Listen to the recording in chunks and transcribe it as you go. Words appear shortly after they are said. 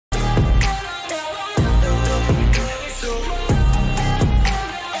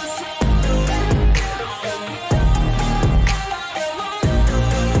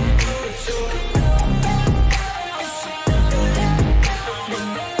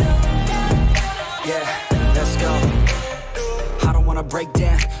Yeah, let's go. I don't wanna break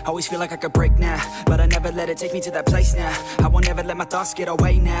down, always feel like I could break now, but I never let it take me to that place now. I won't ever let my thoughts get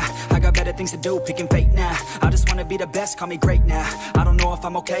away now. I got better things to do, picking fate now. I just wanna be the best, call me great now. I don't know if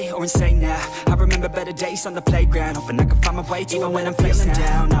I'm okay or insane now. I remember better days on the playground, hoping I can find my way to even when I'm feeling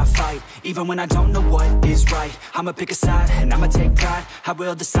down. I fight, even when I don't know what is right. I'ma pick a side, and I'ma take pride. I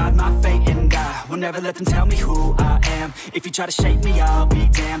will decide my fate, and I will never let them tell me who I am. If you try to shape me, I'll be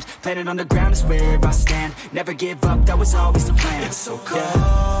damned. Planet on the ground is where I stand. Never give up, that was always the plan. It's so cold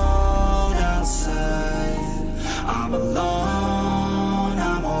outside, I'm alone,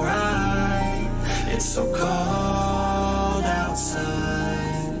 I'm alright. It's so cold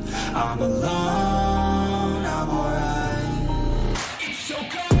outside, I'm alone, I'm alright. It's so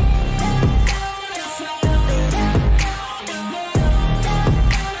cold.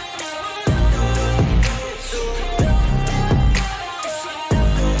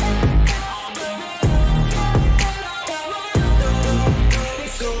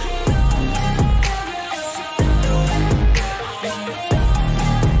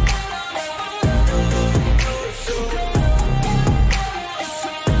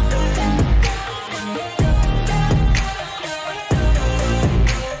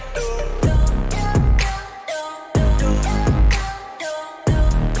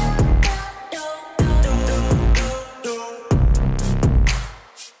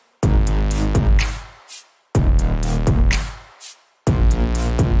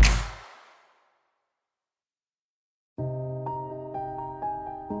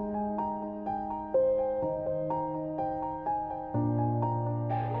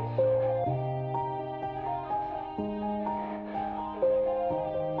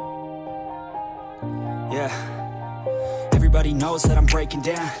 Yeah, everybody knows that I'm breaking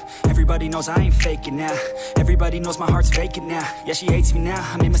down. Everybody knows I ain't faking now. Everybody knows my heart's vacant now. Yeah, she hates me now,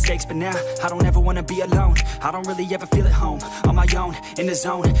 I made mistakes, but now I don't ever wanna be alone. I don't really ever feel at home, on my own, in the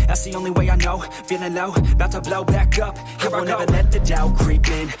zone. That's the only way I know, feeling low, about to blow back up. I won't ever let the doubt creep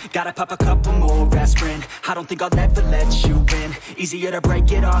in. Gotta pop a couple more aspirin. I don't think I'll ever let you in. Easier to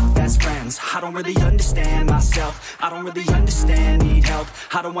break it off best friends. I don't really understand myself, I don't really understand, need help.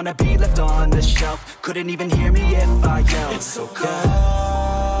 I don't wanna be left on the shelf. Couldn't even hear me if I yelled. It's so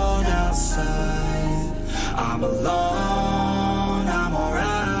cold outside, I'm alone, I'm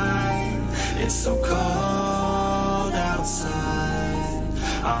alright. It's so cold outside,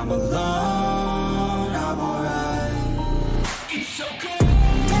 I'm alone, I'm alright. It's so cold.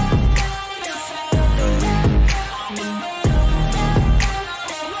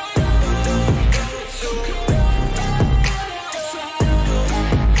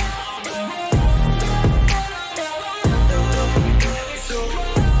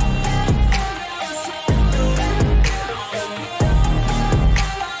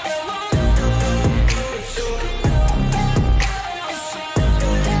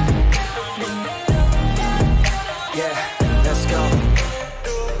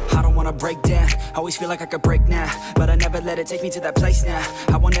 Break down, always feel like I could break now, but I never let it take me to that place now.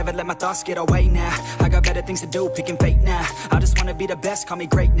 I won't ever let my thoughts get away now. I got better things to do, picking fate now. I just wanna be the best, call me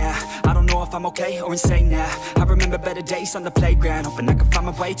great now. I don't know if I'm okay or insane now. I remember better days on the playground, hoping I can find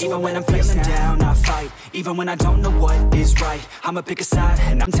my way to even when I'm feeling down. I fight, even when I don't know what is right. I'ma pick a side,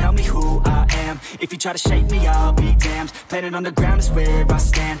 and I'm tell me who I am. If you try to shape me, I'll be damned. Planet on the ground is where I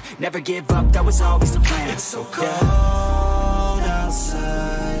stand. Never give up, that was always the plan. It's so cold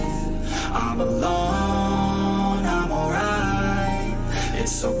outside, I'm alone, I'm alright.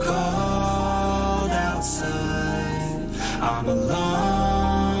 It's so cold outside, I'm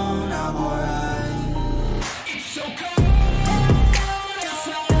alone, I'm alright. It's so cold.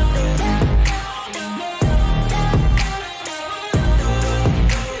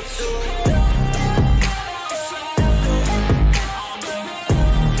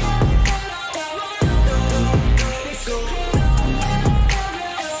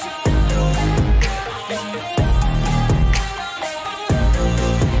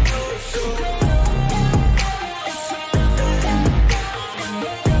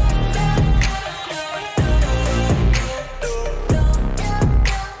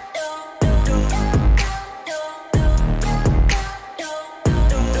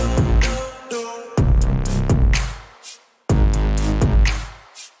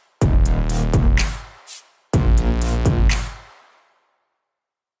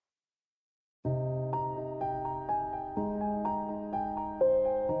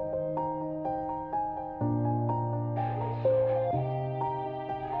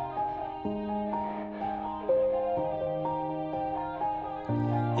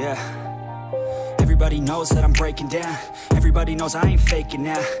 Everybody knows that I'm breaking down. Everybody knows I ain't faking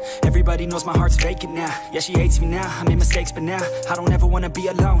now. Everybody knows my heart's vacant now. Yeah, she hates me now, I made mistakes but now I don't ever wanna be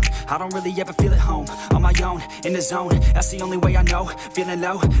alone. I don't really ever feel at home. On my own, in the zone, that's the only way I know. Feeling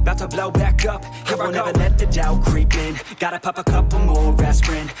low, about to blow back up. Here I won't ever let the doubt creep in. Gotta pop a couple more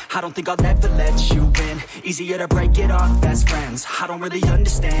aspirin. I don't think I'll ever let you in. Easier to break it off best friends. I don't really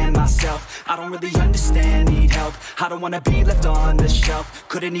understand myself. I don't really understand, need help. I don't wanna be left on the shelf.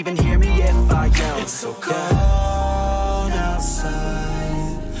 Couldn't even hear me if I yelled. It's so cold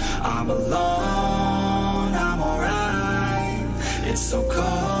outside. I'm alone, I'm alright. It's so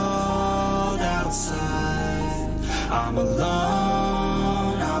cold outside. I'm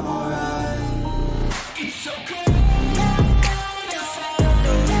alone, I'm alright. It's so cold.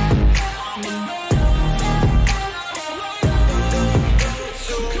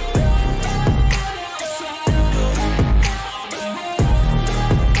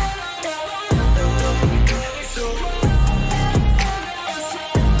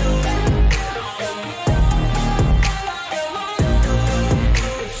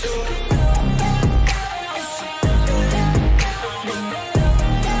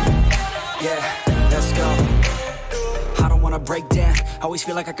 Break down, always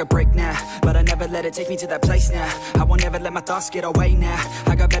feel like I could break now, but I never let it take me to that place now. I won't ever let my thoughts get away now.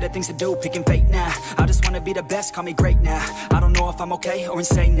 I got better things to do, picking fate now. I just wanna be the best, call me great now. I don't know if I'm okay or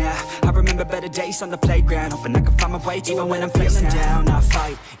insane now. I remember better days on the playground, hoping I can find my way to even when I'm feeling down. I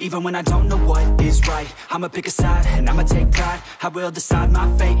fight, even when I don't know what is right. I'ma pick a side, and I'ma take pride. I will decide my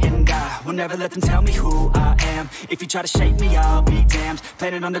fate, and I will never let them tell me who I am. If you try to shape me, I'll be damned.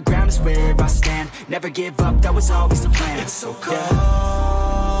 Planet on the ground is where I stand. Never give up, that was always the plan. It's so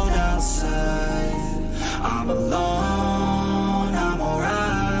cold outside. I'm alone, I'm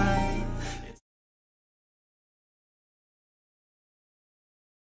alright.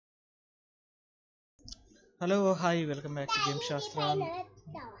 Hello, hi, welcome back to GameShastra.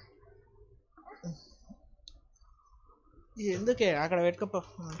 ఎందుకే అక్కడ పెట్టుకోపో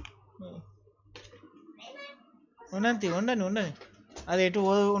ఉండని అది ఎటు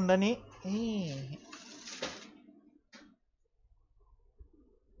ఉండని.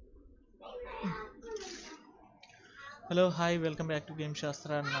 Hello, hi, welcome back to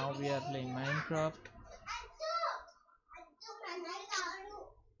GameShastra. Now we are playing Minecraft.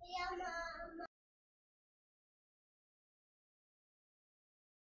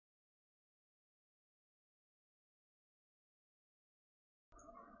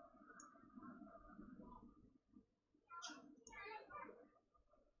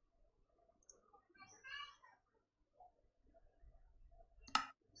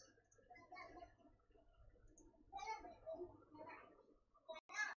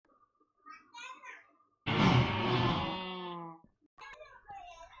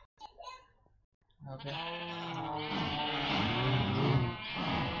 Okay.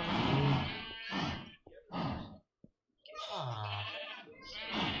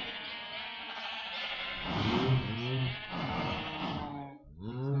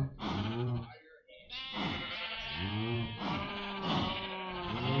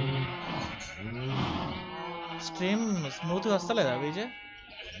 Stream smooth గా వస్తలేదా విజయ్?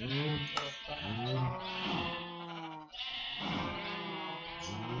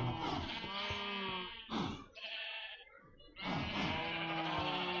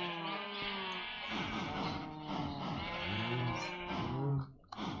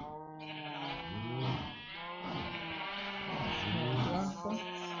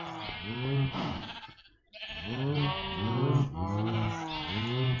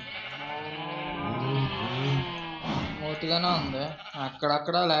 స్మూత్గానే ఉంది,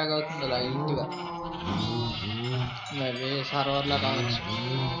 అక్కడక్కడ లాగ్ అవుతుంది లైట్గా. మేబీ సర్వర్లో కావచ్చు.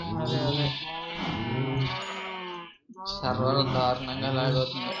 సర్వర్ దారుణంగా లాగ్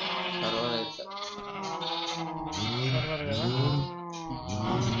అవుతుంది. సర్వర్ అయితే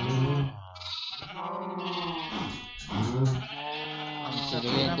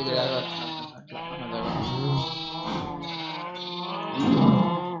తిరిగి ఇంటికి లాగ్ అవుతుంది అట్లా.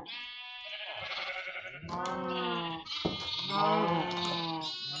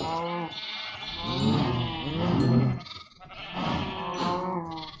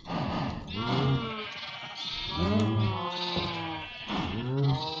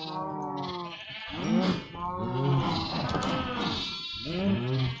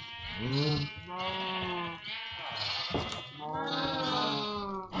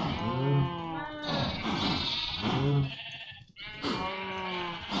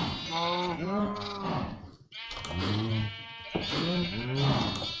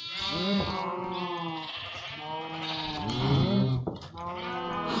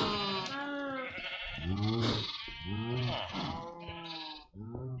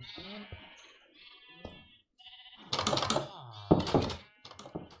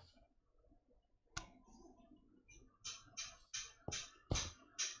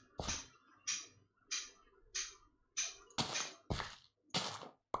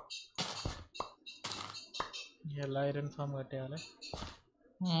 ఎలా ఐరన్ ఫామ్ కట్టేయాలి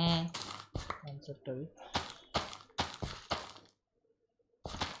కాన్సెప్ట్ అది.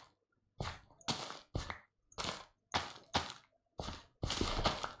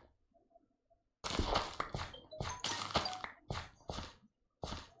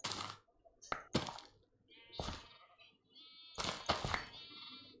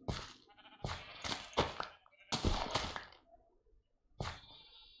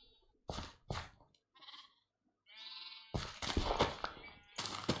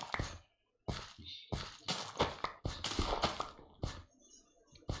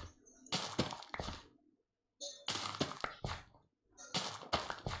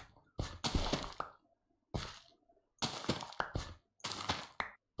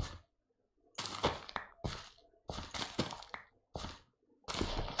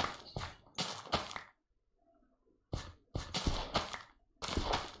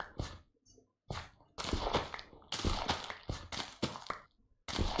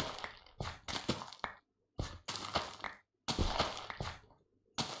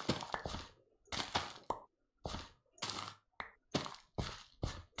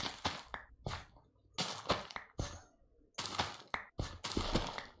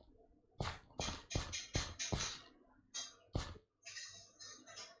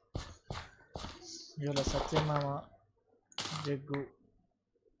 ఇవాళ సత్యమామ జగ్గు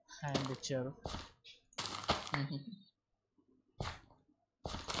హ్యాండ్ ఇచ్చారు.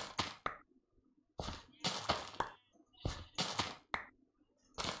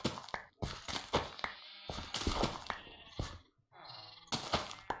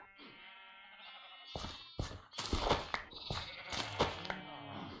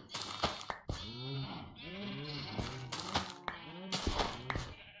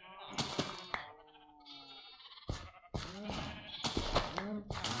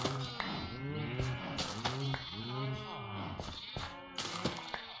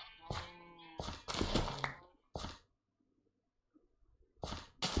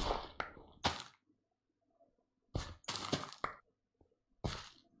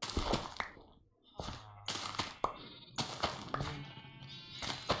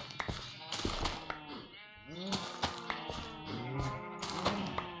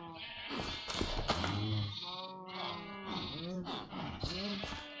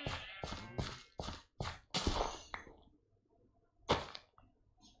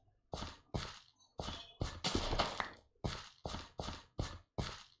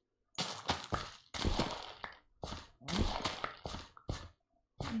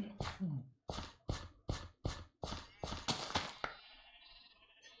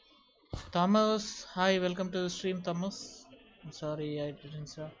 Thomas, hi, welcome to the stream, Thomas. I'm sorry I didn't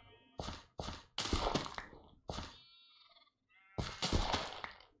sir.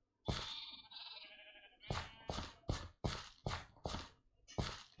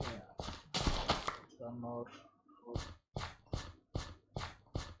 One more.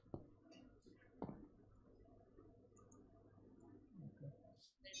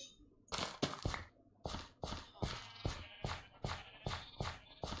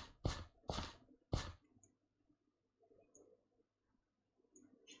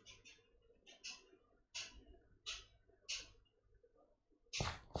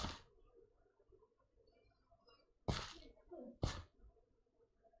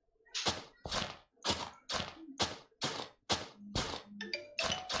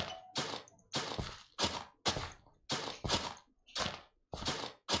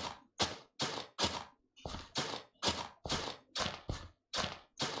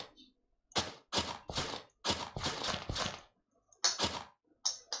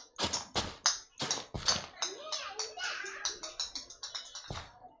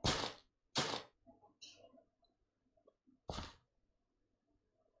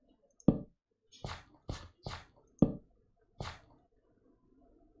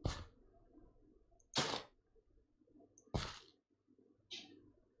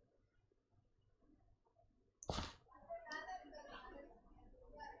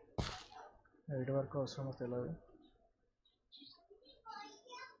 Eight వరకు అవసరమో తెలియదు.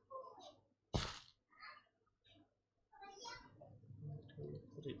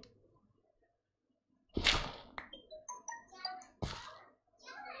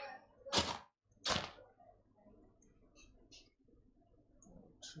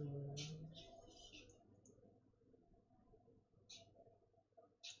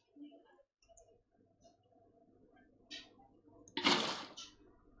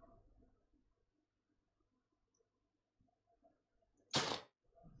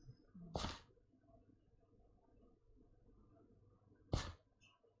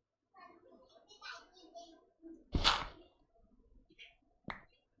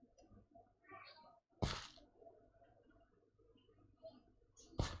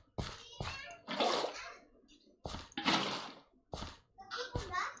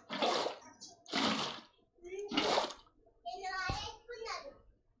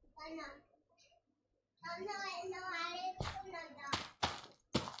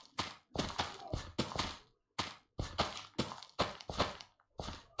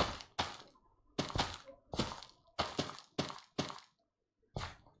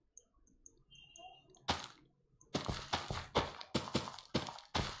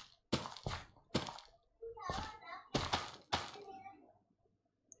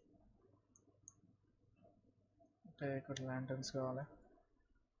 అంటే ఇక్కడ ల్యాంటర్న్స్ కావాలి.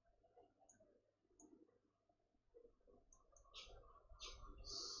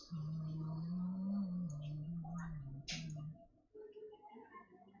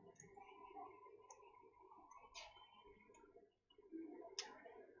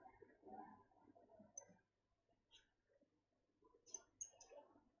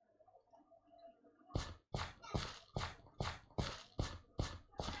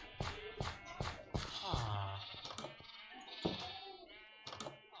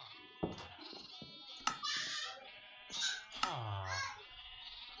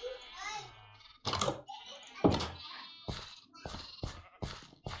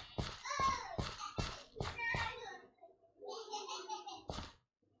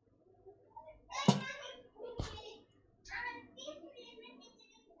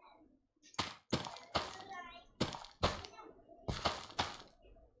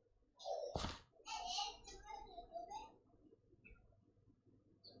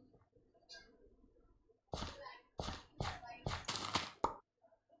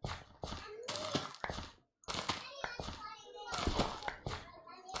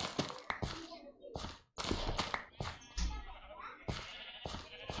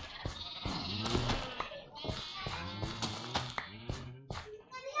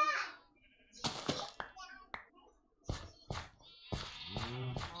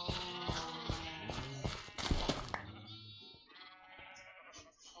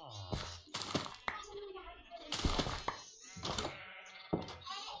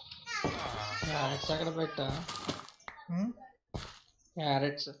 క్యారెట్స్ అక్కడ పెట్టా.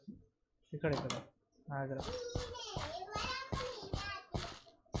 క్యారెట్స్ ఇక్కడ ఇక్కడ నా దగ్గర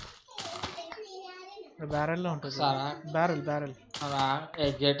బ్యారెల్లో ఉంటుంది. బ్యారెల్ బ్యారెల్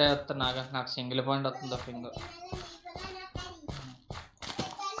ఎగ్జైట్ అవుతున్నా. నాకు సింగిల్ పాయింట్ వస్తుంది ఫింగర్.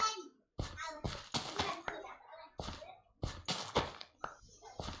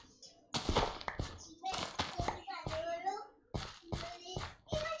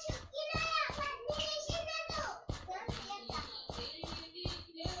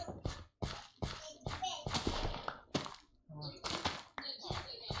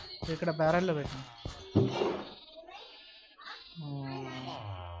 ఇక్కడ బ్యారెల్లో పెట్టిన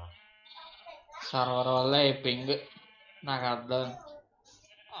సర్వర్ వల్ల ఈ పింగ్ నాకు అర్థం.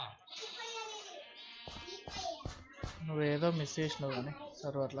 నువ్వేదో మిస్ చేసినావు కానీ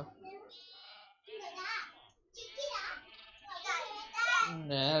సర్వర్లో.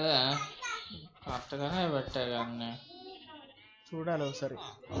 లేదా కరెక్ట్గానే పెట్టా కానీ చూడాలి ఒకసారి.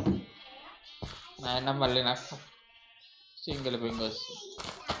 అయినా మళ్ళీ నాకు సింగిల్ పింగ్ వస్తుంది.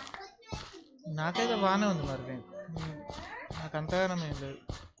 నాకైతే బాగానే ఉంది. మరి నాకు అంతగానం ఏం లేదు.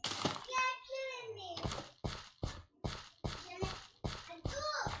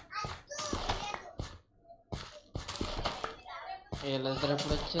 వీళ్ళిద్దరు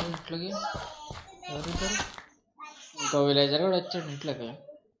ఎప్పుడు వచ్చారు ఇంట్లోకి? ఎవరిద్దరు? ఇంకో విలేజర్ కూడా వచ్చాడు ఇంట్లోకి.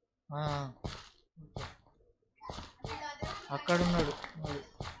 అక్కడ ఉన్నాడు.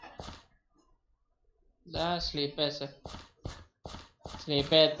 స్లీప్ వేసా.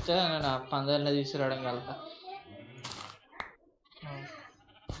 స్లీప్ వేస్తే నేను పందెల్లో తీసుకురావడం వెళ్తా.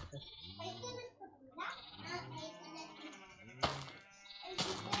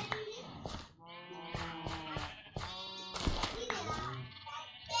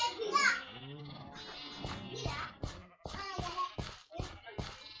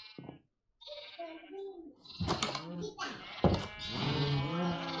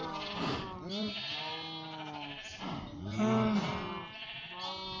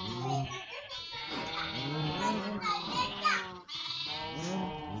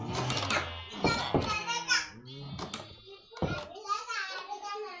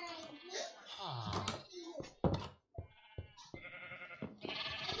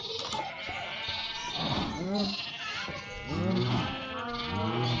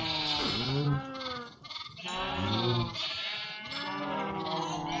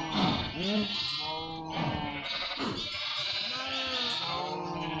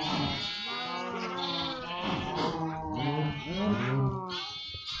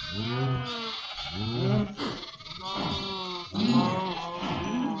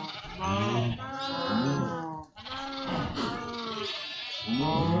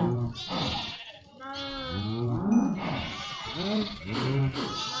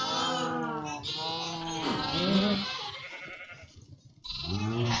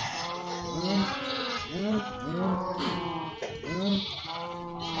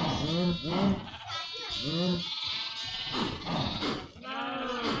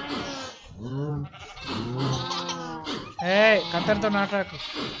 కత్తెరతో నాటాకు.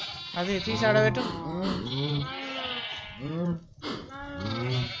 అది తీసి ఆడబెట్టు.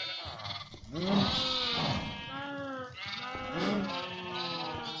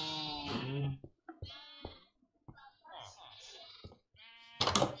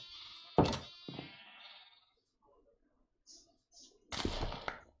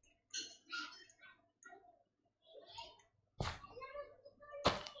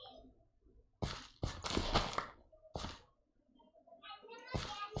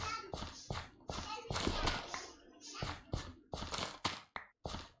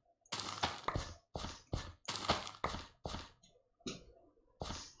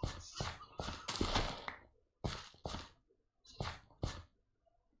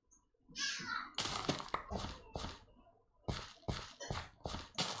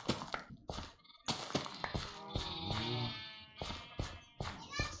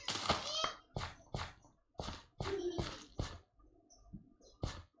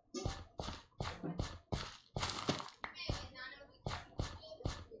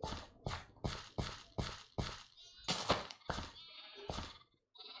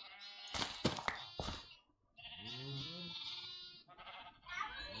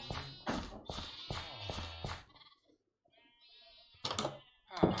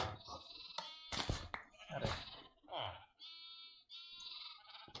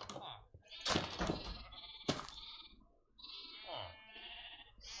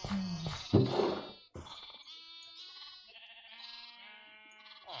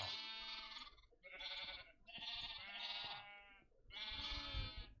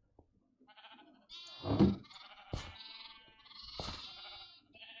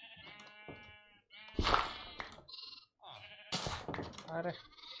 అరే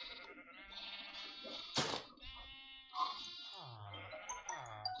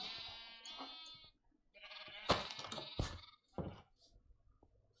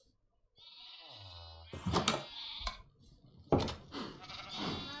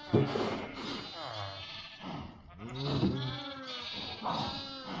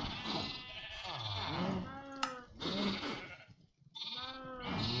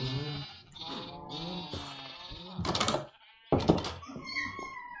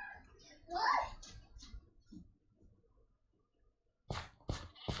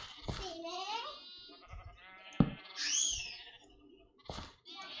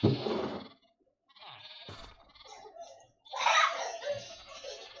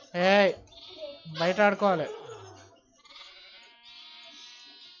ఏయ్ బయట ఆడుకోవాలి.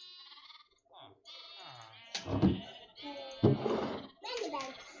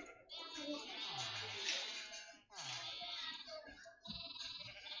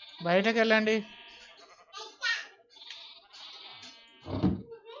 బయటకు వెళ్ళండి.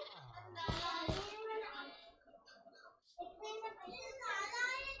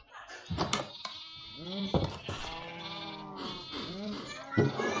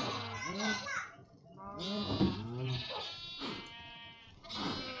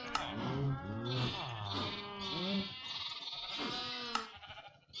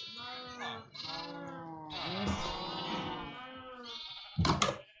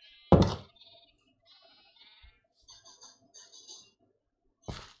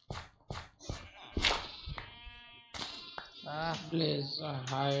 Please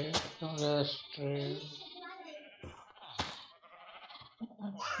hide to restrict.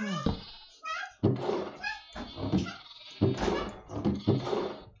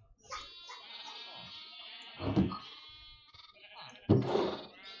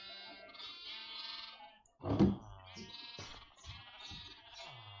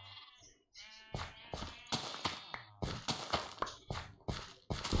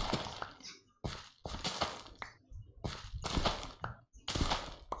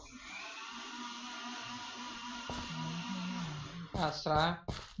 అసలు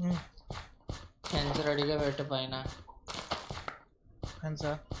ఫెన్స్ రెడీగా పెట్టు పైన.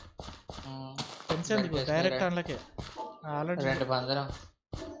 ఫెన్సా? ఫెన్స్ ఎందుకు? డైరెక్ట్ అందులోకే ఆల్రెడీ 2 పందరం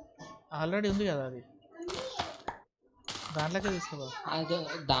ఆల్రెడీ ఉంది కదా, అది దాంట్లోకే తీసుకోవా? అదే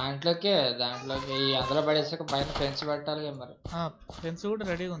దాంట్లోకి అందులో పడేసాక పైన ఫెన్స్ పెట్టాలి మరి. ఫెన్స్ కూడా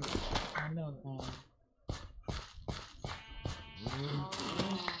రెడీగా ఉంది, అన్నీ ఉంది.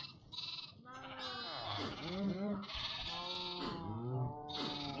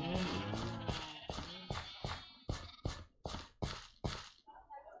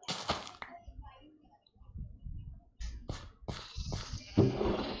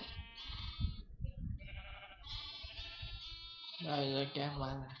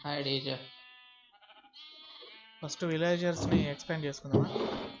 ఫస్ట్ విలేజర్స్ ని ఎక్స్పాండ్ చేసుకుందామా?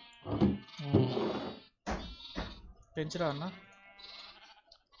 పెంచురా అన్న.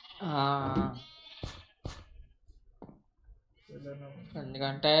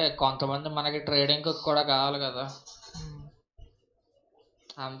 ఎందుకంటే కొంతమంది మనకి ట్రేడింగ్ కూడా కావాలి కదా,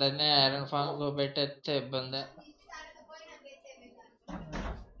 అందరినీ ఐరన్ ఫామ్ పెట్టేస్తే ఇబ్బంది.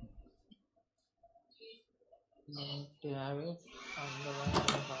 అవి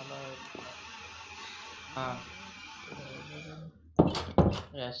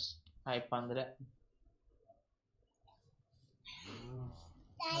ఎస్ అయిపోయిందిలే.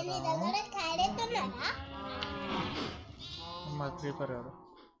 మా క్రీపర్ ఎవరు?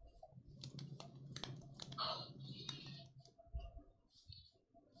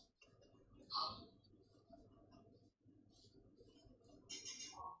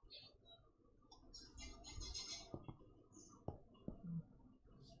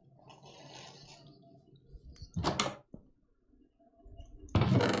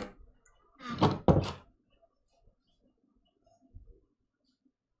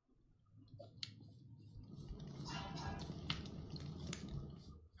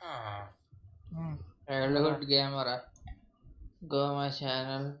 Very good gamer. Go my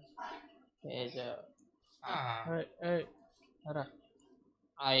channel page. Hey,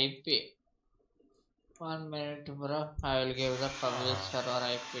 IP. 1 minute, bro. I will give the public server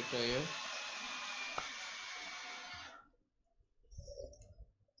IP to you.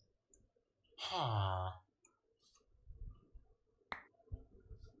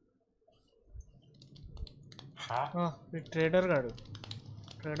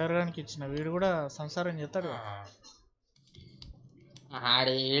 Trader గానికి ఇచ్చిన, వీడు కూడా సంసారం చేస్తాడు.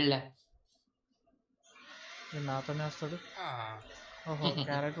 నాతోనే వస్తాడు. ఓహో,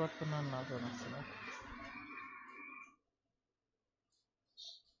 క్యారెట్ పట్టుకున్నాను, నాతోనే వస్తాడు.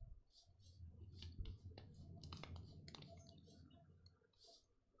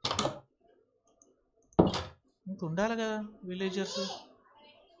 ఇంక ఉండాలి కదా విలేజర్స్.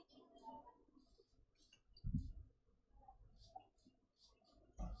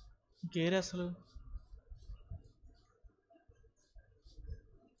 ఇంకేరే అసలు.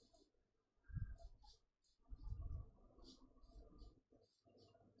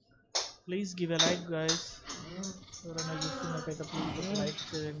 Please give a like guys. ఎవరైనా చూస్తున్నట్టయితే ప్లీజ్ లైక్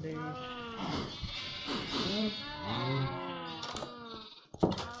చేయండి.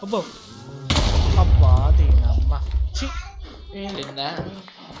 అబ్బో, అబ్బా దీనమ్మ,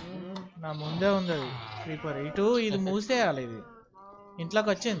 నా ముందే ఉంది అది క్రీపర్. ఇటు ఇది మూసేయాలి, ఇది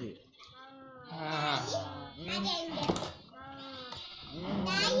ఇంట్లోకి వచ్చింది.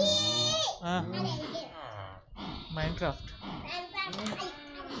 మైన్క్రాఫ్ట్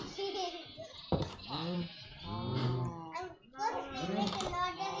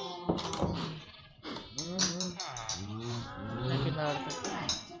కింద ఆడుతుంది.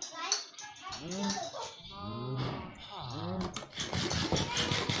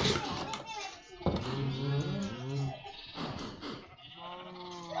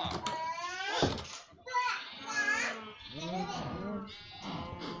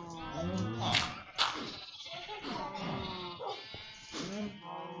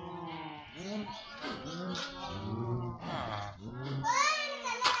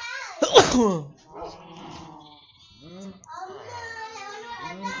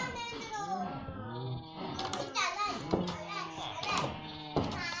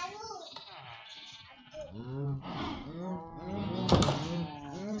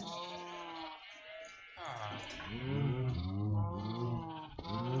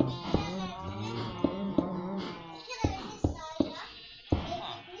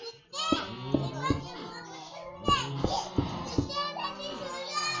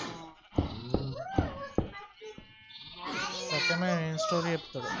 స్టోరీ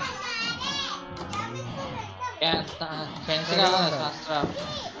చెప్తాడు.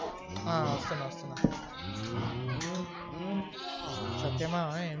 వస్తున్నా. సత్యమా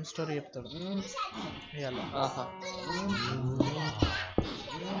ఏం స్టోరీ చెప్తాడు ఇవాళ.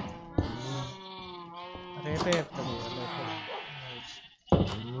 రేపే చెప్తాడు ఇవాళ.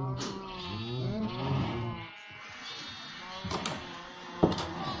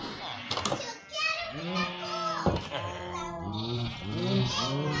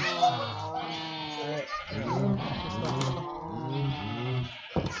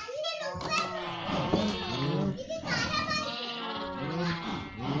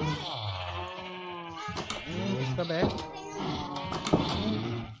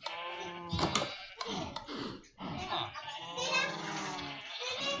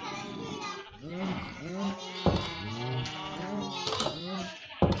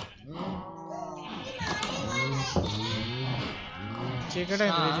 చీకటి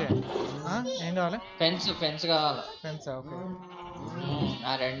ఏం కావాలి? ఫెన్స్ కావాలి. Fence okay.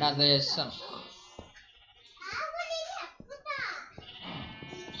 ఆ రెండు అంతా చేస్తాను.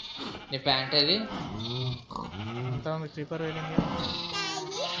 నీ ప్యాంట్ ఏది? అంతా ఉంది క్రీపర్ వేలింగ్.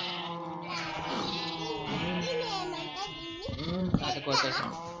 అది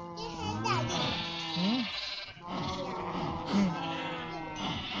కొట్టేసాను.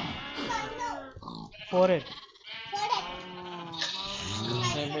 4-8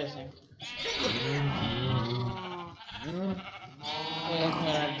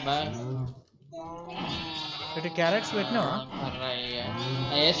 ఇటు క్యారెట్స్ పెట్టినావా?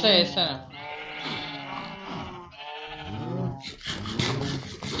 వేస్తాను.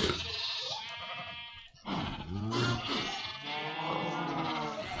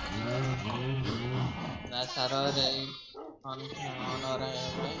 Server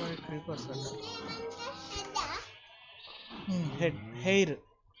creepers head hair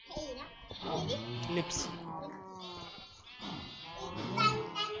lips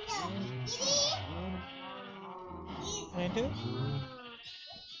ఏంటి?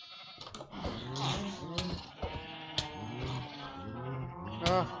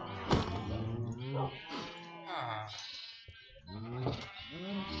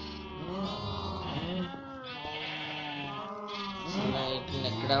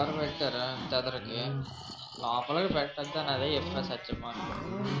 ఎక్కడెవరు పెట్టారు చదరకి లోపలికి పెట్టద్దు అని అదే చెప్పా సత్యమా.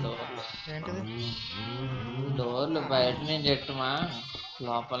 ఏంటిది? డోర్లు బయట నుంచి ఎట్టుమా,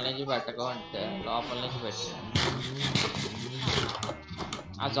 లోపల నుంచి పెట్టకు అంటే లోపల నుంచి పెట్టి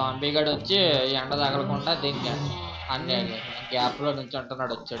ఆ జాంబీ గడు వచ్చి ఎండ తగలకుండా దీనికి అన్ని గ్యాప్ లో నుంచి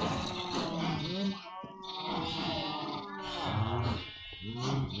అంటున్నాడు. వచ్చాడు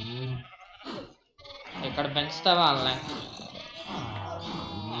ఇక్కడ పెంచుతావా వాళ్ళని?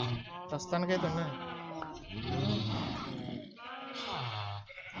 ప్రస్తుతానికైతే ఉన్నాయి.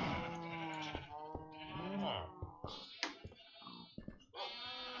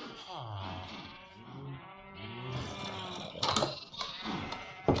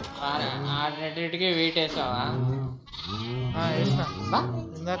 ఆడినటికి వెయిట్ వేసావా? వేసిన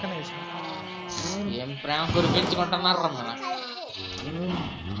ఇందాకనే వేసిన. ఏం ప్రేమ కురిపించుకుంటున్నారా మన?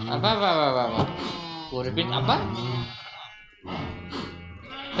 అబ్బా బాబా బాబా కురిపించి అబ్బా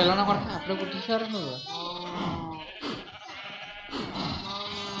పిల్లన కొడతా అప్పుడే కుట్టించారు నువ్వు.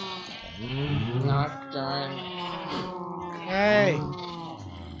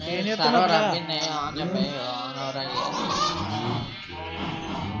 సర్వర్ అబ్బింది ఆన్ చెప్పి ఆన్ అవరా.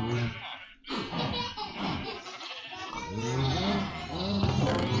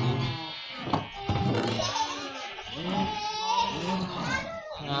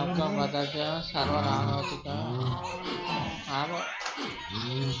 आपको पता क्या सर्वर ऑन हो चुका आप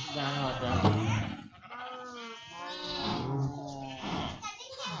जान होता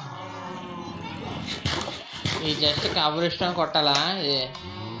ఈ జస్ట్ కాబులిస్టోన్ కొట్టాలా?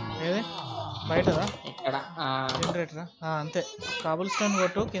 ఏది బయటదా? ఇక్కడ జనరేటరా? అంతే. కాబుల్ స్టోన్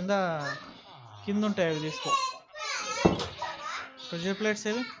కొట్టు. కింద కింద ఉంటాయి అవి తీసుకో. ప్రెషర్ ప్లేట్స్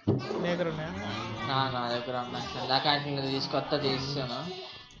ఏవి నీ దగ్గర ఉన్నాయా? నా దగ్గర ఉన్నాయి. ఇందాక వాటిని తీసుకొస్తా తీసాను.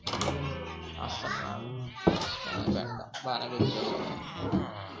 బాగా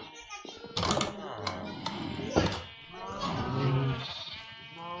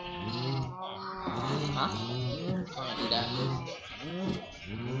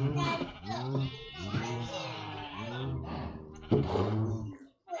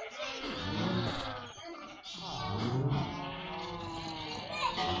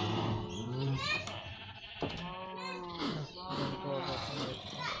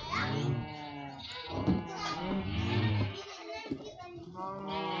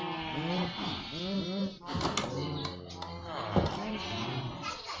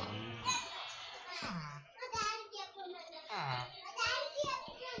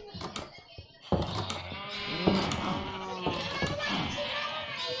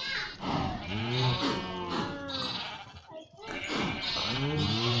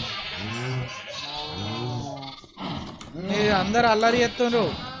అందరు అల్లరి చేస్తుండ్రు,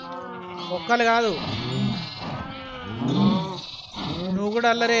 ఒక్కలు కాదు. నువ్వు కూడా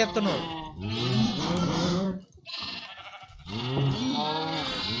అల్లరి చేస్తున్నావు.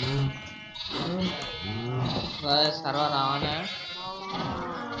 सर्वर ऑन है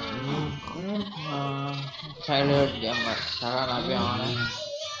चाइल्डहुड गेमर सर्वर अभी ऑन है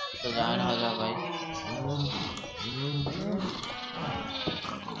तो ज्वाइन हो जा भाई।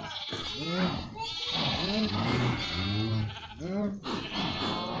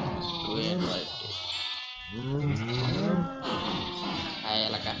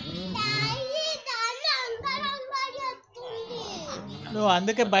 నువ్వు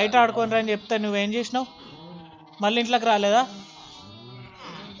అందుకే బయట ఆడుకోని అని చెప్తా, నువ్వేం చేసినావు? మళ్ళీ ఇంట్లోకి రాలేదా?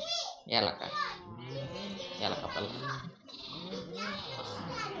 ఎలక ఎలక పిల్ల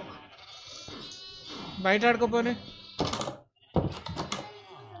బయట ఆడుకోపోని.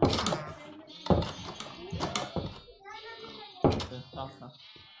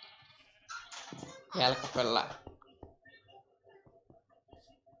 ఎలక పిల్ల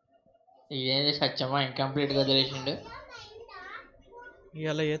ఇదేంటి సత్యమా ఇంకంప్లీట్ గా తెలిసిండు.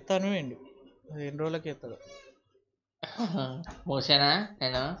 ఇలా ఎత్తాను ఏంటి, అది ఎన్ని రోజులకి ఎత్తాడు. మూసానా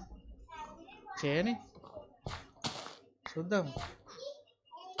నేను చేయని చూద్దాం.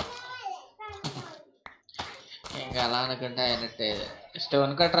 ఇంకా అలా అనుకుంటా అయినట్టే.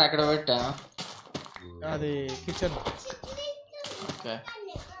 స్టోన్ కట్టర్ అక్కడ పెట్టా, అది కిచెన్. ఓకే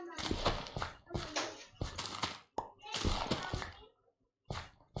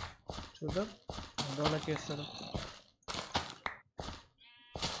చూద్దాం ఎన్ని రోజులకి వేస్తాడు.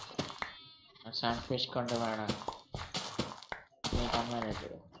 ఫిష్ కొంటే మేడం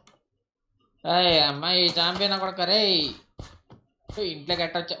అమ్మాయి చాంపియన్ అక్కడ కరే ఇంట్లో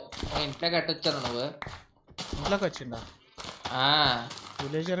కట్టొచ్చాను నువ్వు. ఇంట్లోకి వచ్చిందా?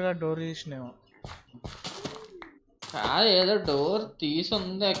 విలేజర్ గా డోర్ తీసినేమో. కాదు ఏదో డోర్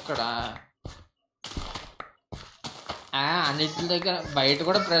తీసుంది అక్కడ. అన్నిటి దగ్గర బయట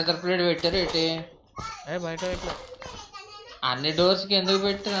కూడా ప్రెషర్ ప్లేట్ పెట్టారు ఏంటి? బయట పెట్టలే. అన్ని డోర్స్ కి ఎందుకు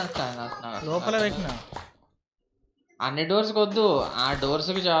పెట్టినా లోపల పెట్టినా. అన్ని డోర్స్ కి వద్దు, ఆ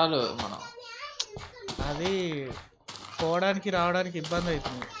డోర్స్ కి చాలు. మనం అది పోవడానికి రావడానికి ఇబ్బంది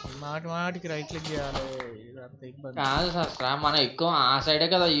అవుతుంది. మాటికి రైట్ క్లిక్ చేయాలి, ఇదంతా ఇబ్బంది. కాదు శాస్త్ర, మనం ఎక్కువ ఆ సైడే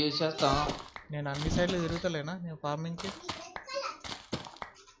కదా యూజ్ చేస్తాం. నేను అన్ని సైడ్లు తిరుగుతలేనా నేను ఫార్మింగ్కి?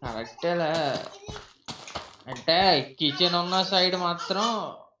 కరెక్టేలే, అంటే కిచెన్ ఉన్న సైడ్ మాత్రం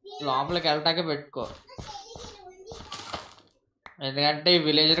లోపలికి వెళ్ళటాకే పెట్టుకో. ఎందుకంటే ఈ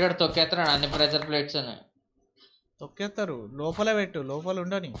విలేజర్ కూడా తొక్కేస్తున్నాడు అన్ని ప్రెషర్ ప్లేట్స్ అని. తొక్కేస్తారు, లోపలే పెట్టు, లోపల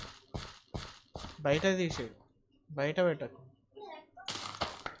ఉండని. బయట తీసే, బయట పెట్టకు.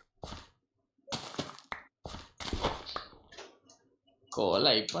 కోల్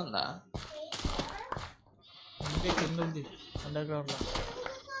అయిపోయిందా? ఇంకే కింద ఉంది అండర్ గ్రౌండ్ లో.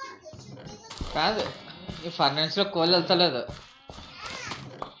 కాదు ఈ ఫర్నెన్స్ లో కోల్ వెళ్తలేదు.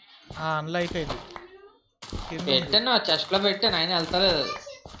 అందులో అయిపోయింది. పెట్టాను చెస్ట్ లో పెట్టాను, ఆయన వెళ్తలేదు.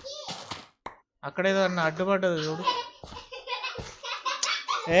 అక్కడేదో అన్న అడ్డుపడ్డది చూడు.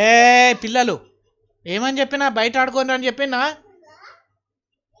 పిల్లలు ఏమని చెప్పినా బయట ఆడుకోండి అని చెప్పినా.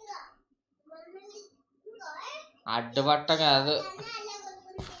 అడ్డుపట్ట కాదు,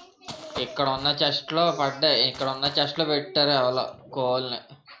 ఇక్కడ ఉన్న చెస్ట్ లో పడ్డాయి. ఇక్కడ ఉన్న చెస్ట్ లో పెట్టారు ఎవరో కోల్ని.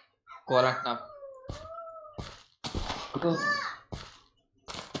 కోల్ అంటున్నా.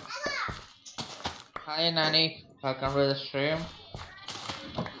 Hi Nani, welcome to the stream.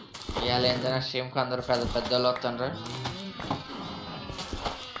 ఇవాళ ఏంటంటే స్ట్రీమ్కి అందరూ పెద్ద పెద్దోళ్ళు వస్తుండ్రు.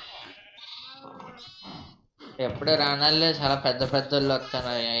 ఎప్పుడు రానాలే చాలా పెద్ద పెద్దోళ్ళు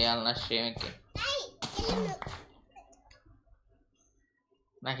వస్తున్నారు ఇవాళ నా స్ట్రీమ్కి.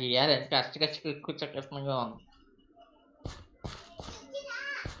 నాకు ఇవాళ ఎంత కష్టకచ్చి ఎక్కువ చక్కగా ఉంది.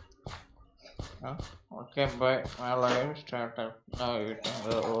 Okay bye, my live start now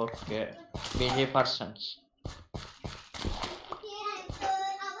eating. Okay busy persons.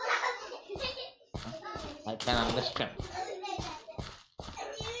 I can understand.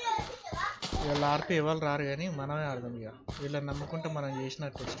 వీళ్ళ ఆర్పి ఎవరు రారు కానీ మనమే ఆడదాం. ఇక వీళ్ళని నమ్ముకుంటే మనం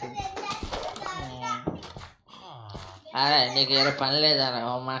చేసినట్టు స్ట్రీమ్. అరే నీకు ఏదో పని లేదా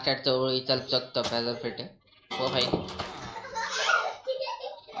మాట్లాడుతూ ఈ తలుపు చొక్తావు పెద్ద పెట్టి పోయి.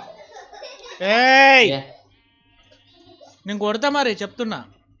 నేను కొడతా మరి చెప్తున్నా.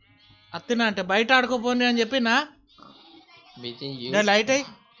 అత్తినా అంటే బయట ఆడుకోపోండి అని చెప్పినా. లైట్ అయ్యి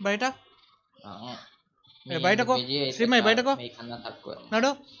బయట బయటకో స్ట్రీమ్ అయ్యి బయటకో నడు.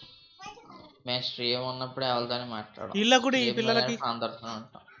 మేము స్ట్రీమ్ ఉన్నప్పుడే ఎవరితో మాట్లాడు. ఇళ్ళ కూడా ఈ పిల్లలకి అందరితో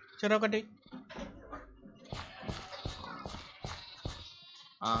ఉంటాం. చెరొకటి.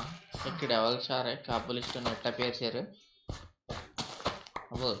 ఇక్కడ ఎవరు సారే కబ్బులు ఇష్టం ఎట్లా పేర్చారు?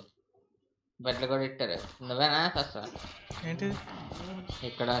 అబ్బో బెడ్లు కూడా ఇట్టారు. నువ్వేనా అసలు? ఏంటిది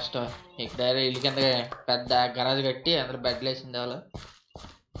ఇక్కడ ఇక్కడ ఇల్లు కింద పెద్ద గరాజ్ కట్టి అందరు బెడ్లు వేసింది ఎవరు?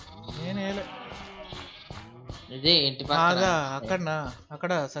 నేనే. ఇది ఇంటి పక్కన అక్కడనా?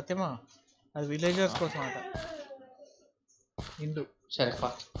 అక్కడ సత్యమా, అది విలేజర్స్ కోసం అట. ఇండు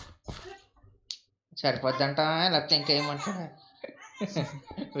సరిపోద్దంట లేకపోతే ఇంకేమంటారా?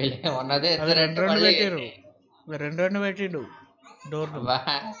 ఉన్నదే రెండు పెట్టారు, రెండు పెట్టిండు డోర్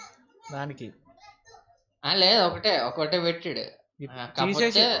దానికి. లేదు ఒకటే పెట్టాడు.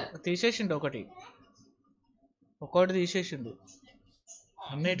 తీసేసిండు ఒకటి తీసేసిండు.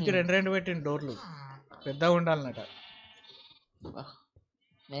 అన్నిటికీ రెండు పెట్టిండు డోర్లు. పెద్దగా ఉండాలన్నట.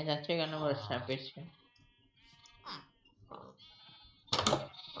 నేను చచ్చేయగలను.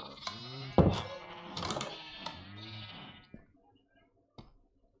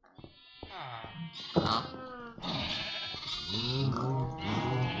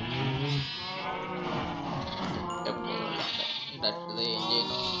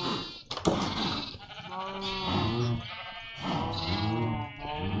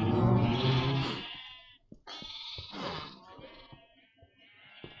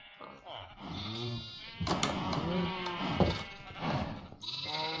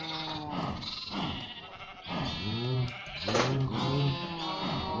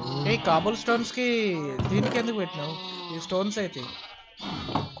 కాబుల్ స్టోన్స్ కి దీనికి ఎందుకు పెట్టినావు? ఈ స్టోన్స్ అయితే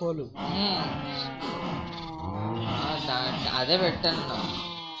కోలు. అదే పెట్టాను.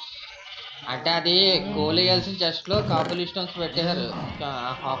 అంటే అది కోలు వేయాల్సిన చెస్ట్ లో కాబుల్ స్టోన్స్ పెట్టేశారు,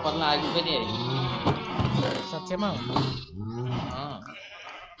 ఆఫర్లో ఆగిపోయినాయి. సత్యమా?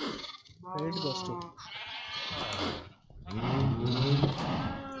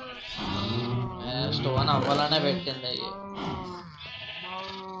 స్టోన్ అవ్వాలనే పెట్టింది. అవి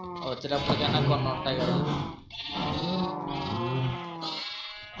వచ్చేటప్పటికైనా కొన్ని ఉంటాయి కదా.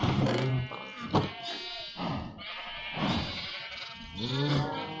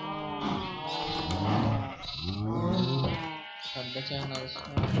 పెద్ద ఛానల్స్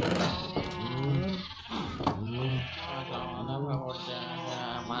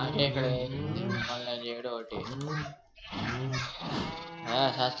మాకే ఇక్కడ మళ్ళీ చేయడం ఒకటి.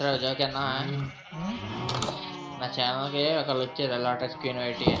 శాస్త్ర జోకేనా? నా ఛానల్కి ఒకళ్ళు వచ్చారు లాటస్ క్వీన్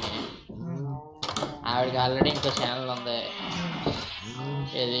వైటీ అని. ఆవిడకి ఆల్రెడీ ఇంకో ఛానల్ ఉంది,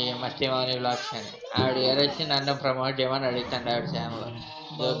 ఇది మస్తి మౌని బ్లాగ్స్ అని. ఆవిడ ఎవరు వచ్చి నన్ను ప్రమోట్ చేయమని అడుగుతాండి ఆవిడ ఛానల్.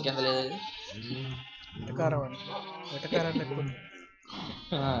 జోక్ కింద లేదు.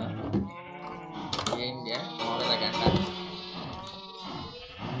 ఏం మూడలకంట.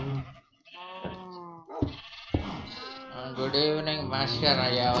 Good evening master.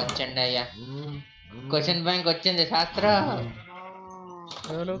 అయ్యా వచ్చండి అయ్యా. క్వశ్చన్ బ్యాంక్ వచ్చింది శాస్త్ర.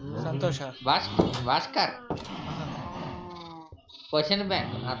 సంతోష భాస్కర్ క్వశ్చన్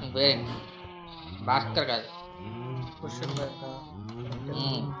బ్యాంక్ అతని పేరు. భాస్కర్ కాదు, క్వశ్చన్ బ్యాంక్.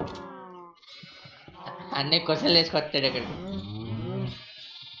 అన్ని క్వశ్చన్లు వేసుకొస్తాడు ఇక్కడికి.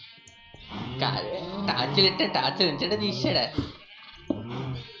 కాదు టార్చర్ ఇట్టే టార్చర్ ఇంచడే తీసాడా.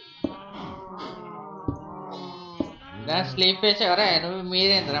 స్లీప్ వేసేవరా నువ్వు?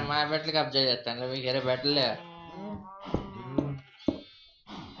 మీరేంటరా మా బెడ్లకి అబ్జర్వ్ చేస్తాను, మీకు వేరే బెడ్లు లేవా?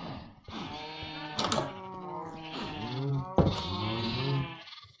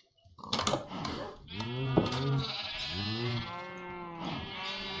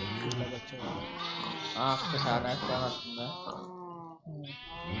 ఒక్కసారి వస్తుందా?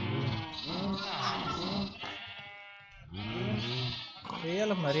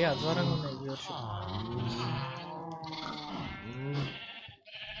 వేయాలి మరీ అధ్వానంగా ఉన్నాయి వ్యూవర్షిప్.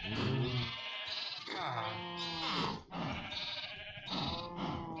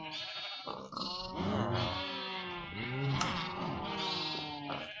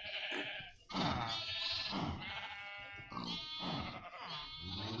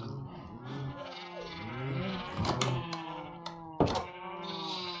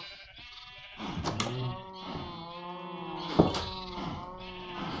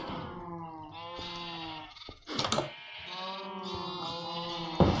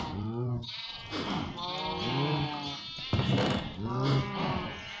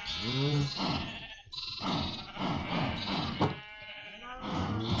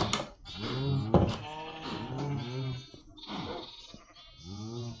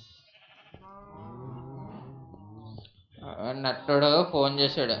 నట్టుడు ఫోన్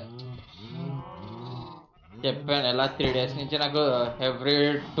చేశాడు, చెప్పాను ఇలా 3 days నుంచి నాకు ఎవ్రీ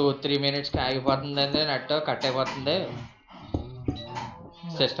 2-3 minutes ఆగిపోతుందండి, నెట్ కట్ అయిపోతుంది,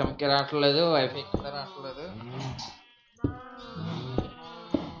 సిస్టమ్కి రావట్లేదు, వైఫైకి రావట్లేదు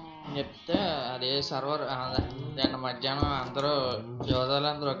చెప్తే అది సర్వర్. నిన్న మధ్యాహ్నం అందరూ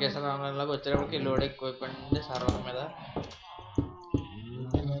యోధాలు ఒకేసారి ఆన్లైన్లోకి వచ్చేటప్పటికి లోడ్ ఎక్కువైపోయింది సర్వర్ మీద.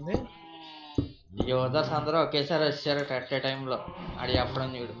 యోధర్స్ అందరూ ఒకేసారి వచ్చారట అట్ ఏ టైంలో. అది చెప్పడం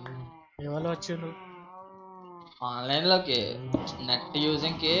చూడు. ఎవరు వచ్చారు ఆన్లైన్లోకి నెట్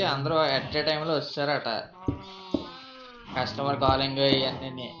యూజింగ్కి అందరూ అట్ ఏ టైంలో వచ్చారట. కస్టమర్ కాలింగ్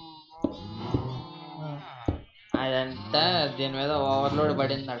ఇవన్నీ అదంతా దీని మీద ఓవర్లోడ్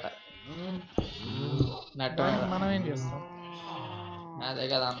పడిందట నెట్ మీద. మనం ఏం చేస్తాం? అదే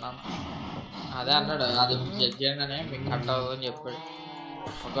కదా అన్నాను. అదే అన్నాడు, అది చెక్ చేయండి మీకు కట్ అవ్వదు అని చెప్పాడు.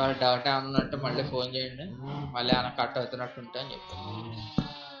 ఒకవేళ డౌట్ ఏమన్నట్టు మళ్ళీ ఫోన్ చేయండి, మళ్ళీ ఏమైనా కట్ అవుతున్నట్టు ఉంటే అని చెప్పాడు.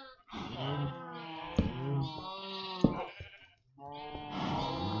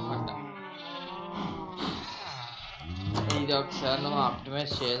 ఇది ఒకసారి నువ్వు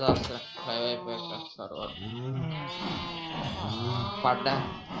ఆప్టిమైజ్ చేసి వస్తా 5 అయిపోయాక సర్వర్.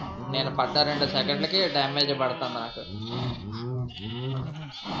 నేను పడ్డా 2 సెకండ్లకి డ్యామేజ్ పడుతుంది నాకు.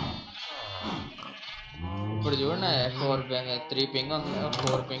 ఇప్పుడు చూడండి 4 పింగ్ 3 పింగ్ ఉంది,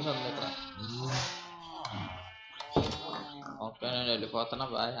 4 పింగ్ ఉంది ఇక్కడ. ఓకే నేను వెళ్ళిపోతున్నా.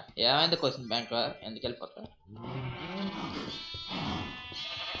 బాగా ఏమైంది క్వశ్చన్ బ్యాంక్? ఎందుకు వెళ్ళిపోతా?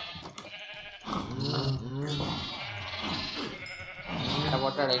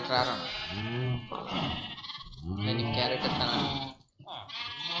 కొట్టాడు ఇటు రారా, నేను క్యారెట్ ఇస్తాను.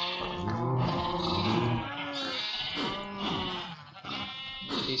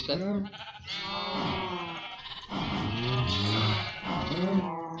 తీసుకొని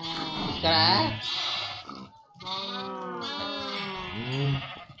తీసుకురా.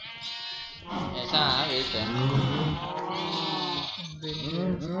 వేసా వెయిట్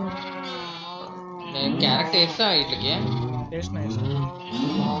నేను క్యారెక్టర్ వేస్తా వీటికి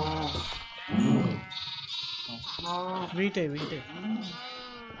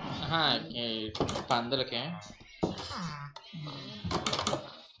పందులకి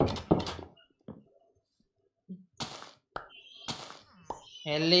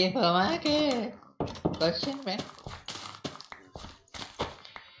వెళ్ళి పోమాకే క్వశ్చన్ మే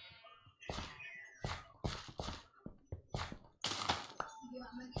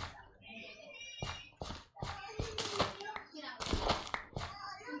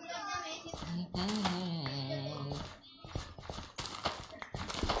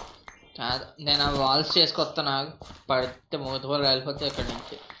నేను ఆ వాల్స్ చేసుకొస్తాను పడితే మూతపూలు వెళ్ళిపోతే ఇక్కడి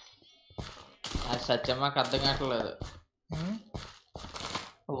నుంచి అది సత్యం మాకు అర్థం కావట్లేదు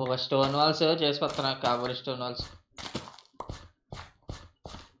ఒక స్టోన్ వాల్స్ చేసుకొస్తాను కాబోలు స్టోన్ వాల్స్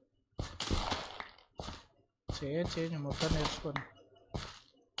చేయండి మొత్తం నేర్చుకోండి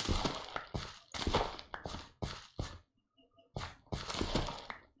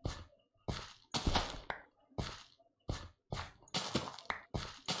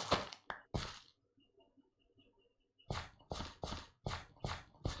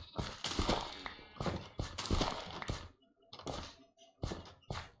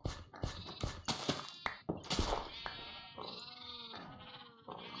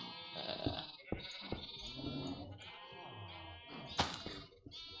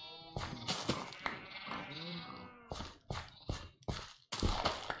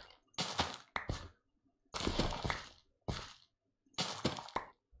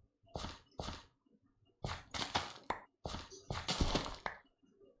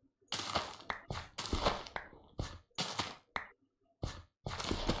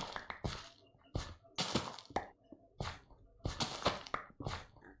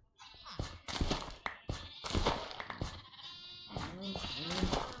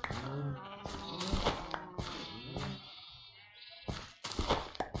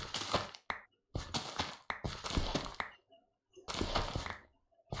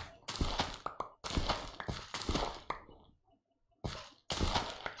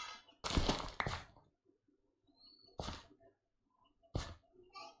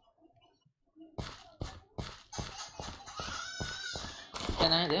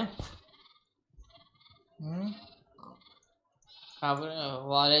ఇది కాబట్టి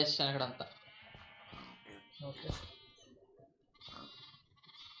వాల్ వేసాను ఇక్కడంతా ఓకే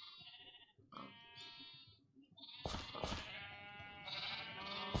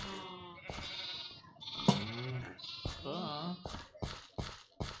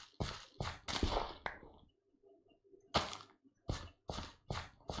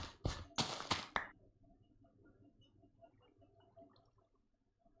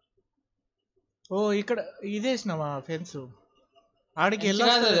ఓ ఇక్కడ ఇదేసినావా ఫెన్స్ ఆడికి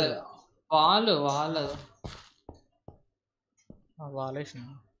వెళ్ళదు వాల్ వేసిన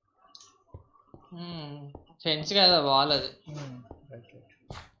ఫెన్స్ కదా వాల్ అది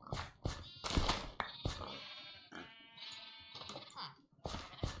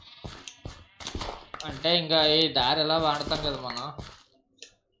అంటే ఇంకా ఈ దారి ఎలా వాడతాం కదా మనం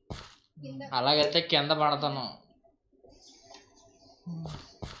అలాగైతే కింద పడతాను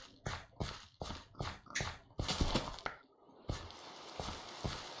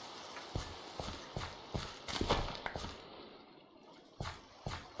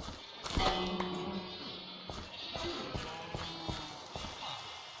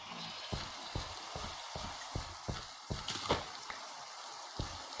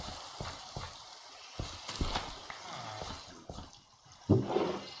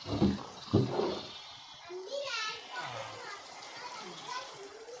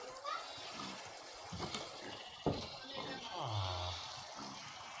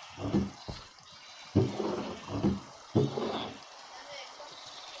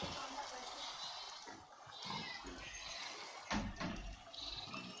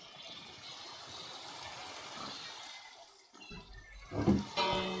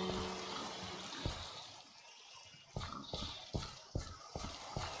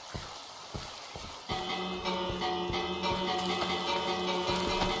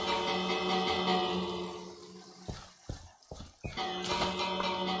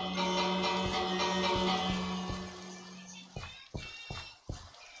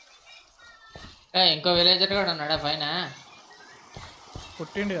ఇంకో విలేజర్ కూడా ఉన్నాడా పైన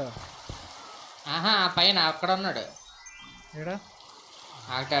పుట్టిండు కదా ఆహా పైన అక్కడ ఉన్నాడు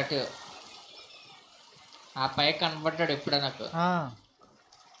అటు ఆ పై కనబడ్డాడు ఇప్పుడే నాకు.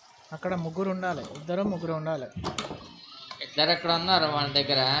 అక్కడ ముగ్గురు ఉండాలి, ముగ్గురు ఉండాలి. ఇద్దరు ఎక్కడ ఉన్నారు మన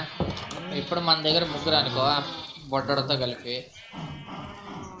దగ్గర? ఇప్పుడు మన దగ్గర ముగ్గురు అనుకో, బొడ్డడితో కలిపి.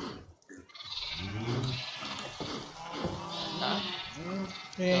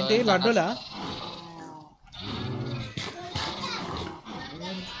 ఏంటి లడ్డూలా?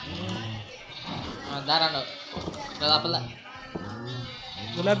 దారాను లోపల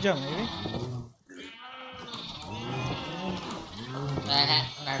గులాబ్ జామ్ ఇవి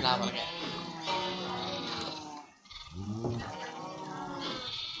లోపలికి.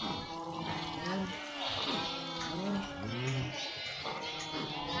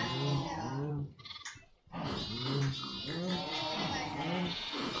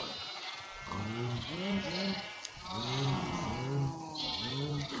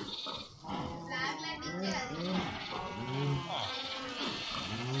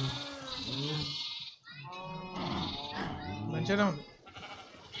 మంచిగా ఉంది.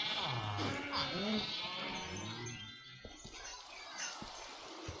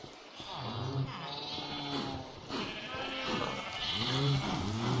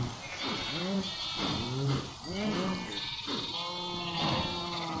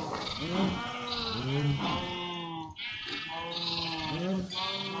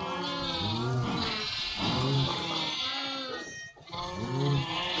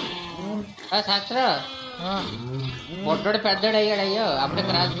 శాస్త్ర బొడ్డోడు పెద్దోడు అయ్యాడు. అయ్యో అప్పుడే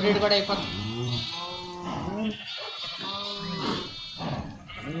క్రాస్ బ్రీడ్ కూడా అయిపోతుంది.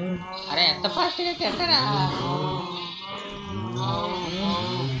 అరే ఎంత ఫాస్ట్గా తింటారా?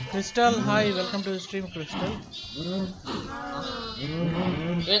 Crystal hi, welcome to stream crystal.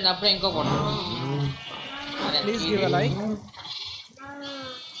 అప్పుడే ఇంకో బొడ్డోడు. Please give a like.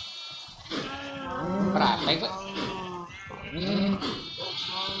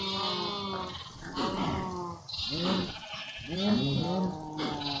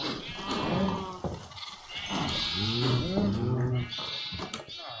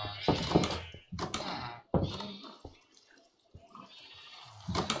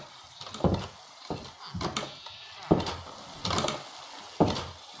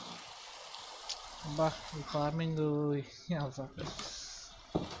 ఈ ఫార్మింగ్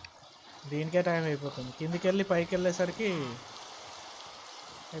దీనికే టైం అయిపోతుంది. కిందికి వెళ్ళి పైకి వెళ్ళేసరికి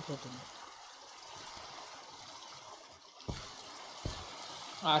అయిపోతుంది.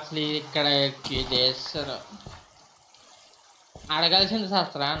 అసలు ఇక్కడ చేస్తారు. అడగాల్సింది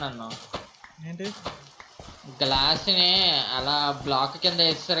శాస్త్ర నన్ను. ఏంటి? గ్లాస్ని అలా బ్లాక్ కింద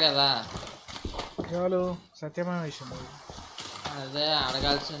వేస్తారు కదా, చాలు సత్యమైన విషయం. అదే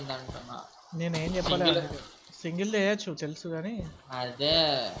అడగాల్సింది అంటున్నా. నేనేం చెప్పాలి, సింగిల్ వేయచ్చు తెలుసు కానీ అదే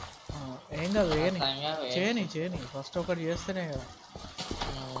ఏం కాదు. చేయని ఫస్ట్ ఒకటి చేస్తేనే కదా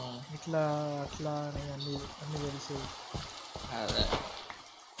ఇట్లా అట్లా అని అన్ని తెలిసి. అదే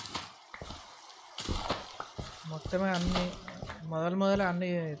మొత్తమే అన్ని మొదలు అన్ని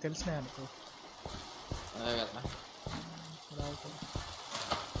తెలిసినాయి అనుకో. అదే కదా,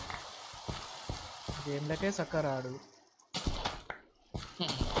 గేమ్లకే చక్కగా రాడు.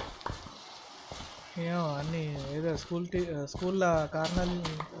 ఏమో అన్ని ఏదో స్కూల్లో కారణాలు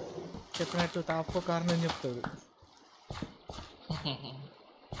చెప్పినట్టు తాపకో కారణం చెప్తాడు.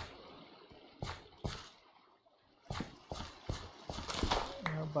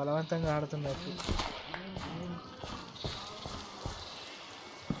 బలవంతంగా ఆడుతున్నట్టు.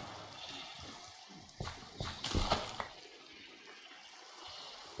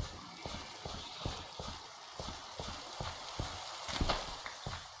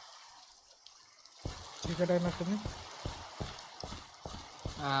 చీకటి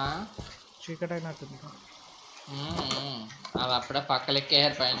అయినట్టుంది. అవి అప్పుడే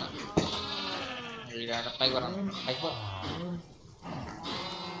పక్కలెక్కేయారు పైన. పైకి పైకి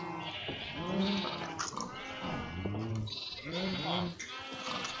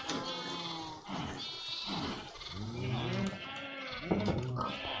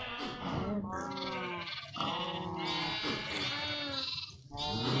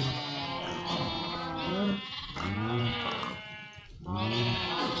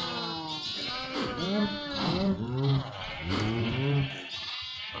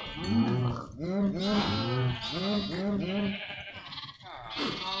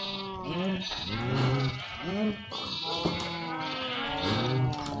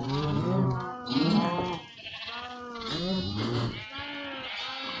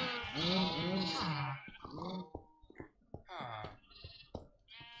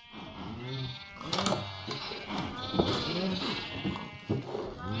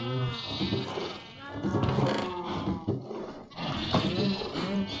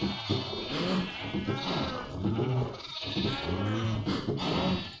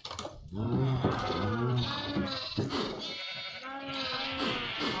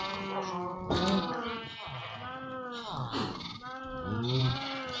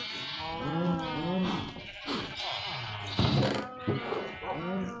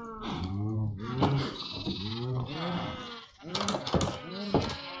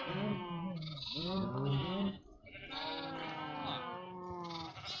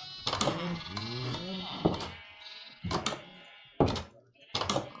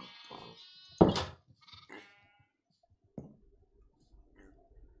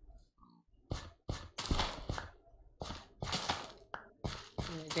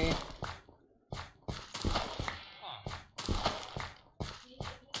ఏంటి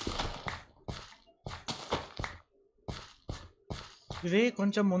ఇది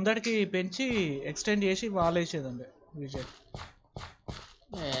కొంచెం ముందడికి పెంచి ఎక్స్టెండ్ చేసి వాల్ వేసేదండి విజయ్.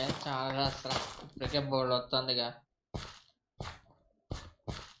 చాలా రాస్తా ఇప్పటికే బోర్డు వస్తుందిగా.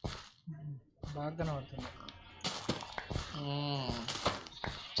 బాగా కనబడుతుంది.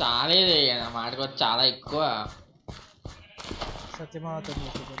 చాలా ఇది మాటకు వచ్చి చాలా ఎక్కువ. సత్యమావతం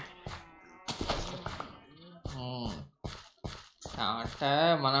అంటే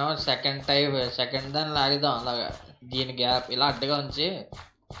మనం సెకండ్ దాన్ని లాగిద్దాం అలాగా. దీని గ్యాప్ ఇలా అడ్డుగా ఉంచి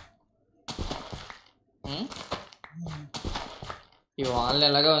ఈ వాల్ని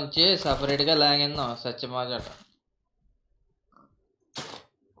ఎలాగా ఉంచి సపరేట్గా లాగిందాం సత్యమాజట.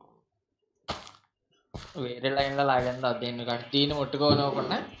 వేరే లైన్లో లాగిందాం. దీన్ని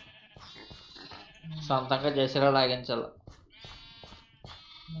ముట్టుకోనివ్వకుండా సొంతంగా చేసేలా లాగించాలి.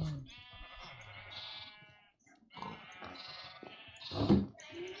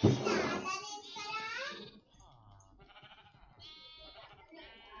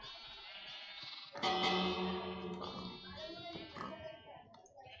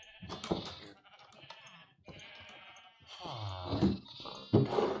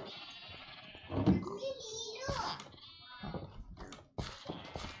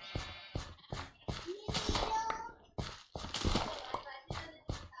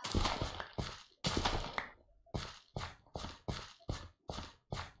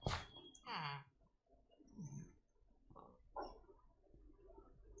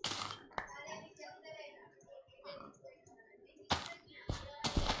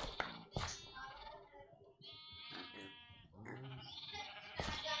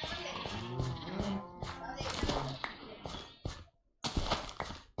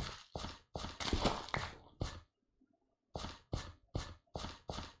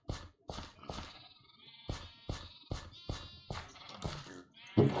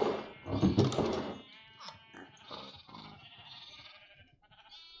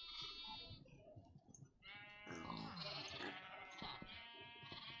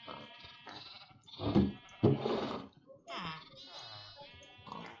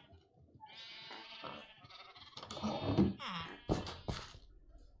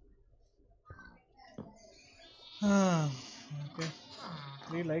 ఓకే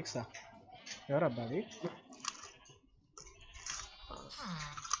 3 likes ఎవరబ్బా అది?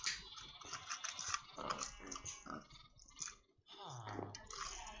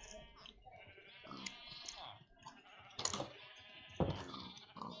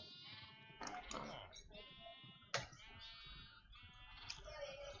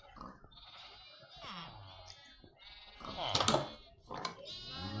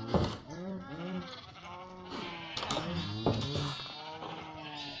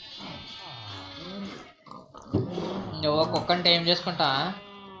 నువ్వు కుక్కని టైం చేసుకుంటా.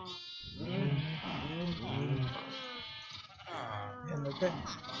 ఎందుకే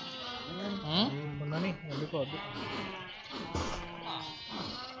ఉన్నని ఎందుకోవద్దు.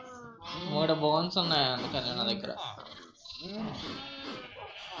 3 బోన్స్ ఉన్నాయి అందుకని నా దగ్గర.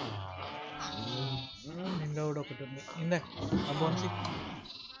 నిండా కూడా ఒకటి ఉంది. ఇందా ఆ బోన్స్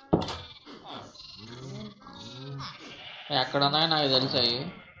ఎక్కడ ఉన్నాయో నాకు తెలుసాయి.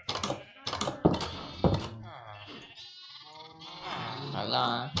 అలా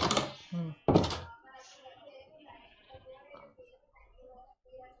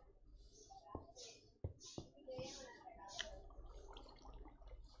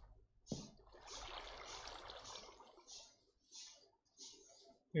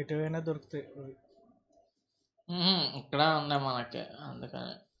ఎటువైనా దొరుకుతాయి. ఇక్కడ ఉన్నాయి మనకి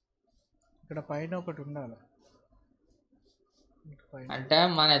అందుకని. ఇక్కడ పైన ఒకటి ఉండాలి. అంటే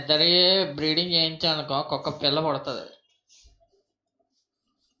మన ఇద్దరి బ్రీడింగ్ చేయించానుకో కుక్క పిల్ల పడుతుంది.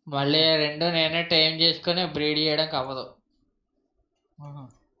 మళ్ళీ 2 నేనే టైం చేసుకుని బ్రీడ్ చేయడానికి అవ్వదు.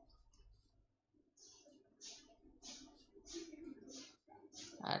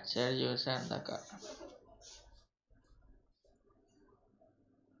 అటు సైడ్ చూసాను దాకా.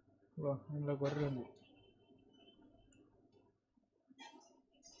 ఇందులో గొర్రె ఉంది.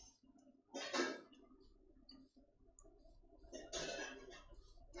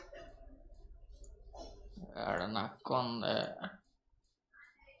 ఆడ నక్క ఉంది.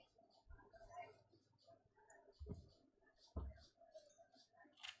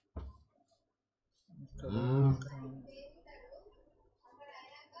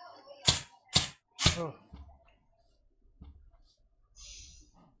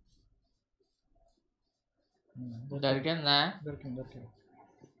 దొరికిందా? దొరికింది.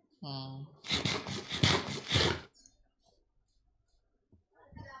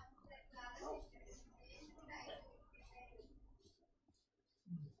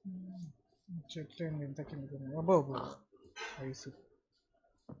 చెట్లు ఏంది ఇంత కిందకి ఉన్నాయి? అబ్బో అబ్బో ఐస్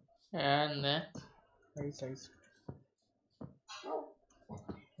ఏంది ఐస్ ఐస్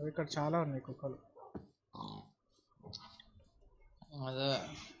అవి ఇక్కడ చాలా ఉన్నాయి కుక్కలు. అదే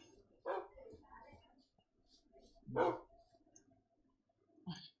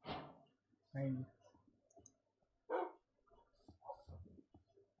అయింది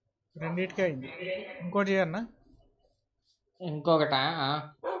రెండిటికే అయింది. ఇంకోటి చేయన్నా? ఇంకొకటా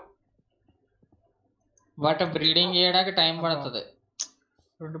వాటి బ్రీడింగ్ చేయడానికి టైం పడుతుంది.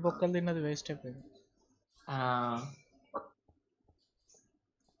 2 బొక్కలు తిన్నది వేస్ట్ అయిపోయింది.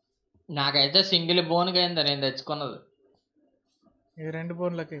 నాకైతే సింగిల్ బోన్గా అయింది నేను తెచ్చుకున్నది. ఇది 2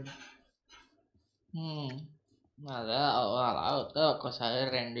 బోన్లకి అయింది. అదే అలా అవుతుంది ఒక్కోసారి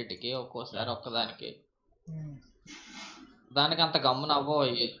రెండిటికి, ఒక్కోసారి ఒక్కదానికి. దానికి అంత గమ్మున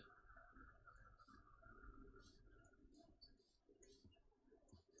అవ్వయి.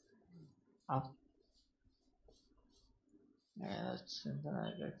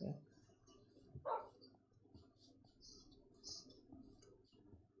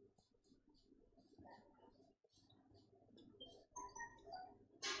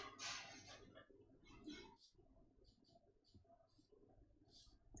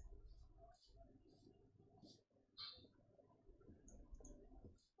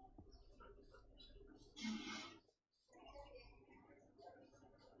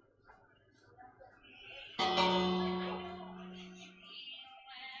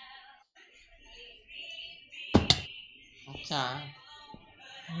 అచ్చా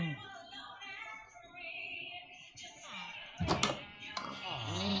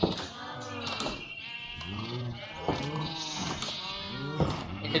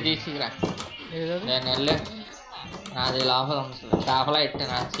ఇంటి తీసుకురా నేను వెళ్ళి నాది లోపల కాపలా ఇట్టు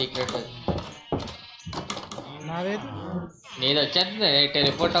నా సీక్రెట్. నీది వచ్చేస్తుంది ఇటు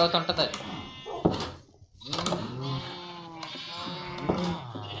రిపోర్ట్ అవుతుంటుంది.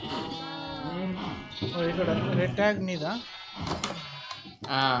 ఇక్కడ రెడ్ ట్యాగ్ నీదా?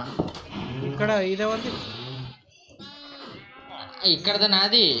 ఇక్కడ ఇదేవరిది? ఇక్కడది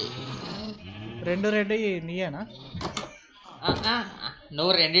నాది. 2 రెడ్ నీయేనా?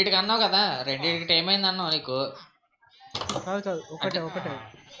 నువ్వు రెండింటికి అన్నావు కదా, రెండింటికి ఏమైంది అన్నావు నీకు? కాదు కాదు ఒకటే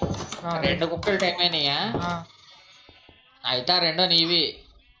 2 కుక్కలు టైం అయినాయా? అయితే 2 నీవి.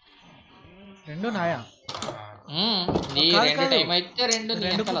 2 నాయా? నీ 2 టైం అయితే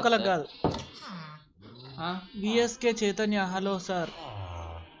 2 కుక్కలకు కాదు. VSK Chaitanya hello sir.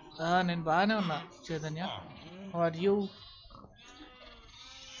 నేను బాగానే ఉన్నా చైతన్య. Are you?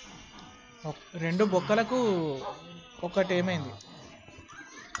 2 బొక్కలకు ఒకటి ఏమైంది?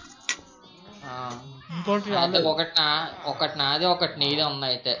 ఇంకోటి ఒకటి నాది ఒకటి నీది ఉంది.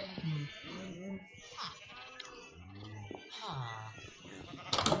 అయితే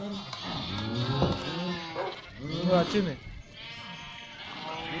వచ్చింది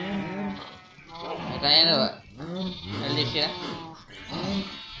తీసుకురా.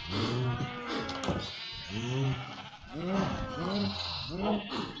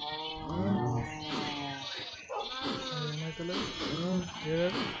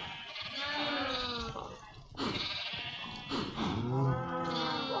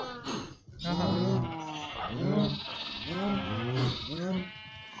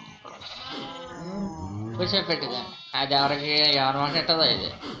 కూర్చోపెట్టుగా అది ఎవరు మాట్లాడుతుందో ఇది.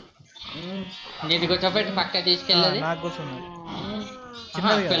 నీది కూర్చోపెట్టి పక్క తీసుకెళ్ళేది.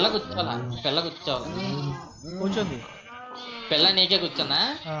 పిల్ల కూర్చోవాలి కూర్చోంది. పిల్ల నీకే కూర్చున్నా?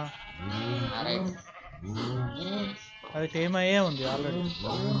 అది టైం అయ్యే ఉంది ఆల్రెడీ.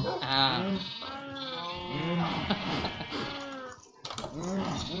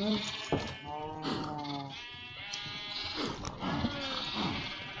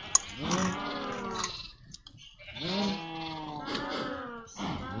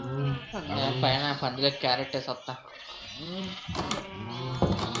 పైన పండుగ క్యారెట్ వేసొస్తా.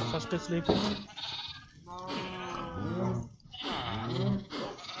 First sleeping.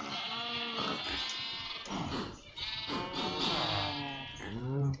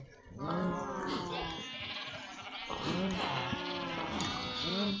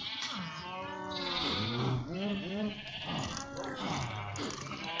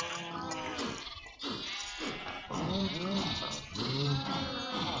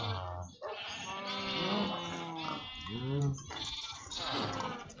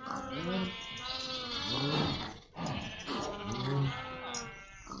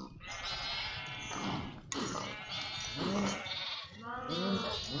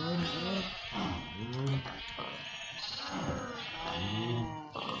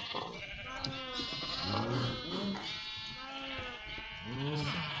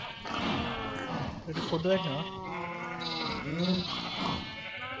 ఫుడ్ పెట్టినా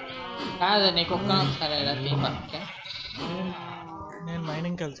కాదు నీకు ఒక్క సరే తీ పక్కకే. నేను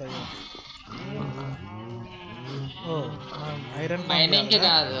మైనింగ్కి వెళ్తా ఇక. ఓ ఐరన్ మైనింగ్కి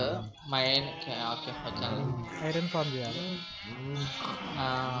కాదు మైన్కి. ఓకే వచ్చాను. ఐరన్ ఫామ్ చేయాలి.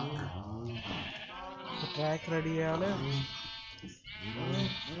 ట్రాక్ రెడీ చేయాలి.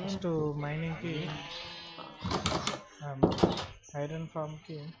 ఫస్ట్ మైనింగ్కి ఐరన్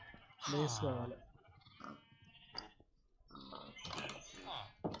ఫామ్కి బేస్ కావాలి.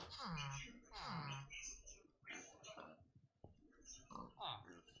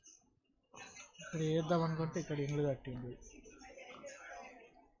 ఇక్కడ వేద్దాం అనుకుంటే ఇక్కడ ఇల్లు కట్టింది.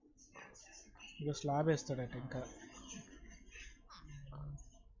 ఇక స్లాబ్ వేస్తాడట ఇంకా.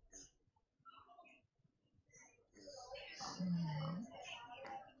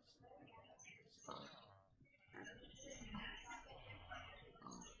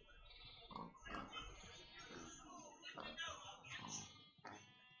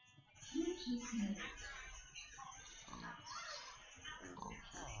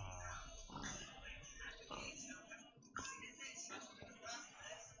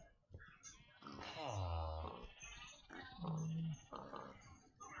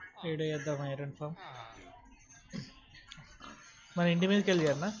 ఏడే చేద్దాం ఐరన్ ఫామ్. మన ఇంటి మీదకి వెళ్ళి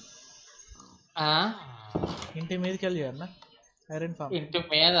అన్న, ఇంటి మీదకి వెళ్ళి అన్న ఐరన్ ఫామ్. ఇంటి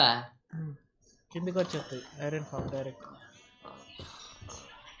మీద కిందికి వచ్చేస్తాయి ఐరన్ ఫామ్ డైరెక్ట్.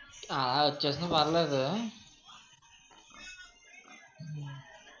 అలా వచ్చేసిన పర్లేదు.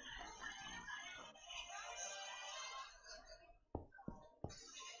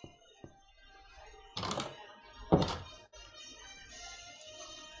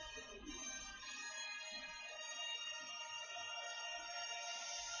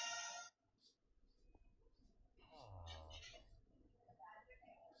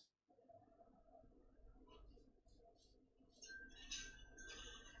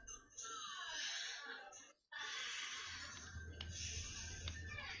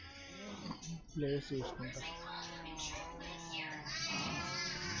 ప్లేస్ చూసుకుంటా.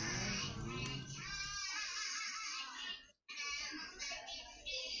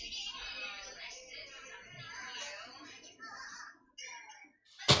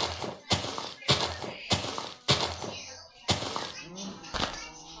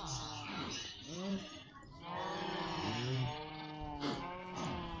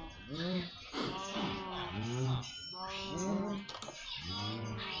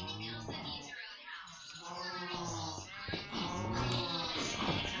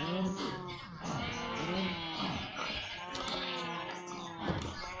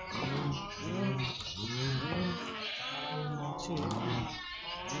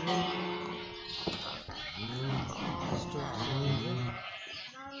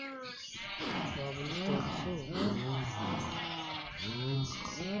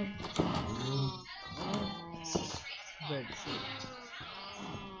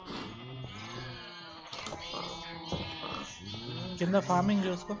 కింద ఫార్మింగ్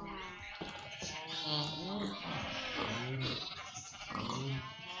చూసుకో.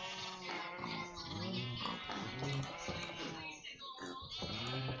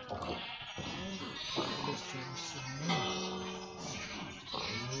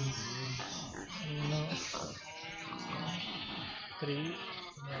 త్రీ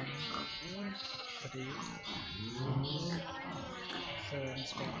 7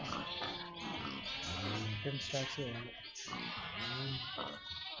 stacks 10 stacks చేయాలి.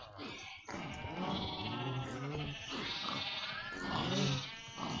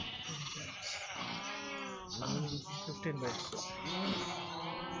 $15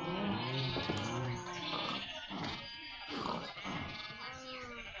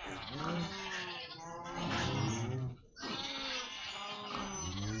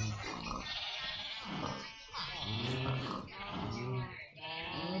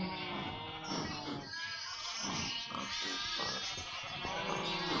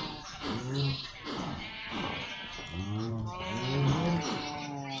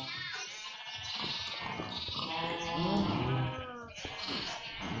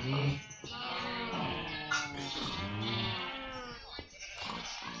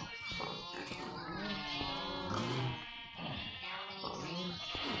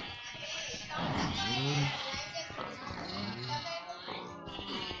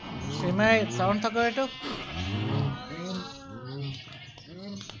 శ్రీమయ్ సౌండ్ తక్కువ పెట్టు.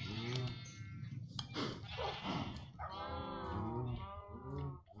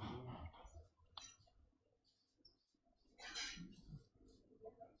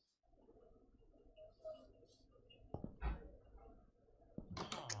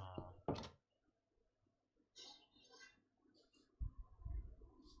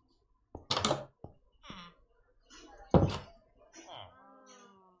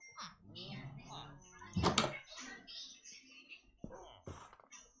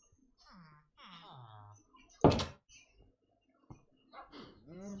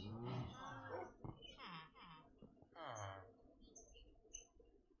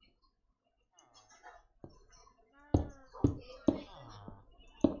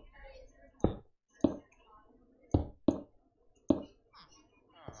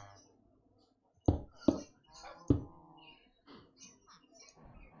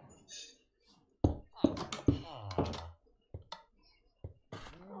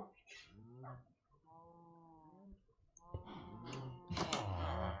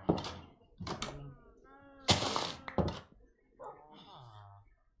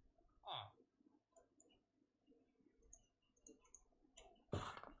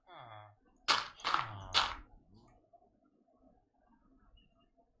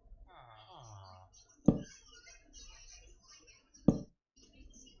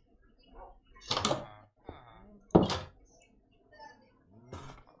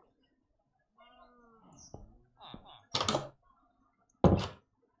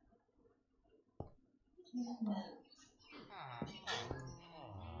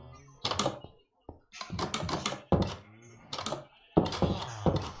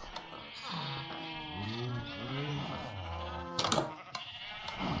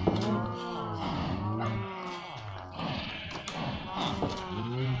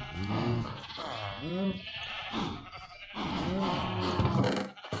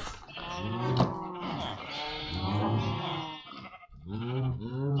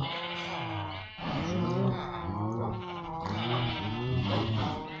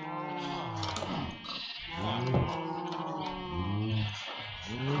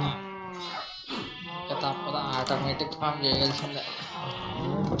 ఇంకా తప్పదు ఆటోమేటిక్ ఫామ్ చేయాల్సిందే.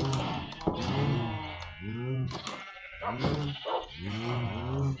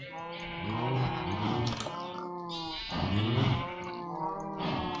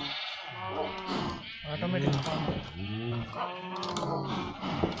 Automatic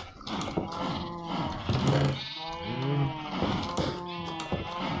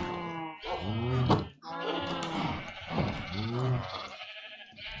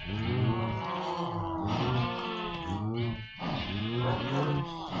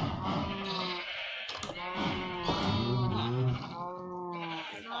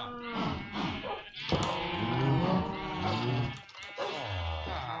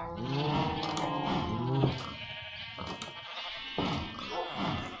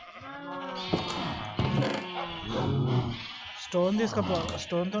stone తీసుకపో.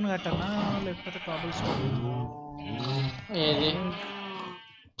 స్టోన్తో కట్టనా లేకపోతే కాబుల్ స్టోన్? ఏది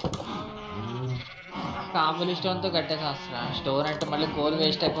కాబుల్ స్టోన్తో కట్టేసేస్తా. స్టోన్ అంటే మళ్ళీ కోల్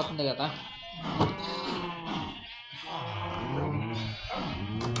వేస్ట్ అయిపోతుంది కదా.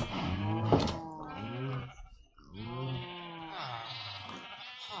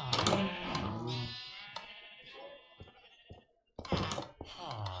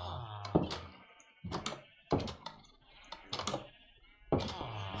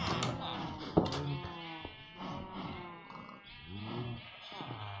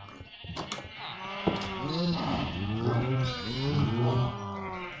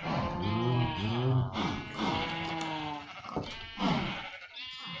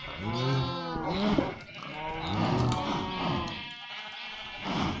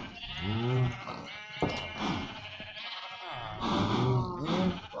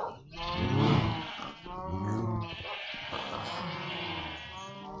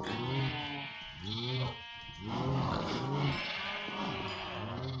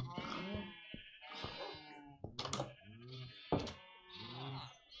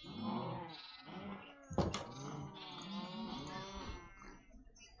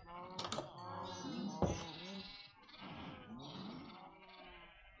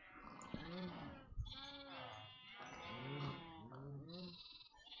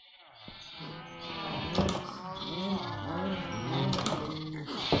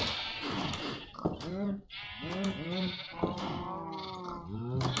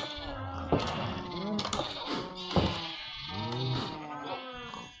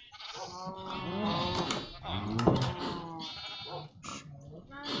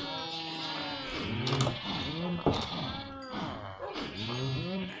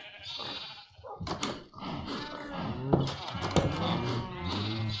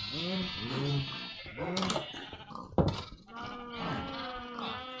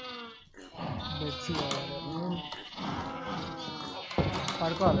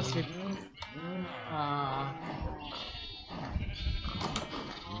 పడుకోవాలి స్లీప్.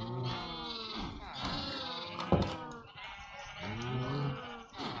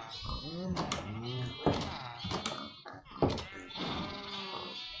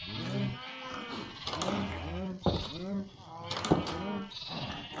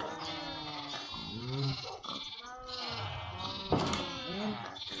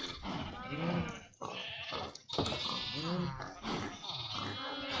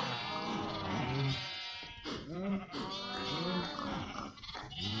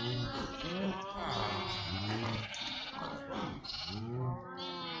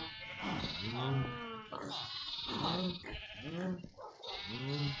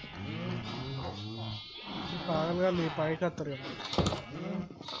 పాగలగాళ్ళు పైకి వస్తారు కదా,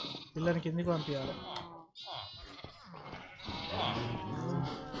 పిల్లని కిందికి పంపించాలి.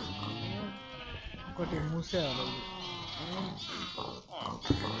 ఒకటి మూసేయాలి.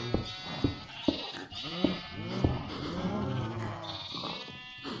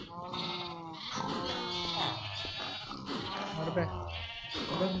 నడిపే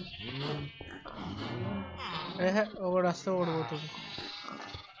ఏహే ఒకడు వస్తే ఓడిపోతుంది.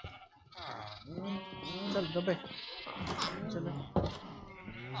 చల్ దబ్బే చల్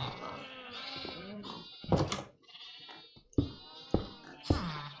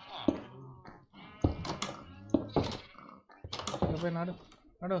నాడు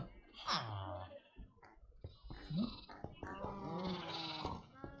నాడు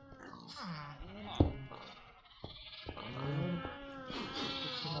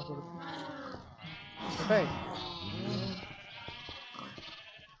ఉంటాయి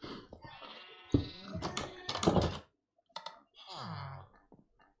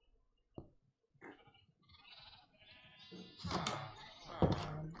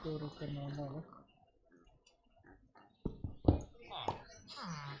ఉండాలి.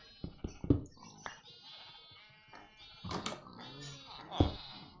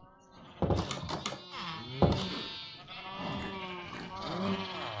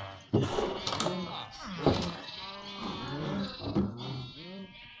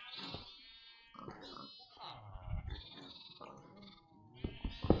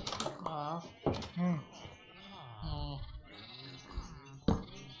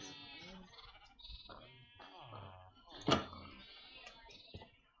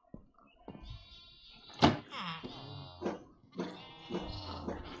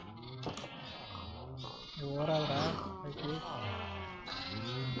 ఓవరాల్రా అయితే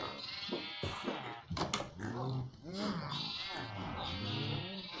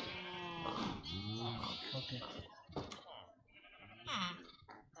ఓకే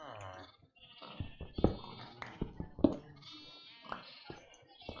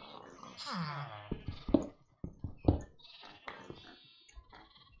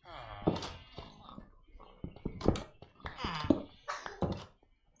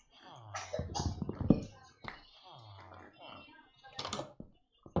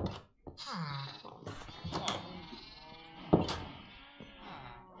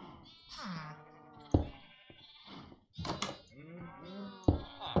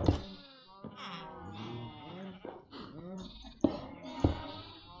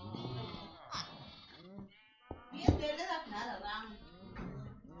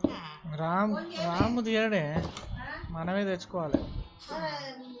రాము తీయడే మనమే తెచ్చుకోవాలి.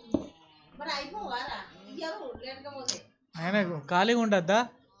 ఆయన ఖాళీగా ఉండద్దా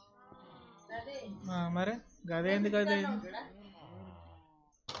మరి గదేంది గదే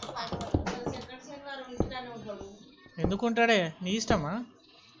ఎందుకుంటాడే నీ ఇష్టమా?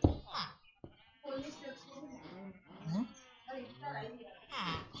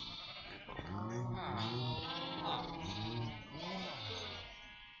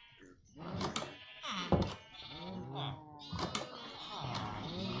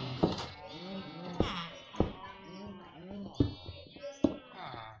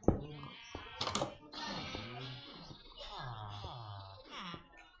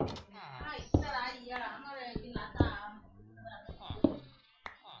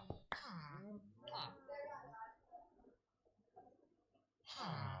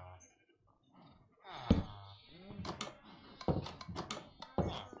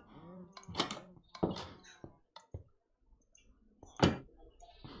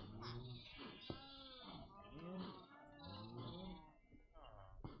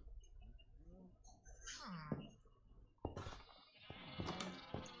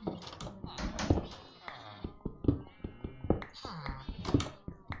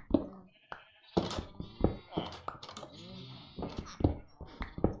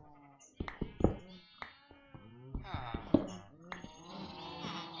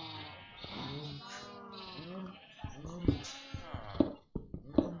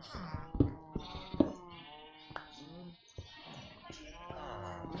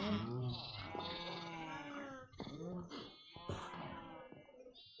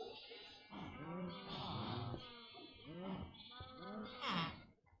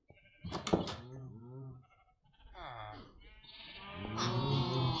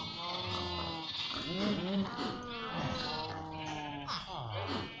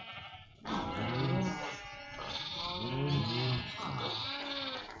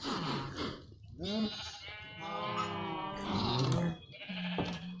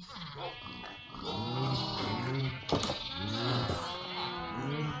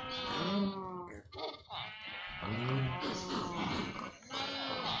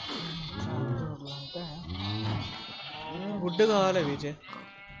 గుడ్డు కావాలి విజయ్.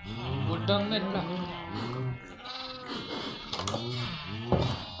 గుడ్డు ఉంది ఎట్లా?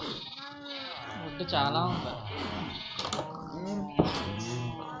 గుడ్డు చాలా ఉంది.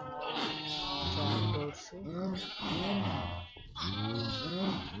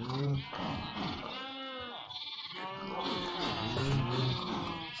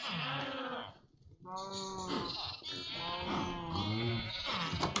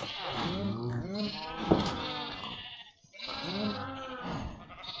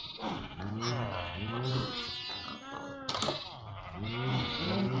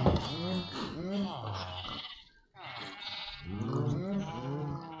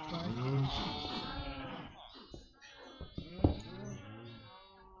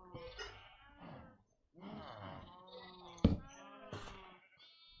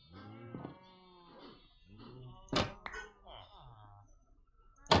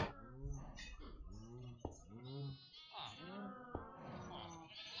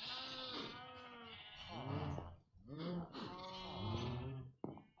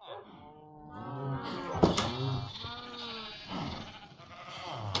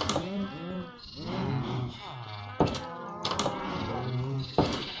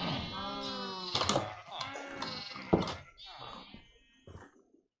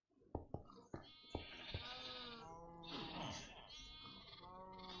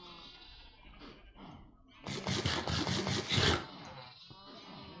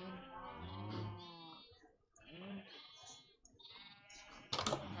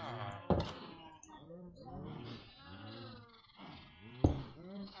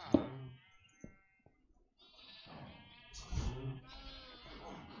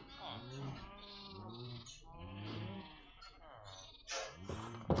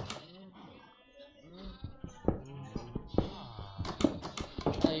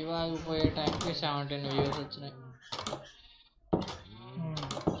 అయిపోయే టైంకి 17 వ్యూస్ వచ్చినాయి.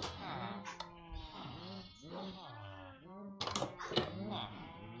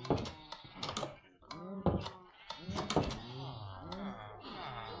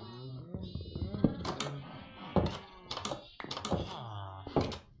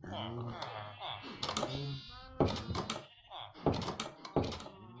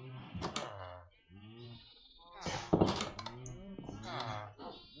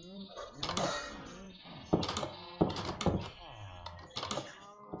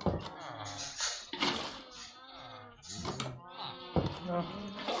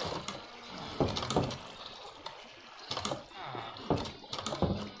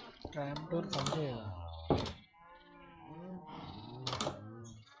 Trap door పనిచేయదా?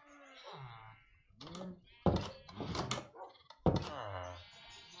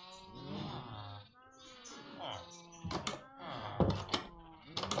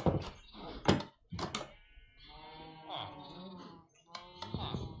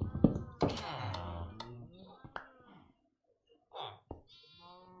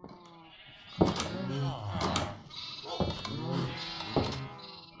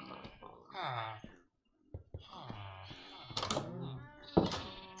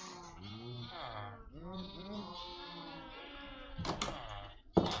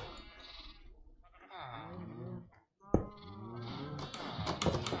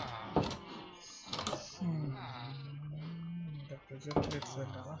 ప్రొజెక్టర్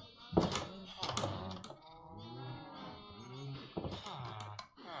ఎట్లా?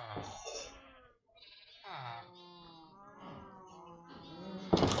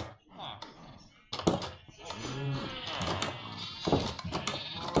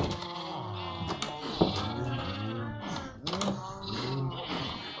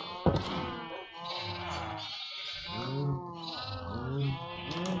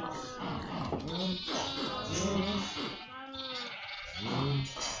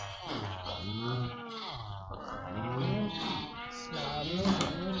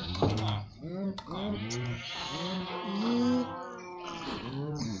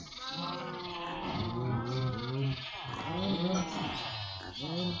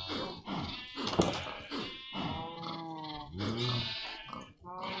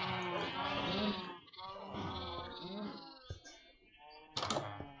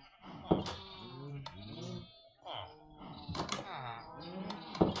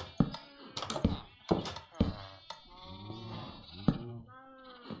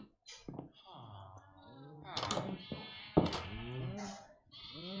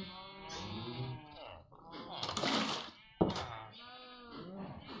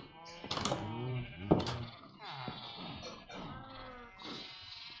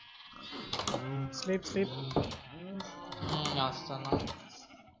 Sleep, sleep. వస్తున్నా.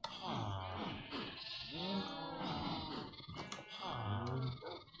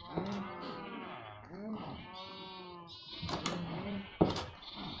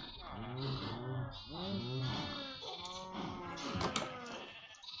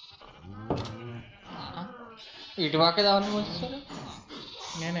 ఇటు పక్క ఎవరిని వస్తారు?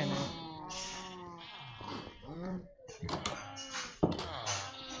 నేనే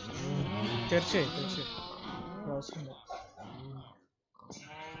తెరిచే అవసరం లేదు.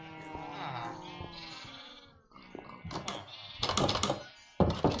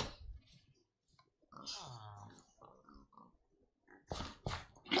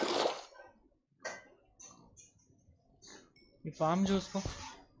 ఈ ఫామ్ చూసుకో.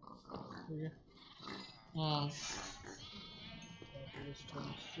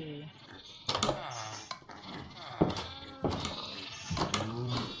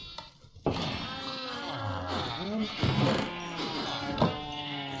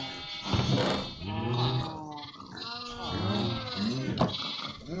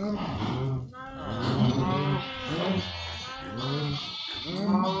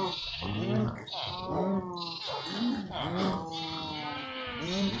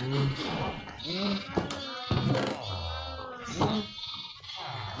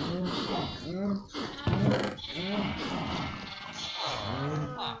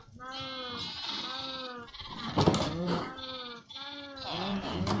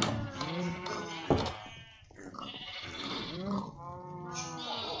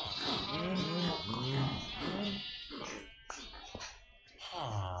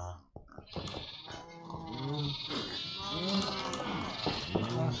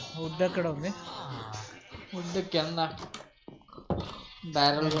 వుడ్ ఎక్కడ ఉంది? వుడ్ కింద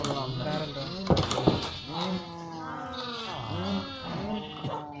బ్యారెల్ రూమ్లో ఉంది. బ్యారెల్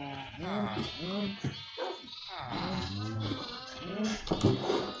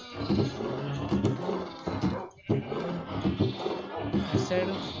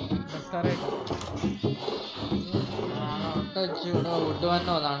సైడ్ లెఫ్ట్ రైట్ చూడు వుడ్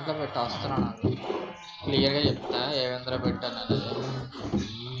అన్నీ దాంట్లో పెట్టి వస్తున్నాను. క్లియర్గా చెప్తా ఏవేంద్ర పెట్టాను అనేది.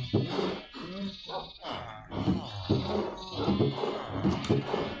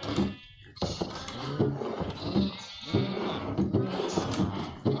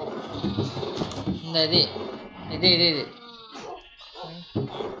 ఇది ఇది ఇది ఇది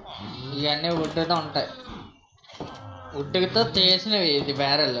ఇవన్నీ వుడ్తో ఉంటాయి. వుడ్తో చేసినవి ఇది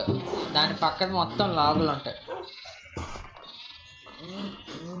బ్యారెల్. దాని పక్కన మొత్తం లాగులు ఉంటాయి.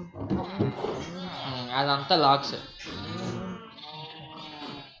 అదంతా లాగ్స్.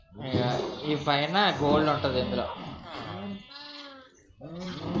 ఈ పైన గోల్డ్ ఉంటుంది ఇందులో.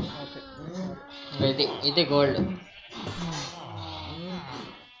 ఇది ఇది గోల్డ్.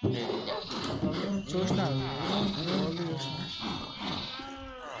 చూసిన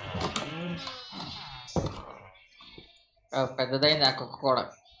పెద్దదైంది ఆ కుక్క కూడా.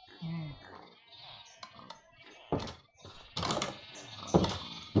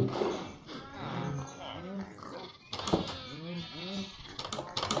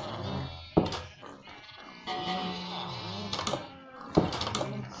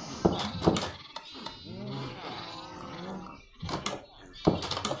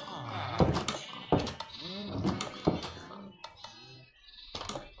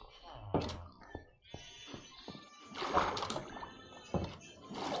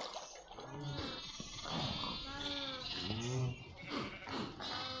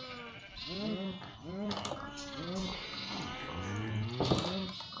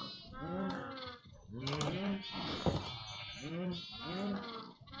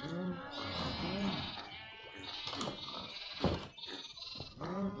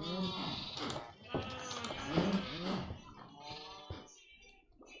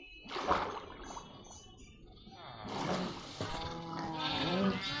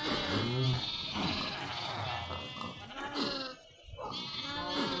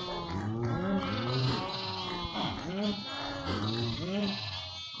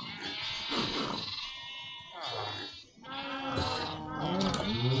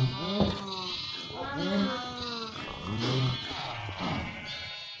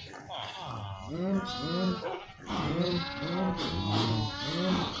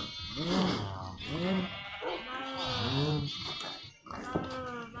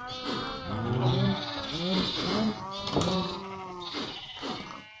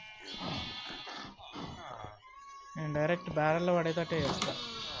 నేను డైరెక్ట్ బ్యారెల్లో పడేటట్టే చేస్తా.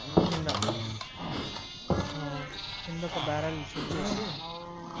 కింద ఒక బ్యారెల్ షూట్ చేసి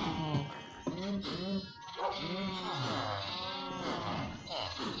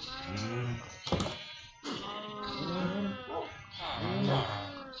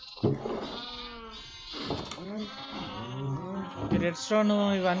రెడ్ స్టోన్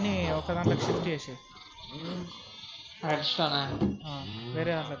ఇవన్నీ ఒక దాంట్లోకి షిఫ్ట్ చేసి. రెడ్ స్టోనా?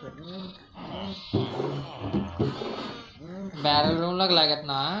 వేరే దాంట్లోకి పెట్టి బ్యారెల్ రూమ్లోకి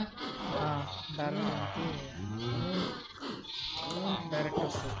లాగెత్తున్నా. బ్యారెల్ డైరెక్ట్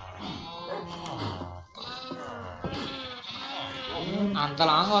వస్తుంది. అంత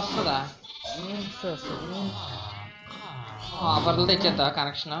లాంగ్ వస్తుందా? వస్తుంది. ఆఫర్లు తెచ్చేద్దా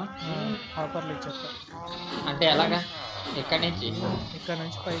కనెక్షన్? ఆఫర్లు ఇచ్చేస్తా. అంటే ఎలాగా? ఇక్కడ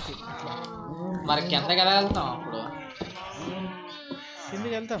నుంచి పైకి ఇట్లా. మరి కిందకి ఎలా వెళ్తాం? అప్పుడు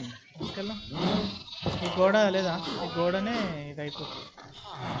కిందకి వెళ్తాం. ఈ గోడ లేదా ఈ గోడనే ఇది అయిపోతుంది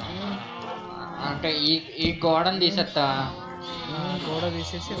అంటే ఈ గోడను తీసేస్తా గోడ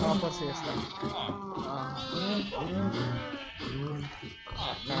తీసేసి వాపర్స్ చేస్తాను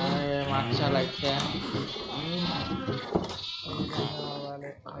మార్చాలైతే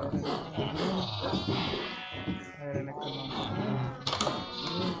కావాలి ఐరన్ ఎక్కడ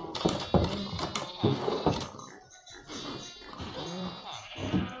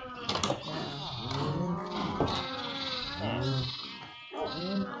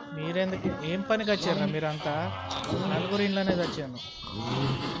మీరెందుకు ఏం పనికి వచ్చారా మీరంతా నలుగురు ఇంట్లోనే వచ్చాను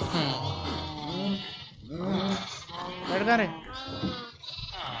అడగారే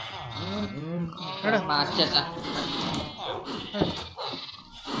మార్చేసా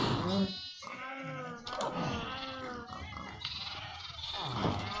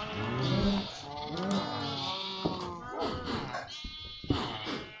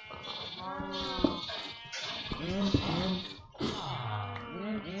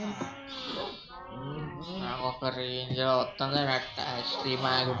ఒక రేంజ్లో వస్తుంది స్ట్రీమ్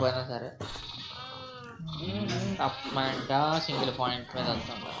ఆగిపోయినా సరే టాప్ పాయింట్ సింగిల్ పాయింట్ మీద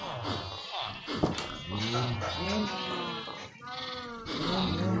వస్తుంది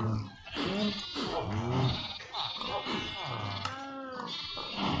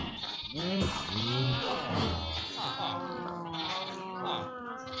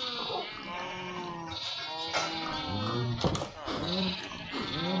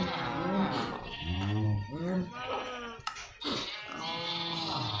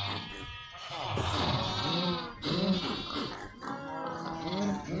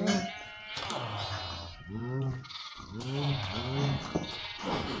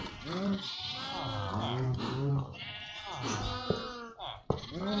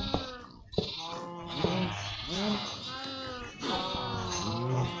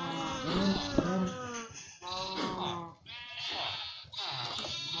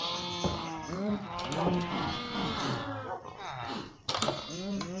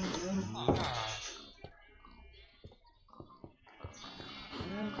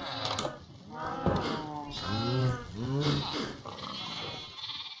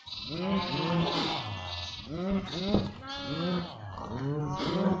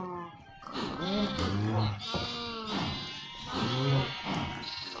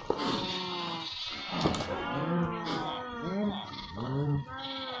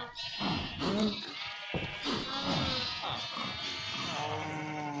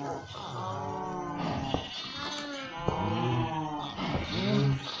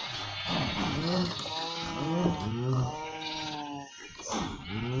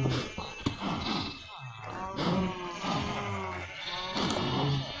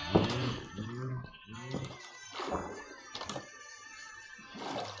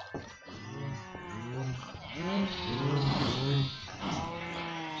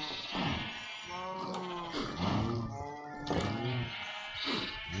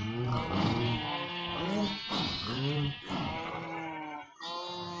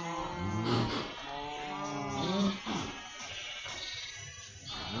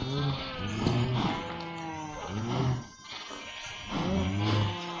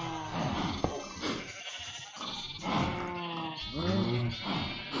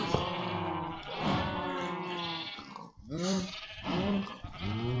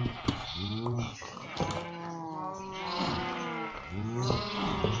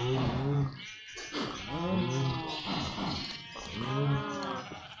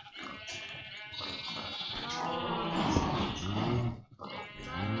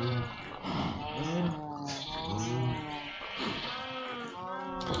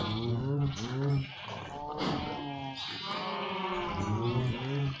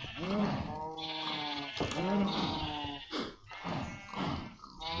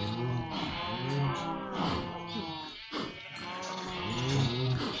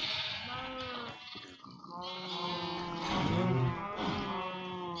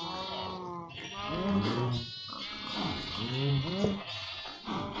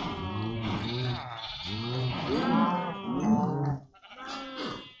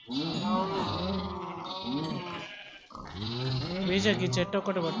బీజకి చెట్టు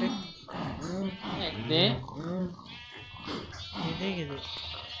ఒకటి పట్టి ఇది ఇది ఇది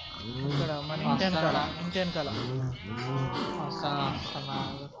ఇక్కడ మన ఇంటి వెనకాల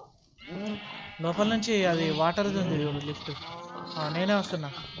లోపల నుంచి అది వాటర్ ఉంది లిఫ్ట్ నేనే వస్తున్నా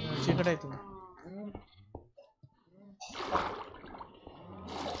చీకటి అవుతుంది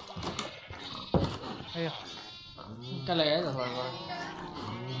అయ్యో ఇంకా లేదు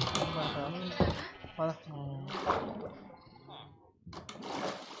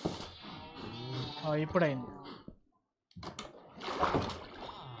ఇప్పుడైంది.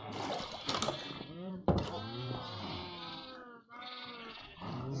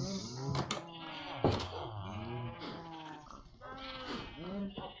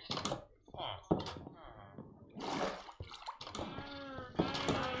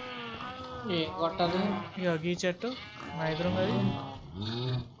 ఏం కొట్టాలి? ఇక గీ చెట్టు నా ఎదురుంగది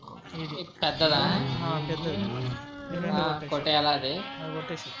ఇది పెద్దదా? పెద్దది. కొట్టేయాలా? అది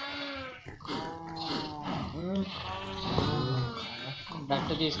కొట్టేసి బట్ట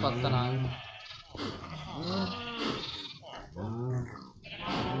తీసుకొస్తానా?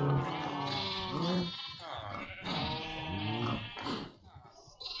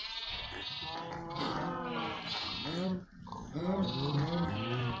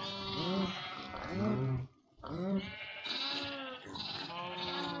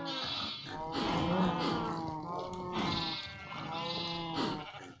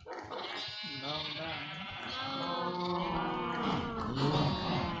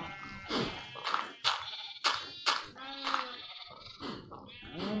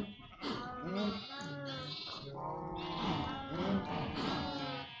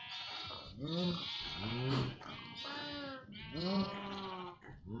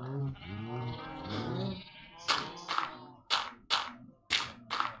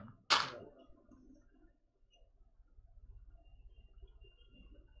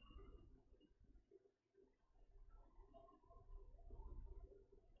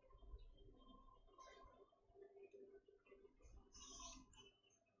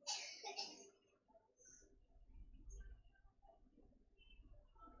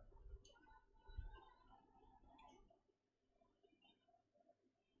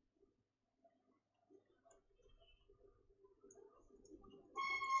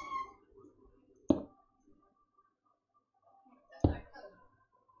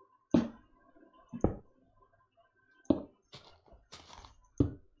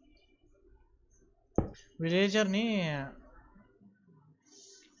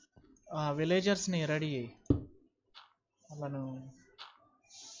 విలేజర్స్ని రెడీ అయ్యి వాళ్ళను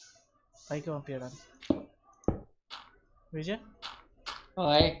పైకి పంపించడానికి. విజయ్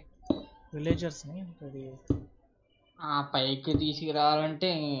విలేజర్స్ని రెడీ పైకి తీసుకురావాలంటే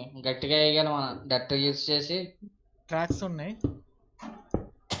గట్టిగా వేయగలం. మనం గట్టిగా యూజ్ చేసి ట్రాక్స్ ఉన్నాయి,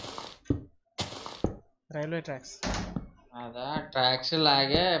 రైల్వే ట్రాక్స్. అదా ట్రాక్స్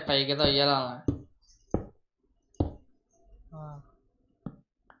లాగే పైకి తొయ్యాలి.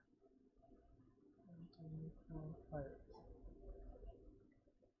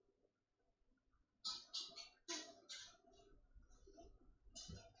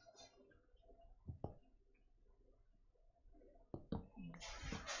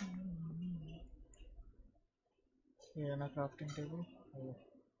 ఏదైనా క్రాఫ్టింగ్ టేబుల్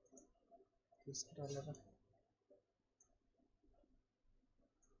తీసుకురాలేదా?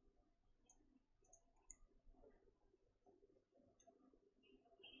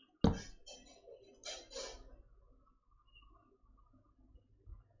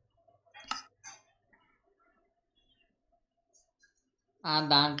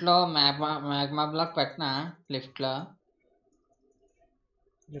 దాంట్లో మ్యాగ్మా బ్లాక్ పెట్టినా లిఫ్ట్లోనా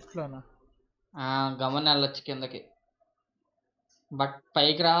గమని వెళ్ళొచ్చు కిందకి. బట్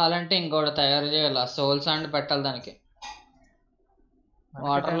పైకి రావాలంటే ఇంకోటి తయారు చేయాలి. సోల్ శాండ్ పెట్టాలి దానికి.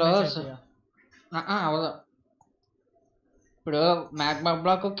 వాటర్లో అవదు. ఇప్పుడు మ్యాగ్మా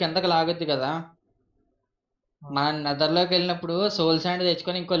బ్లాక్ కిందకి లాగుద్ది కదా, మనం నెదర్లోకి వెళ్ళినప్పుడు సోల్ శాండ్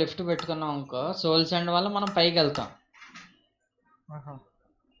తెచ్చుకొని ఇంకో లిఫ్ట్ పెట్టుకున్నాం అనుకో, సోల్ శాండ్ వల్ల మనం పైకి వెళ్తాం.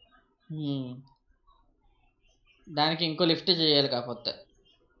 దానికి ఇంకో లిఫ్ట్ చేయాలి. కాకపోతే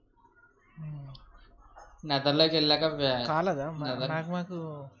నెదర్లోకి వెళ్ళాక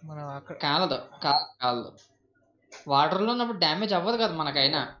కాలదు. వాటర్లో ఉన్నప్పుడు డ్యామేజ్ అవ్వదు కదా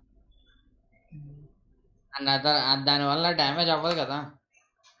మనకైనా. దానివల్ల డ్యామేజ్ అవ్వదు కదా.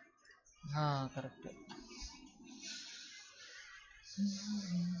 కరెక్ట్.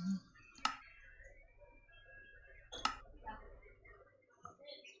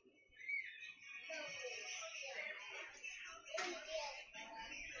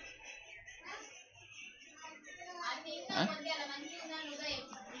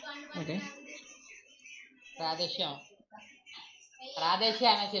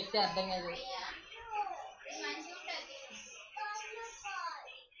 ప్రాదేశ్యం అని చెప్తే అర్థం కాదు.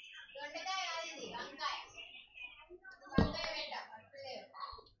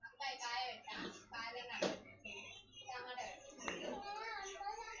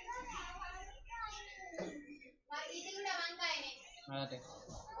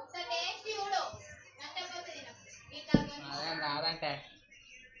 రాదంటే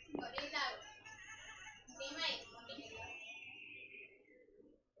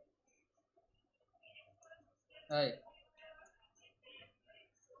హాయ్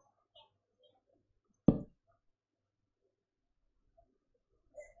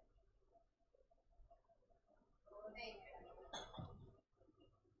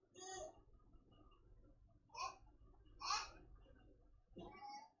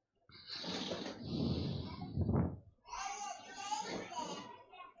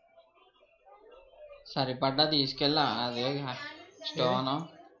సరిపడ్డా తీసుకెళ్ళా అదే స్టోన్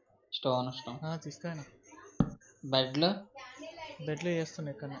స్టోన్ తీసుకురా. బెడ్లు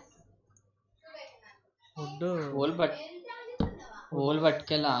చేస్తున్నా ఇక్కడ వుడ్ ఓలు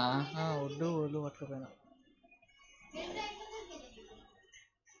పట్టుకెళ్ళా వుడ్ పట్టుకుపోయినా.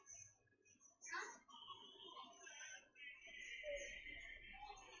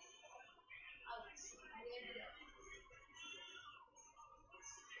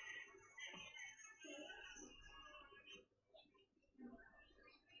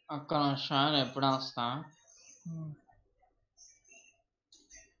 ఒక్క నిమిషం ఎప్పుడు వస్తా.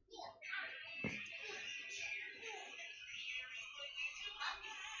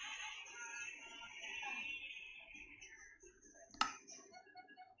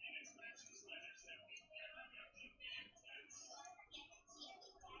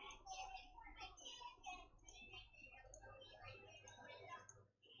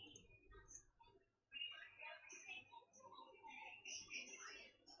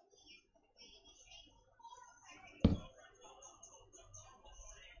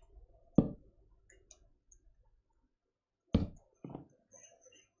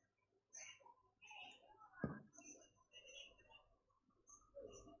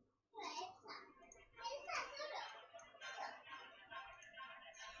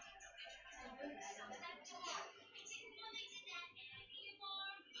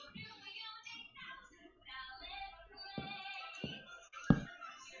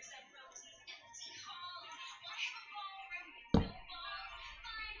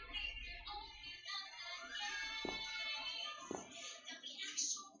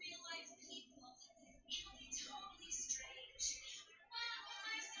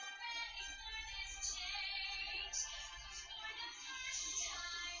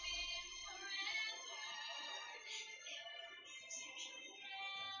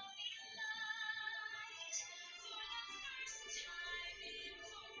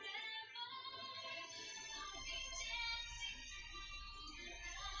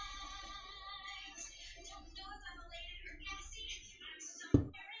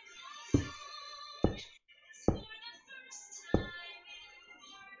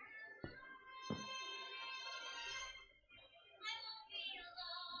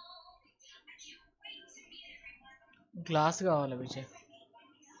 గ్లాస్ కావాలి విజయ్.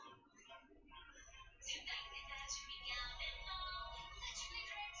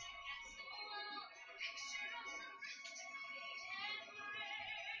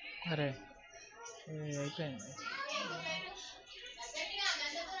 అరే అయిపోయింది.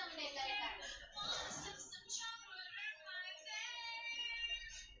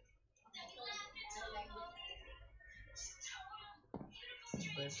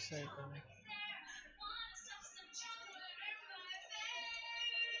 వెబ్సైట్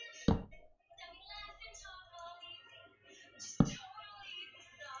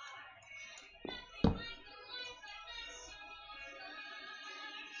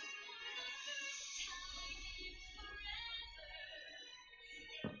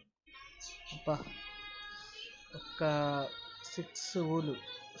అబ్బా ఒక 6 ఊలు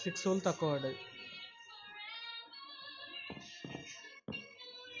తక్కువ పడ్డాయి.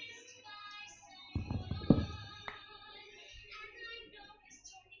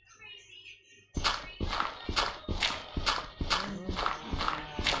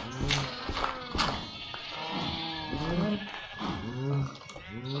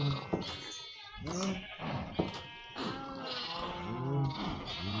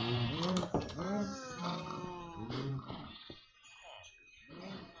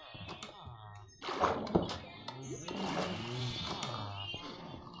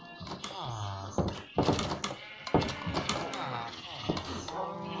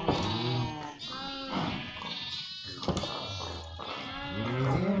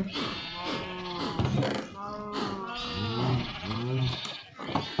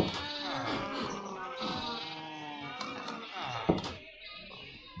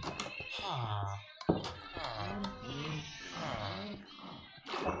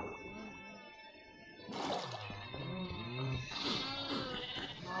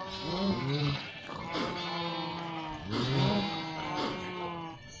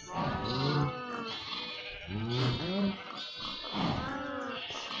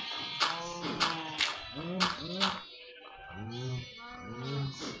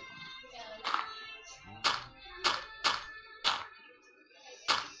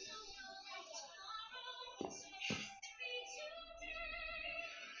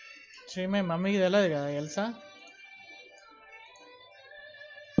 శ్రీమయ్య మమ్మీకి తెలియదు కదా Elsa.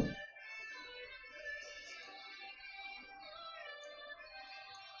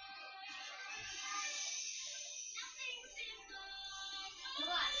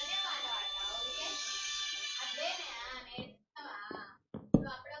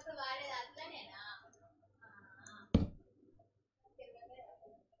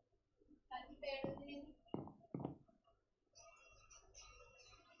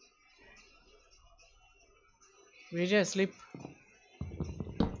 Vijay sleep.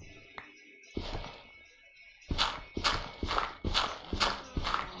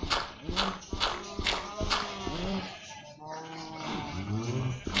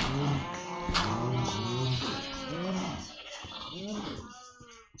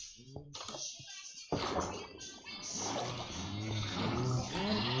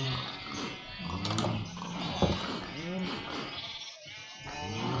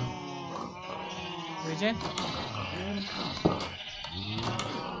 Vijay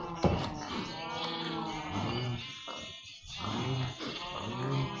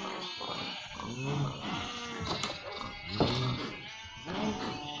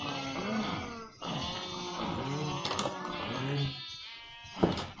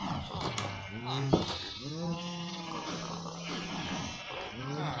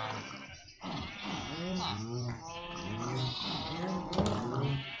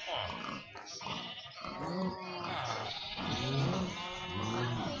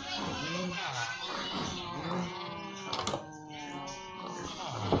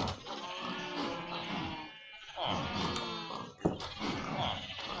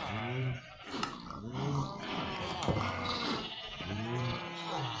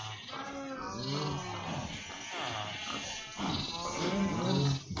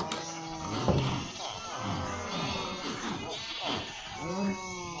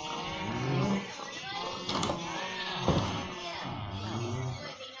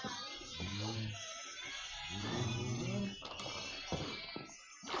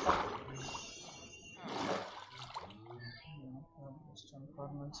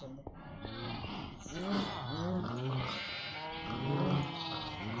performance ఉంది.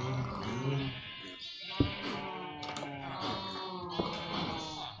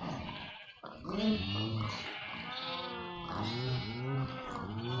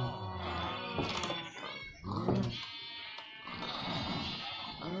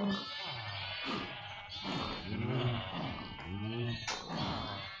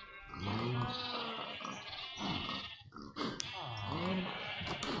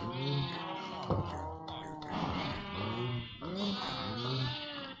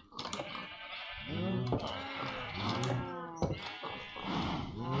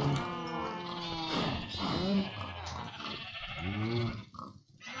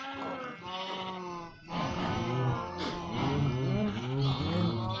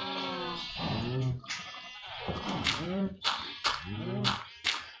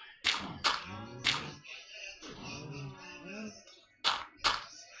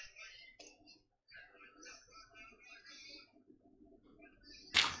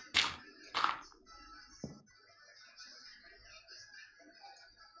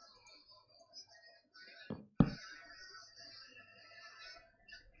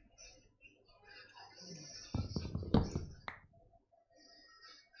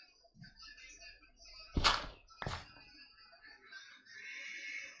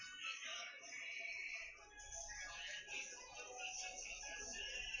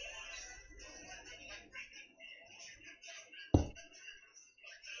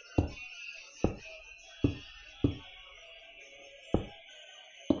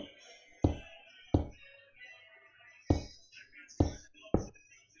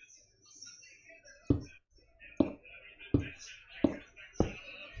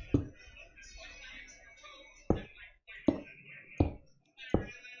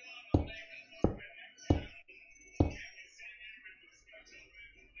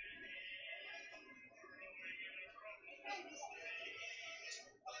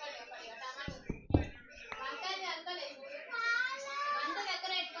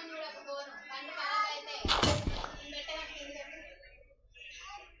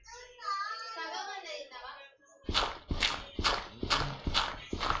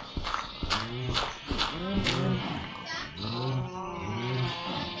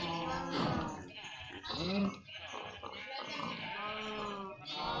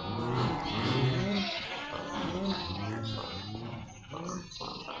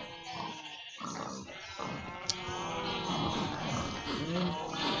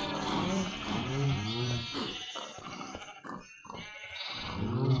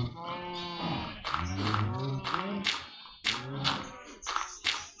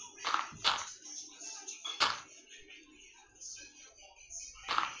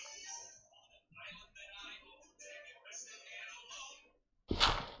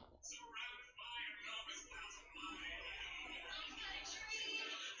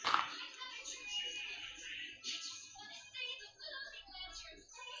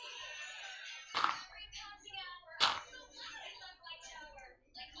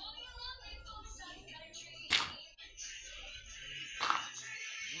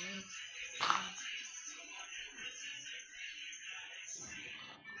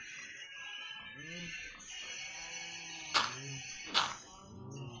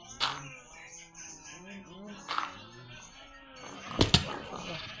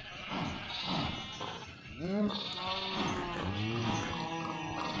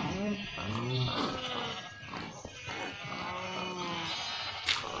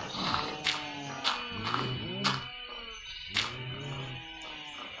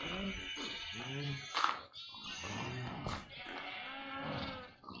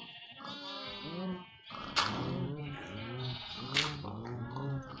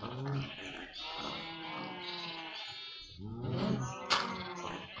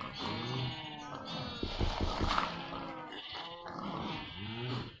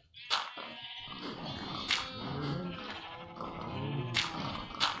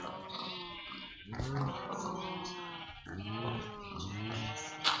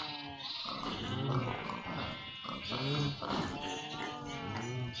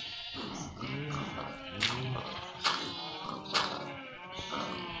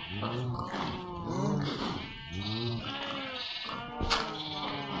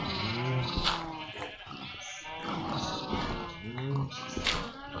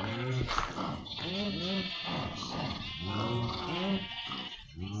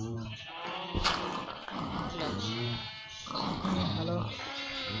 హలో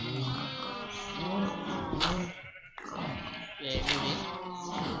ఏంటి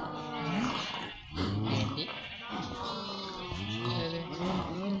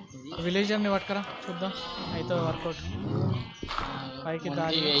విలేజ్ అన్ని పట్టుకరా చూద్దాం అయితే వర్కౌట్ పైకి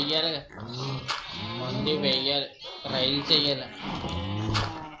దారి వెయ్యాలి మంది వెయ్యాలి రైలు చెయ్యాలి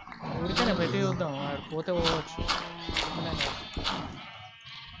ఊరికైనా పెట్టి చూద్దాం వాడు పోతే పోవచ్చు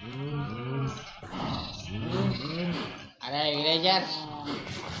అరే విలేజర్స్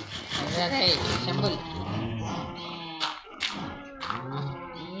అరే సింపుల్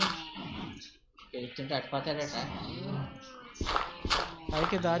గెలుస్తుంటే అటుపోతాడట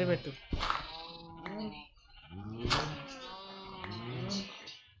పైకి దారి పెట్టు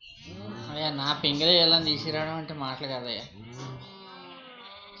అయ్యా నా పింగళి వెళ్ళని తీసుకురావడం అంటే మాటలు కదయ్యా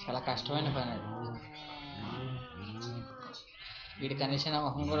చాలా కష్టమైన పని అది వీడి కనీసం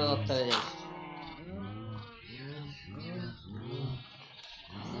మొహం కూడా వస్తుంది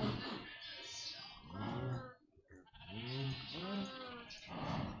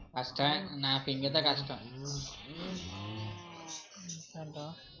కష్టమే నా పింగితే కష్టం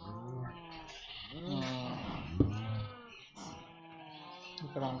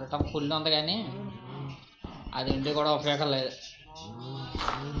ఇక్కడ ఉండటం ఫుల్ ఉంది కానీ అది ఇంటి కూడా ఉపయోగం లేదు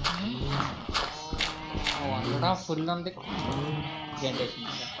ఉండడం ఫుల్ ఉంది జనరేషన్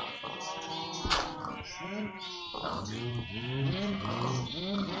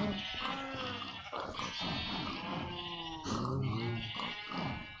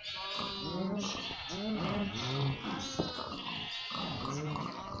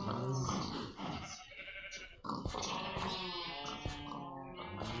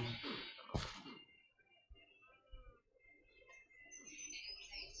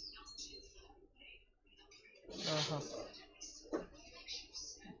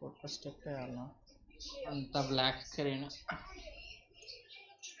ఒక్క స్టెప్ వేయాలన్నా అంత బ్లాక్ స్క్రీన్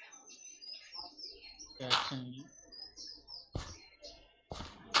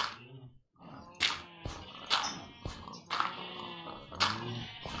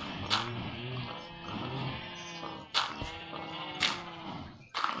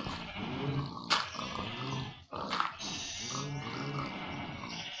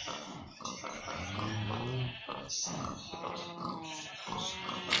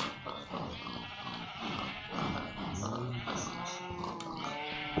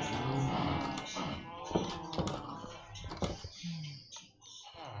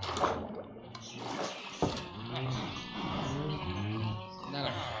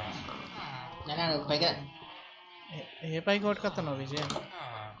పైగా ఏ పైకి కొట్టుకొస్తున్నావు విజయ్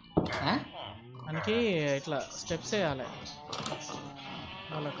మనకి ఇట్లా స్టెప్స్ వేయాలి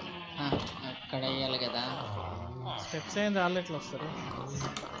వాళ్ళకి అక్కడ వేయాలి కదా స్టెప్స్ అయింది వాళ్ళు ఎట్లా వస్తారు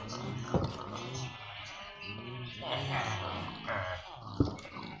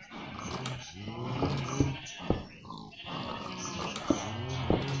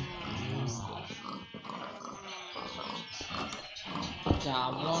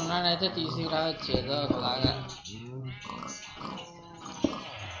జాబ్లో ఉన్నాడైతే తీసుకురావచ్చు ఏదో ఒకలాగా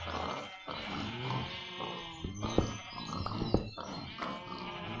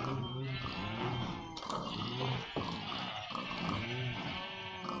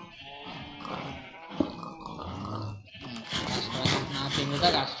నా పిండితో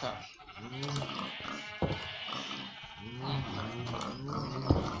కష్టం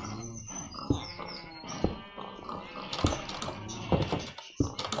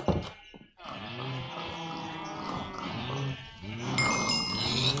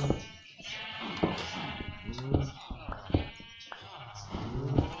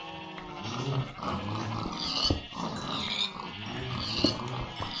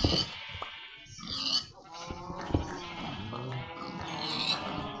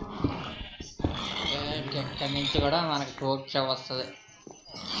ఇక్కడి నుంచి కూడా మనకి టోక్ షో వస్తుంది.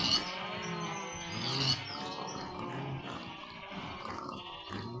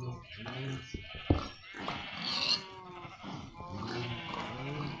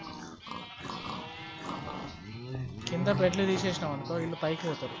 కింద బెడ్లు తీసేసినాం అనుకో వీళ్ళు పైకి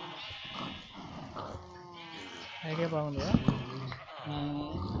పోతారు. ఐడియా బాగుంది కదా.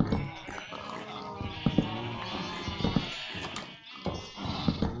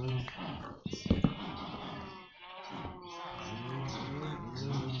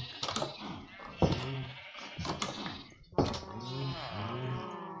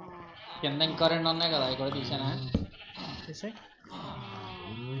 కింద ఇంకో 2 ఉన్నాయి కదా, అవి కూడా తీసానా? తీసే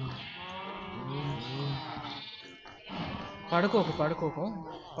పడుకోకు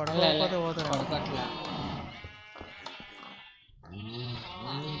పడుకోకపోతే పోతారు. పడుకోట్లా.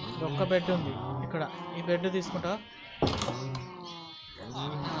 ఒక్క బెడ్ ఉంది ఇక్కడ, ఈ బెడ్ తీసుకుంటా.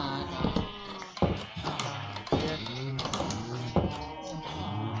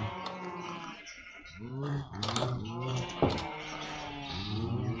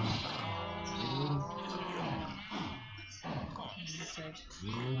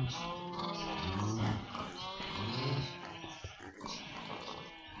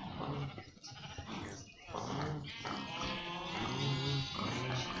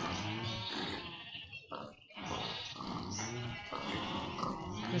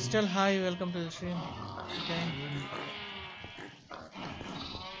 Crystal, hi, welcome to the stream. Okay.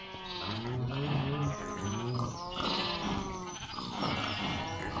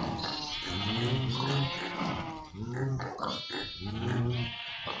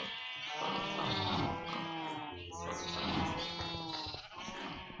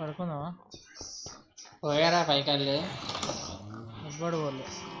 పడుకుందామా? పోయారా పైకి వెళ్ళి? ఎవ్వడు వాళ్ళు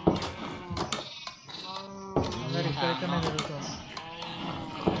అందరు ఇక్కడికనే జరుగుతుంది.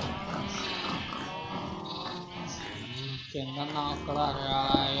 కింద అక్కడ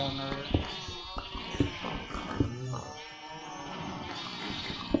రాయి ఉన్నాడు.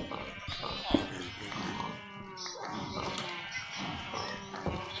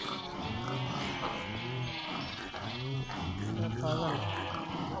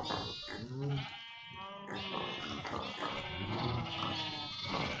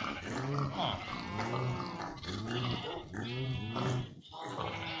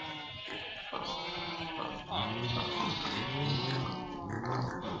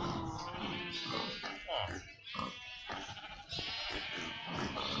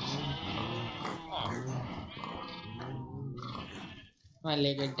 మళ్ళీ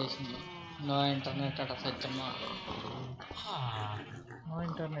కట్టేసింది. నో ఇంటర్నెట్ అట సత్యమ్మా. నో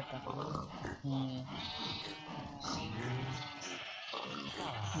ఇంటర్నెట్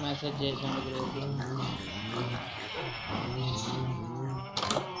మెసేజ్ చేసిండు గ్రూప్లో.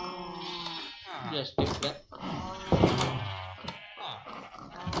 జస్ట్ ఇప్పుడే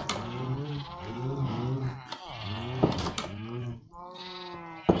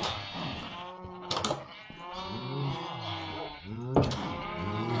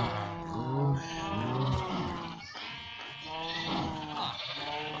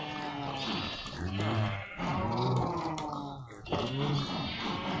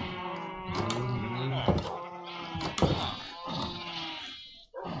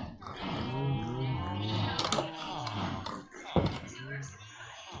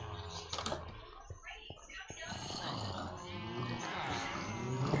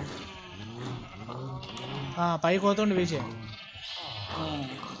పైకి పోతుండే విజయ్.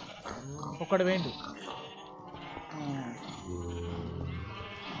 ఒక్కడు వేయండు,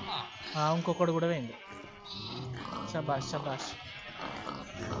 ఇంకొకడు కూడా వేయండు. శబాష్ శబాష్.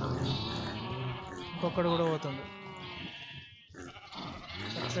 ఇంకొకడు కూడా పోతుండు.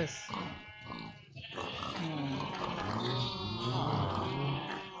 సక్సెస్.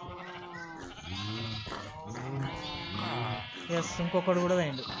 ఎస్, ఇంకొకడు కూడా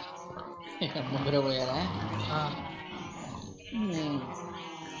వేయండు. ముగ్గురు పోయారా?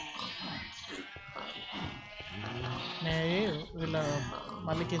 నేను వీళ్ళ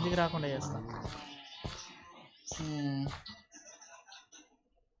మళ్ళీ కిందికి రాకుండా చేస్తా.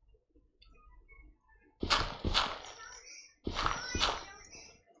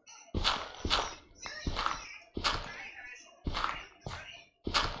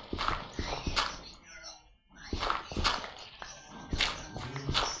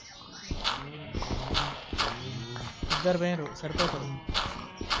 ఇద్దరు పోయినరు, సరిపోతారు.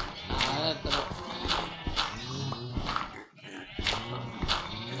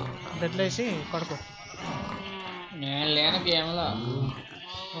 బెడ్లు వేసి పడుకో. నేను లేని గేమ్లో.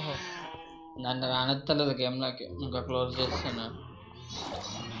 ఓహో, నన్ను రానెత్తలేదు గేమ్లోకి. ఇంకా క్లోజ్ చేస్తాను.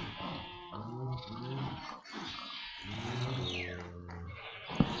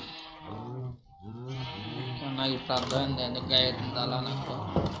 నాకు ఇప్పుడు అర్థమైంది ఎందుకు అవుతుంది అలా నాకు.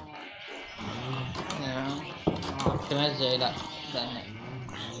 నేను ఆప్టిమైజ్ చేయలే దాన్ని.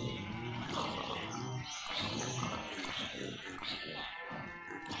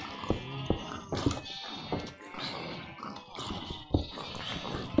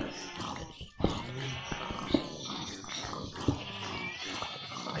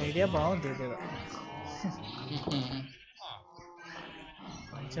 ఐడియా బాగుంది ఇదేదో.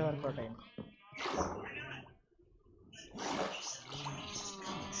 మంచిగా వర్కౌట్ అయింది.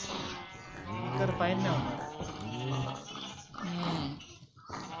 ఇక్కడ పైన ఉన్నారు.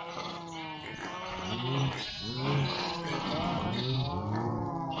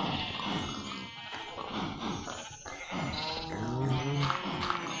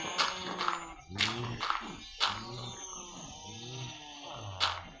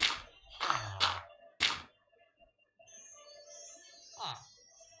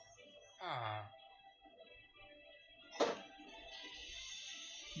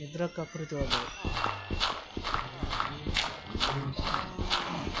 నిద్ర కకృతి వద్దు.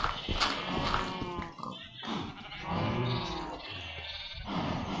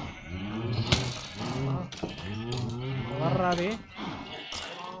 ఎవర్రాది?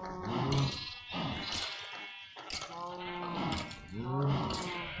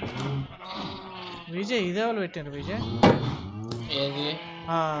 విజయ్ ఇదే వాళ్ళు పెట్టారు. విజయ్ ఏది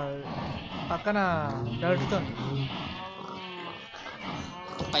పక్కన డర్ట్తో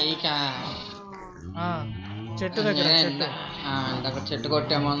పైకా చెట్టు దగ్గర అక్కడ చెట్టు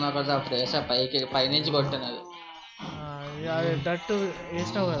కొట్టేమన్నా కదా అప్పుడు వేసా పైకి పైనుంచి కొట్టాను అది. అది డట్టు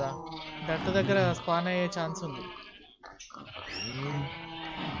వేసినావు కదా, డట్టు దగ్గర స్పాన్ అయ్యే ఛాన్స్ ఉంది.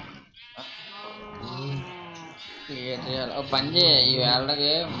 క్లియర్ చేయాలి. ఒక పని చేయ ఈ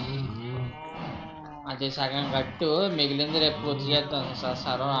వేళకి అది సగం కట్టు, మిగిలింది రేపు పూర్తి చేద్దాం సార్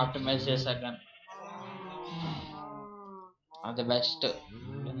సర్వర్ ఆప్టిమైజ్ చేశాక. అది బెస్ట్.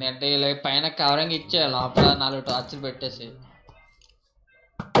 ఎందుకంటే ఇలా పైన కవరింగ్ ఇచ్చే లోపల 4 టార్చ్లు పెట్టేసి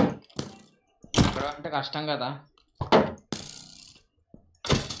ఇక్కడ అంటే కష్టం కదా.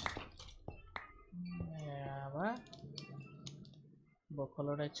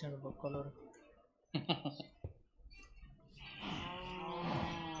 బొక్కలోడు వచ్చాడు. బొక్కలోడు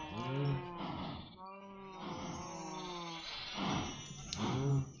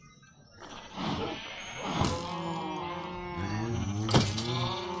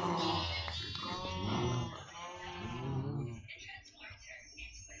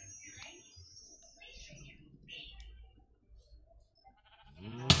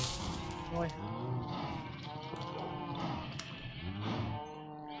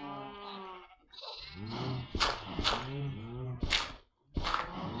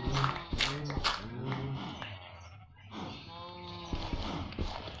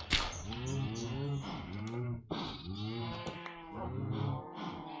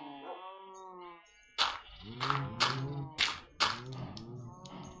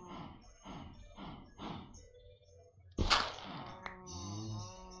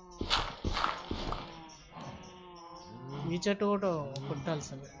ఈ చెట్టు కూడా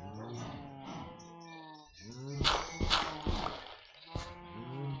కొట్టాల్సింది.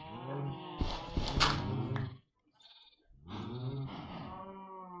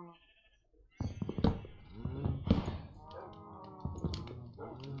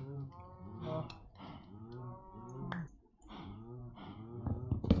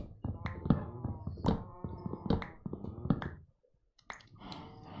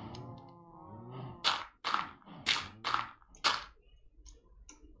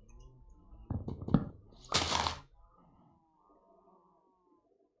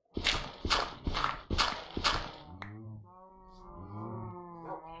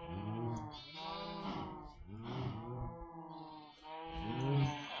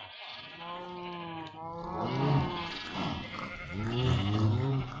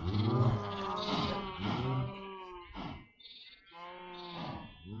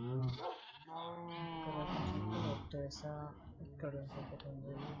 ఇక్కడ ఇంకొకటి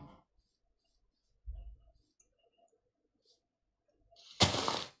ఉంది.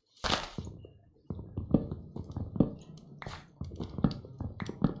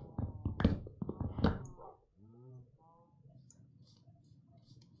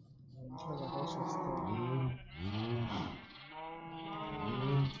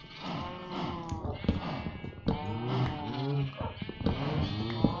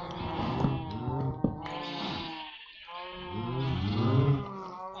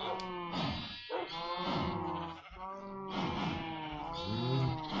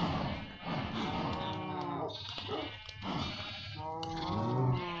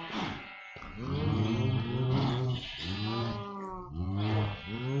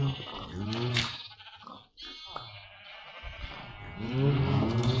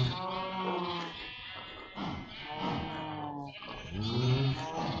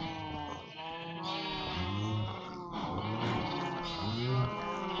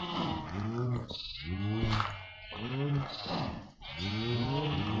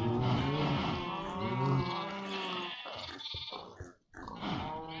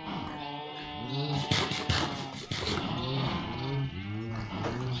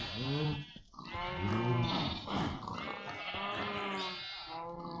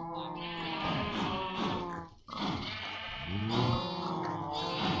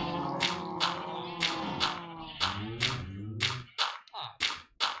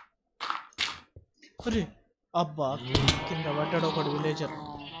 అరే అబ్బా కింద పడ్డాడు ఒకడు విలేజర్.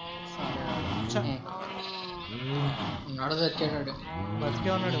 నడదొచ్చాడు బతికే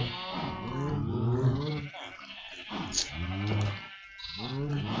ఉన్నాడు.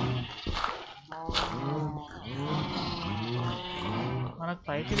 మనకు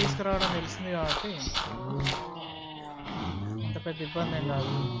పైకి తీసుకురావడం తెలిసింది కాబట్టి అంత పెద్ద ఇబ్బంది ఏం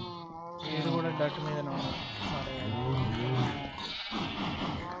కాదు. ఇది కూడా డట్ మీదనే ఉంది. సరే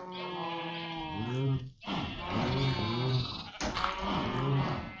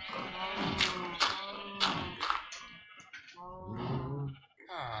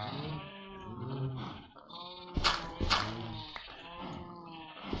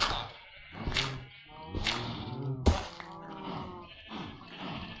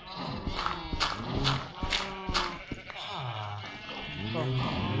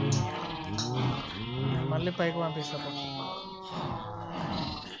మళ్ళీ పైకి పంపిస్తా.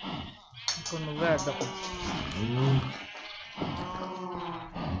 ఇప్పుడు నువ్వే అడ్డం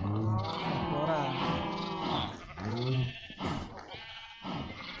పోరా.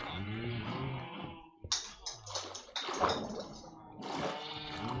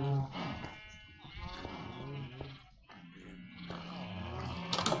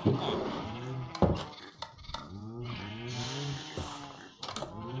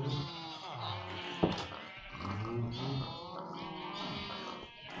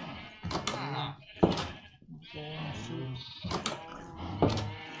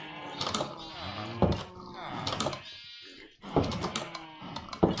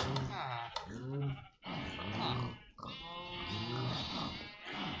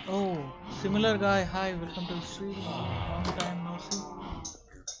 Oh, similar guy. Hi, welcome to the stream. Long time no see.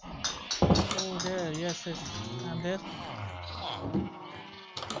 Oh, there. Yes, yes. I'm there.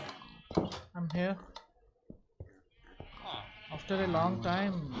 I'm here. After a long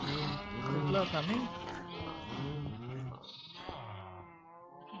time, people are coming.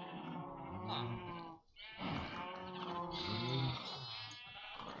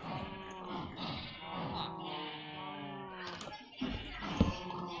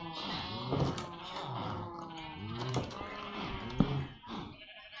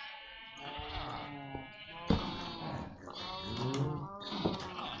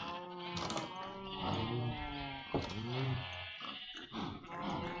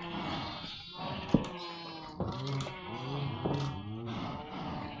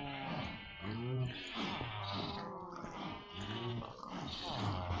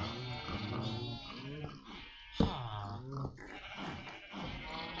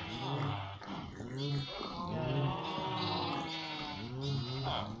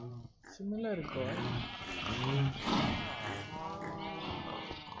 Similar guy.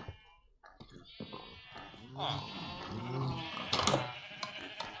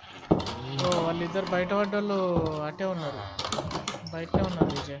 వాళ్ళిద్దరు బయట పడ్డోళ్ళు అటే ఉన్నారు, బయటనే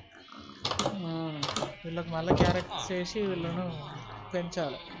ఉన్నారు విజయ్. వీళ్ళకి మళ్ళీ క్యారెక్టర్స్ వేసి వీళ్ళను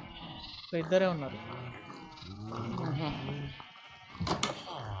పెంచాలి. ఇద్దరే ఉన్నారు.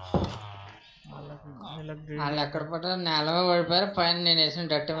 వాళ్ళు ఎక్కడ పడ్డారు? నేలమే పడిపోయారు. పైన నేను వేసిన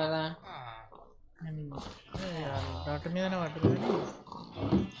డట్టు మీద డట్టు మీదనే పడ్డది.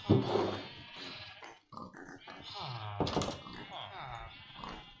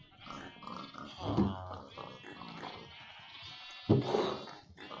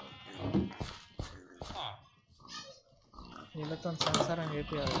 వీళ్ళతో సంసారం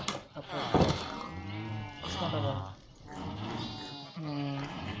చేపియాలి తప్పదు. తీసుకుంటారా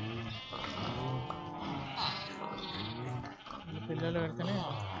పిల్లలు పెడితేనే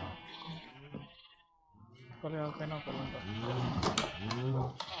ఒకరు కాకపోయినా ఒకరు ఉంటారు.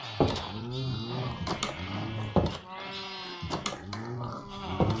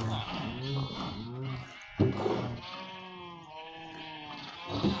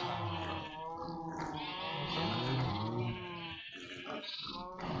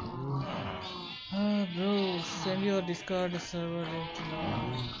 Bro, send your Discord server link now.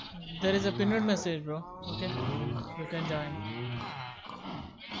 There is a pinned message, bro. Okay, you can join.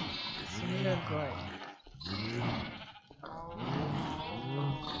 Similar guy.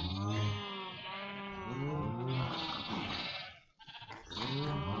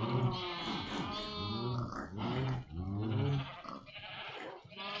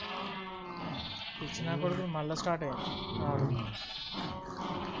 ఇచ్చిన కొడుకు మళ్ళీ స్టార్ట్ అయ్యాడు.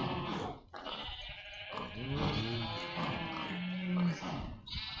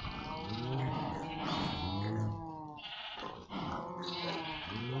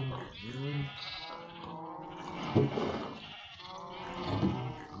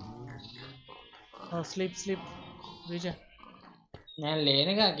 Sleep sleep Vijay. నేను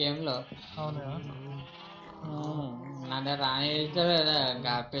లేనుగా గేమ్లో. అవునా? నాదే రాని వెళ్తే ఇంకా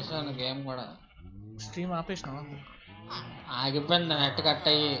ఆపేసాను గేమ్ కూడా. స్ట్రీమ్ ఆపేసినావా? ఆగిపోయింది నెట్ కట్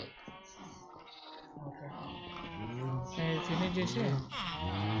అయ్యి. ఓకే నేను ఫినిష్ చేసి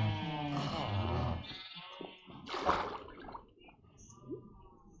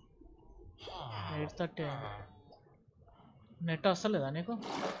 8:30 నెట్ వస్తలేదా నీకు?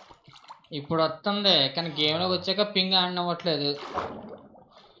 ఇప్పుడు వస్తుంది కానీ గేమ్లోకి వచ్చాక పింగ్ ఆడినవ్వట్లేదు.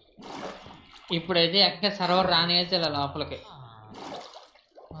 ఇప్పుడైతే ఎక్కడ సర్వర్ రానియచ్చు ఇలా లోపలికి.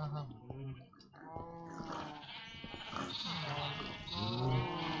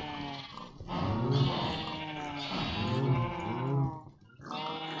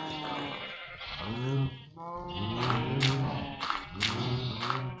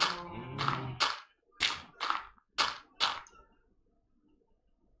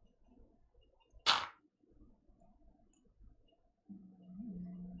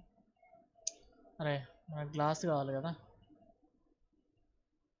 అరే మనకు గ్లాస్ కావాలి కదా,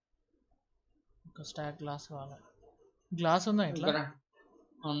 ఒక స్టాక్ గ్లాస్ కావాలి. గ్లాస్ ఉందా ఇంట్లో?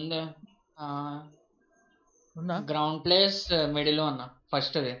 ఉంది. ఉందా? గ్రౌండ్ ప్లేస్ మిడిల్ ఉన్నా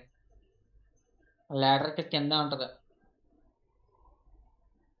ఫస్ట్ అది ల్యాడర్కి కింద ఉంటుంది.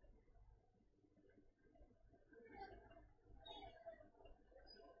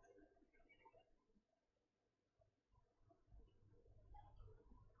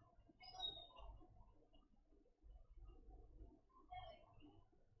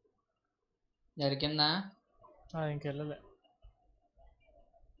 దొరికిందా? ఇంకెళ్ళలే.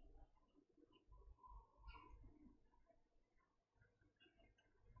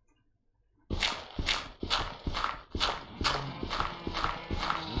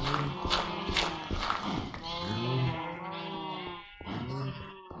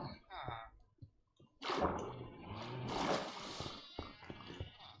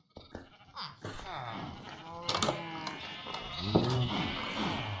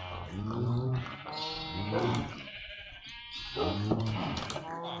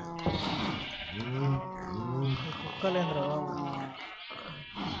 కుక్కలేంద్రా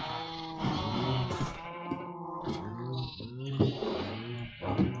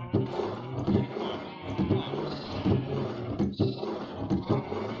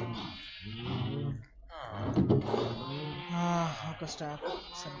ఒక స్టాక్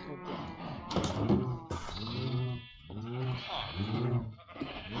సరిపోతుంది.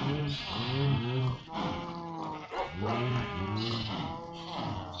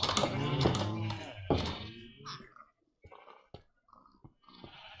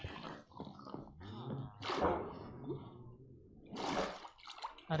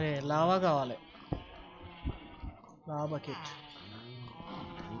 అరే లావా కావాలి, లావా బకెట్.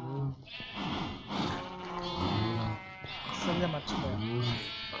 అసలే మర్చిపోయా.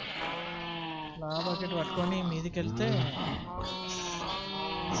 లావా బకెట్ పట్టుకొని మీదికి వెళ్తే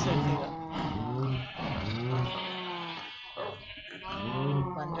సెట్గా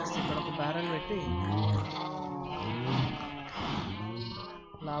పని చేస్తే ఇక్కడ ఒక బ్యారెల్ పెట్టి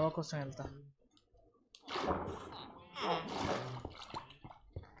లావా కోసం వెళ్తా.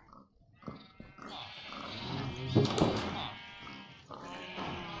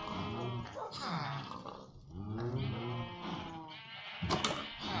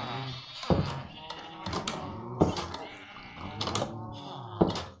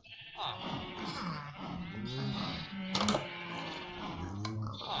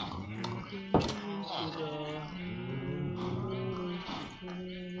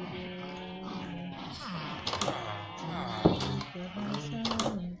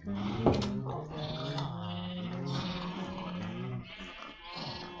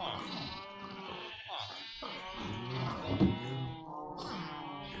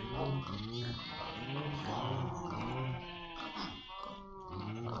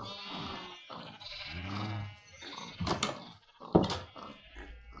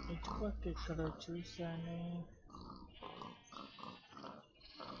 ఇక్కడ చూసాను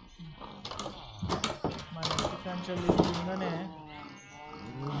మన ఇంటికంచెల్లి కిందనే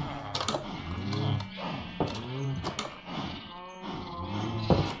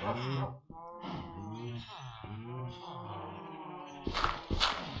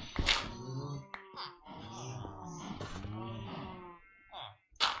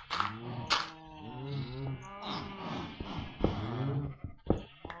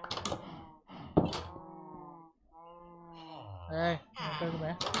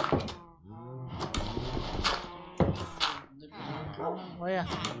Oya.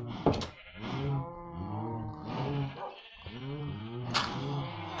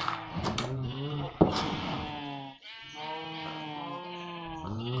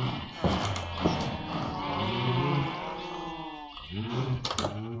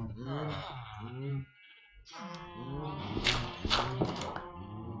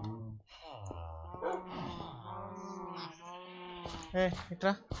 ఏ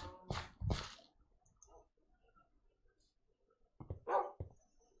ఇట్రా.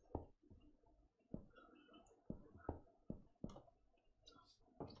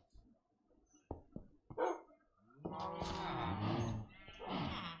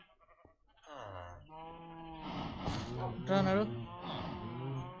 ఇట్రా నడు.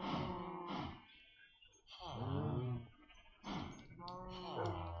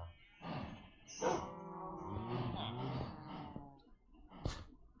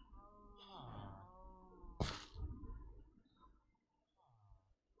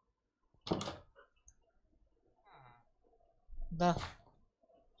 దా.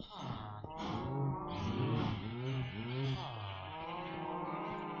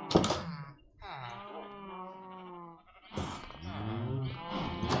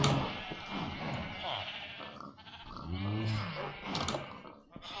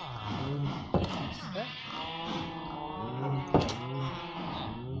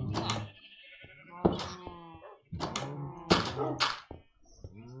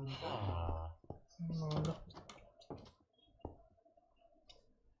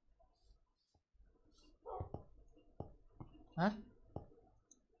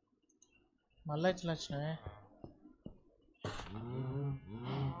 మళ్ళీ ఇట్లా వచ్చినావే.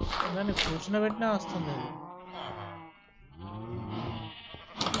 దాన్ని కూర్చునబెట్టినా వస్తుంది అది.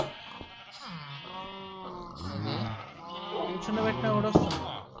 కూర్చునబెట్టినా కూడా వస్తుంది.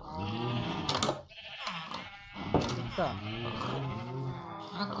 ఇంకా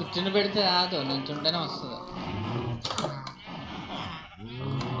కూర్చుని పెడితే రాదు, నుంచుంటేనే వస్తుంది.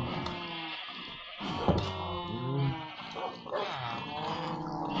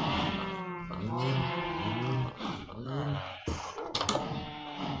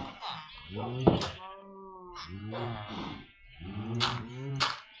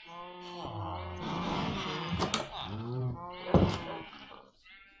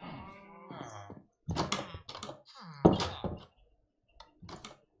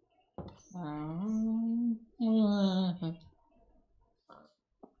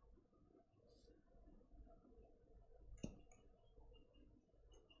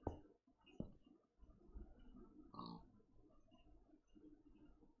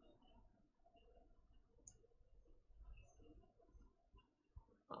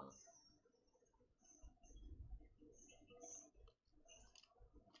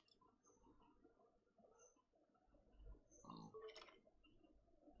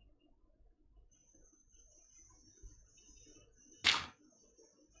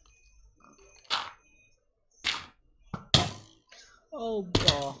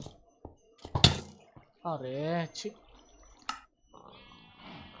 ఓబ్బా. అరే చి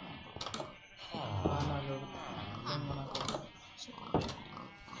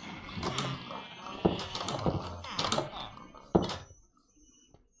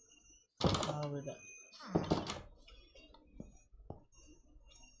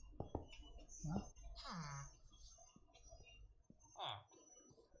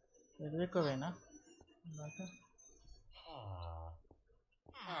ఎదురుకోవేనా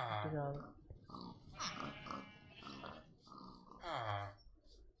కాదు.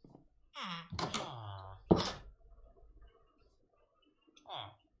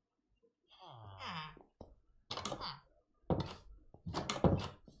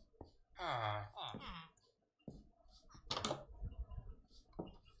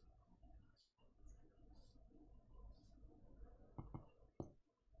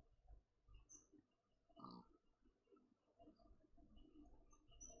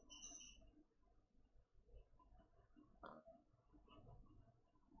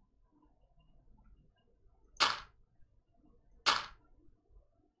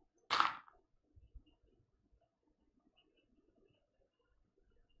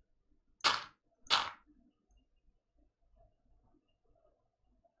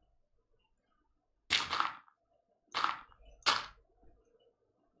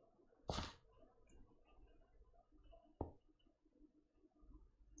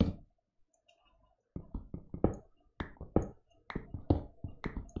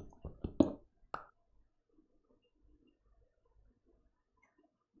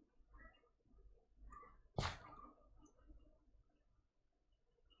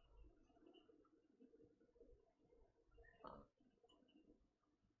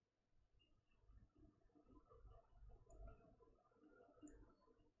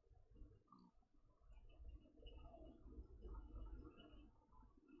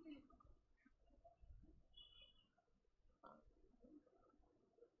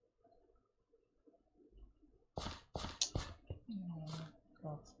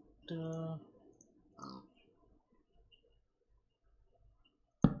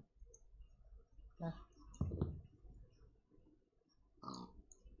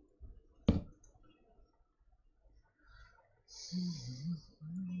 ఫస్ట్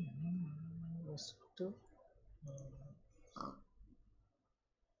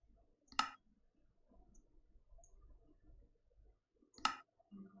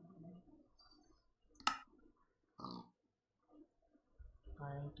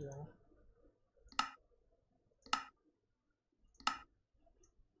పాయింట్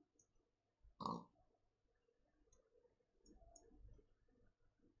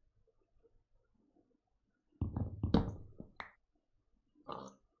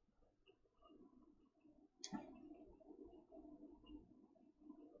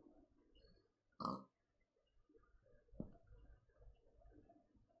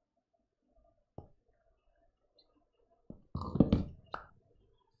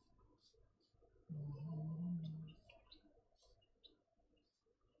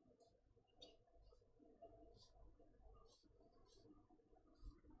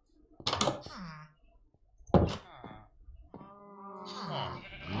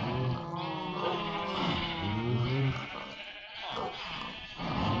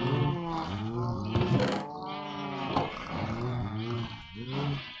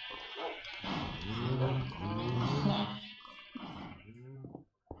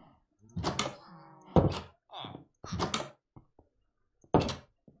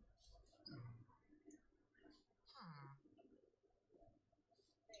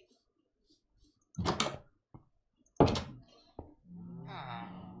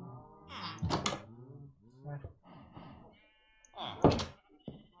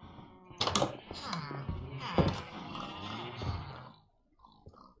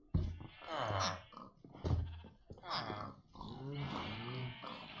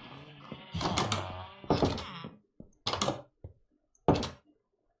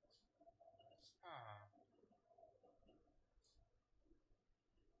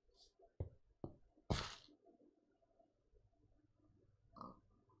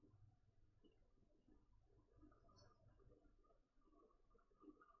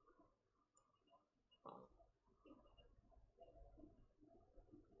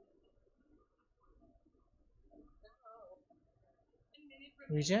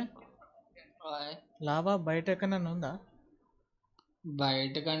విజయ్ లావా బయట ఎక్కడన్నా ఉందా?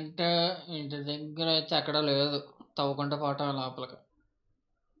 బయట కంటే ఇంటి దగ్గర అయితే ఎక్కడ లేదు, తవ్వుకుంటే పోవటం లోపలికి.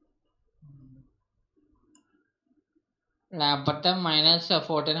 లేకపోతే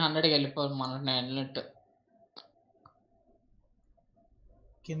 -1400కి వెళ్ళిపోవాలి మన నెట్.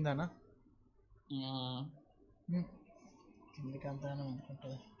 కిందనా? కిందికి అంతా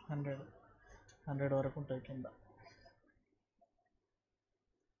ఉంటుంది, 100 వరకు ఉంటుంది కింద.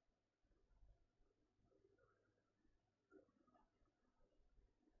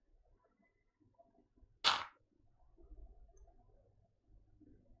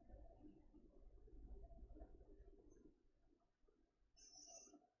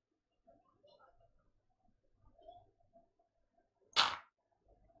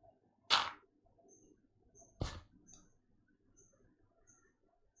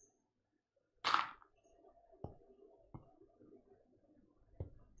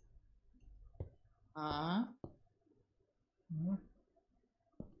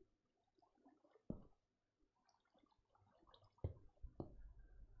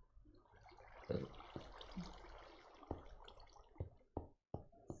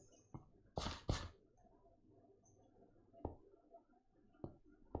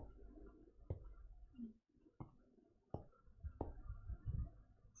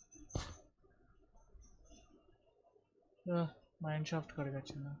 మైండ్ షాఫ్ట్ కడిగి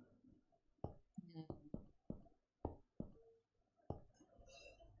వచ్చిందా?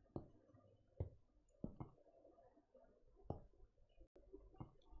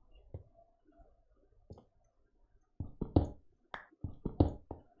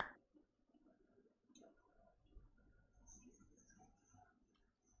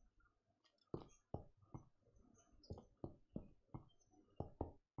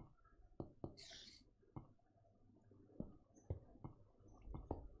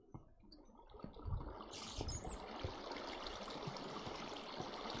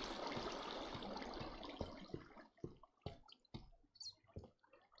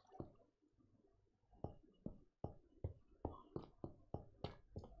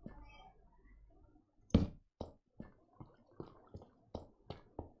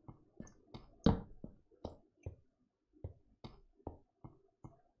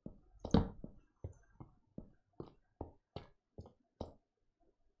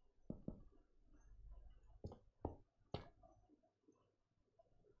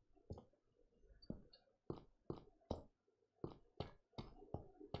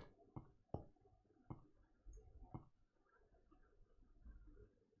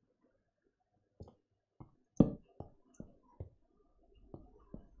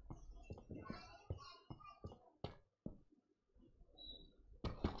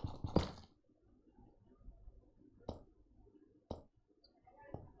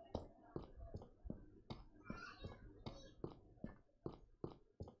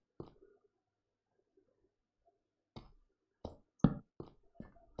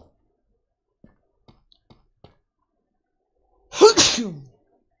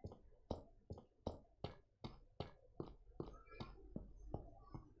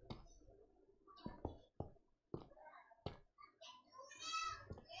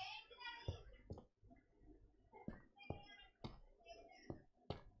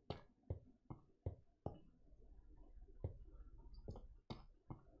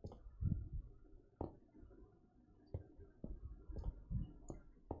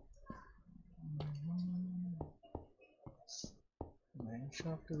 మైన్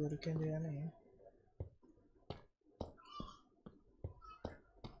షాఫ్ట్ దొరికింది కానీ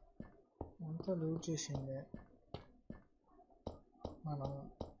అంతా లూట్ చేసింది మనం.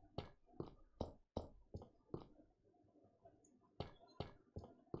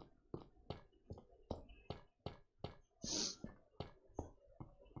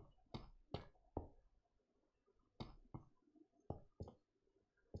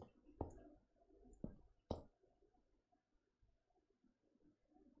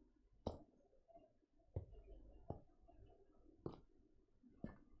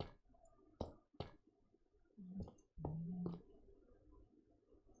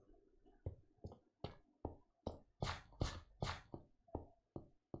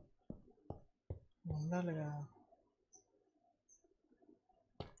 ఉండాలిగా.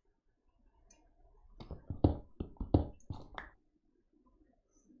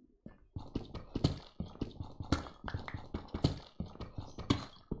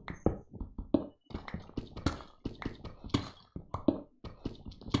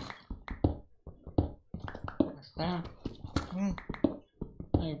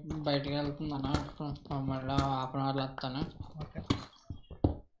 బయటికి వెళ్తున్నాను, మళ్ళీ హాఫ్ అన్ అవర్లో వస్తాను. ఓకే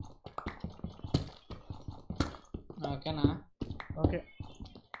ఓకేనా? ఓకే.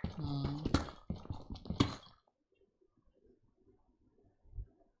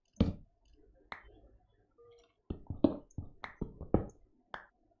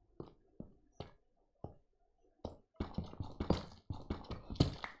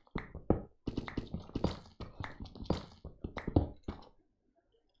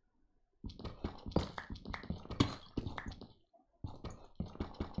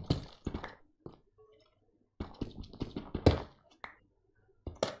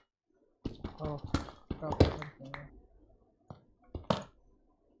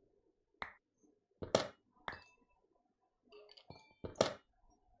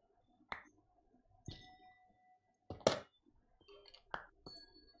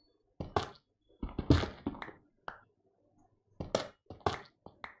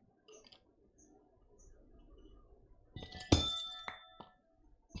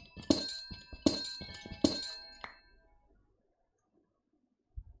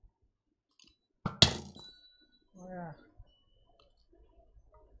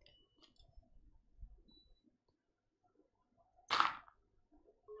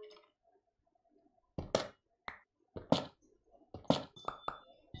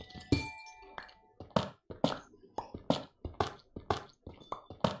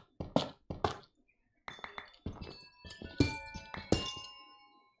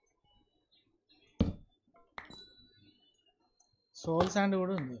 సోల్ శాండ్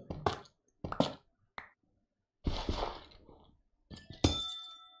కూడా ఉంది.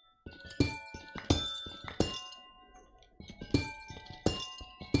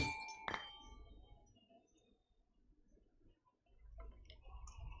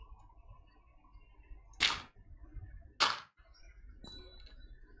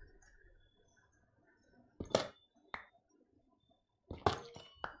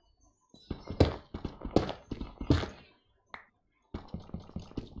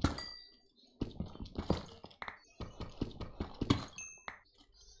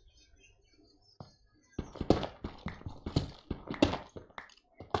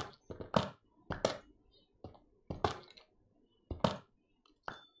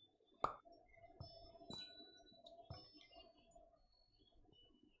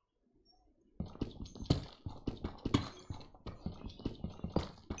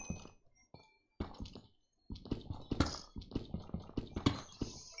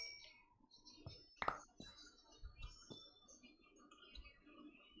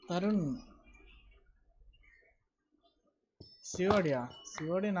 తరుణ్ సిఓడియా?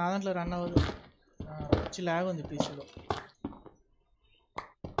 సిఓడి నా దాంట్లో రన్ అవ్వదు, వచ్చి ల్యాగ్ ఉంది పీసీలో.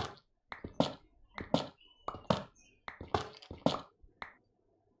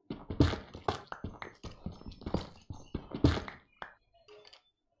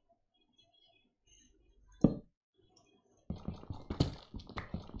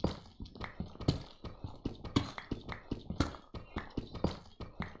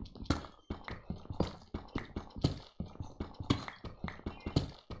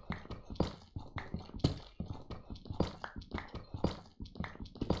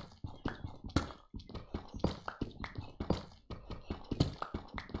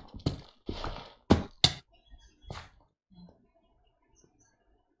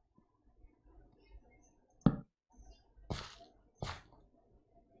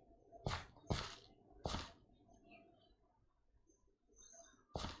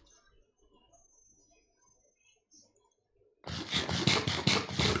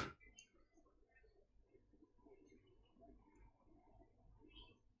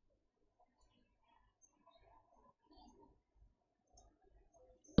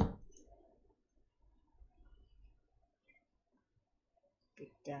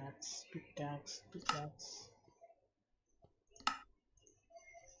 pickaxe.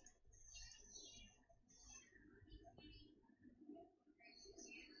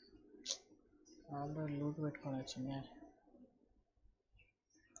 Already loot పెట్టుకొని వచ్చింది.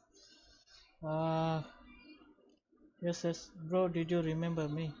 Yes, bro, did you remember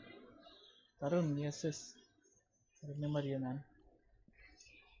me? Tarun, yes, remember you, man.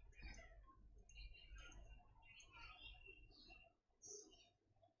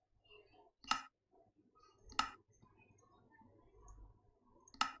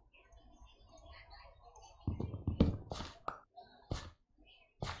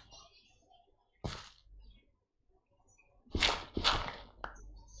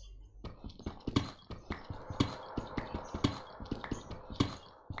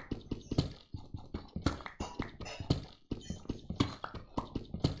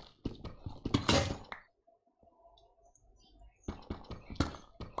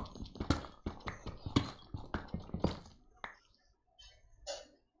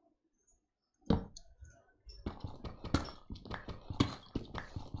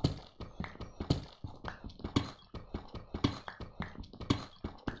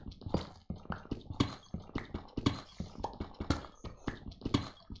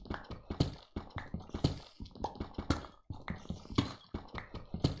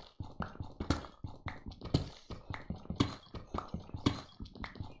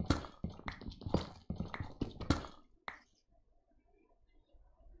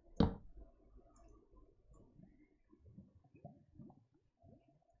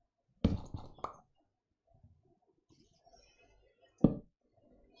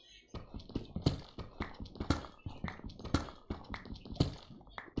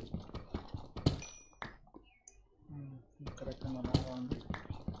 Correct,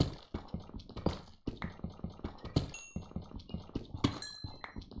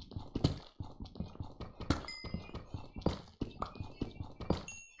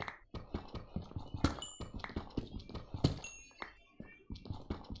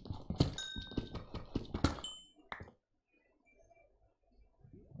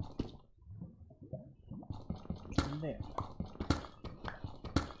 there.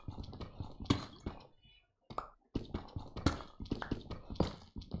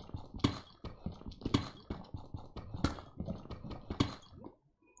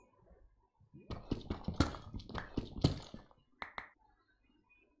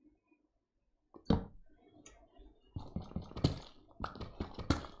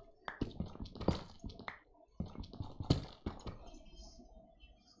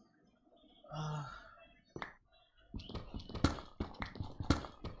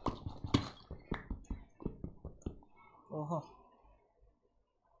 ఓహో,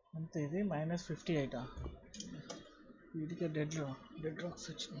 అంతే. ఇది -58. వీటికి డెడ్ రాక్స్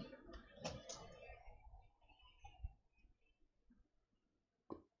వచ్చినాయి.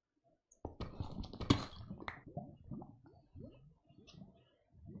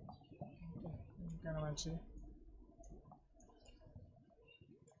 ఇంకా మంచిది.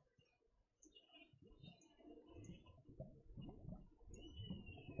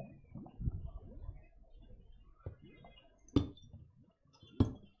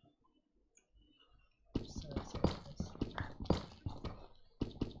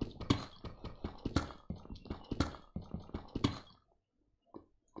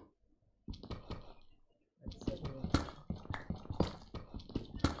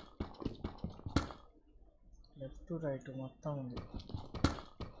 లెఫ్ట్ రైట్ మొత్తం ఉంది.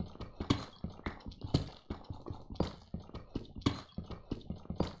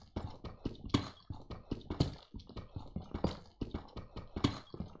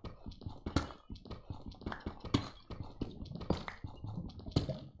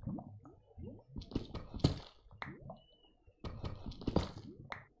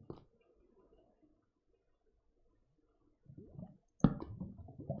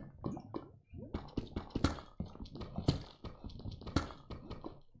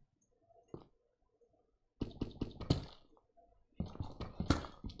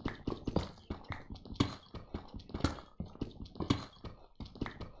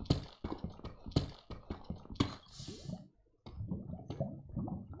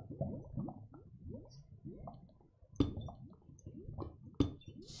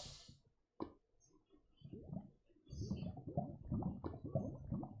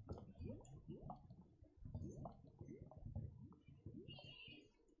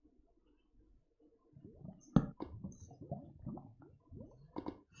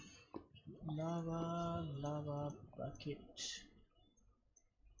 Lava bucket.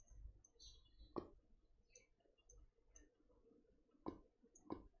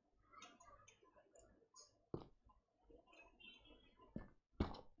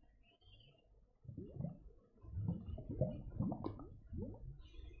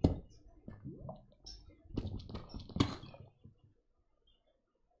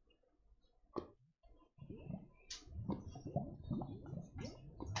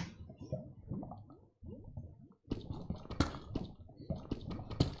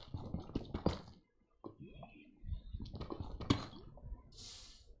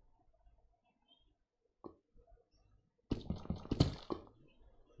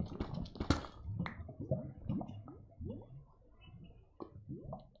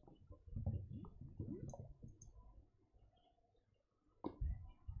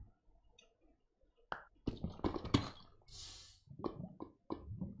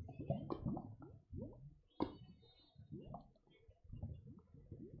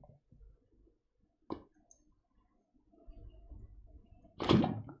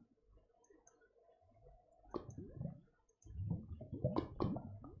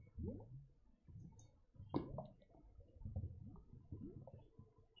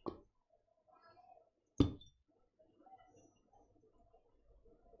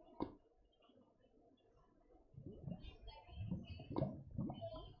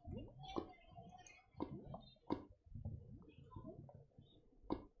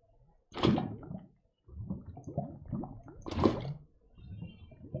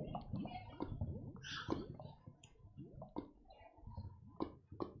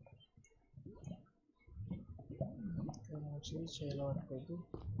 నుంచి చేలో పట్టుకోవద్దు.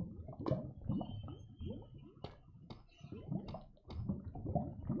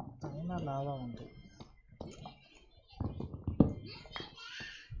 పైన లావా ఉంది.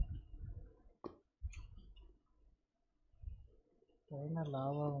 పైన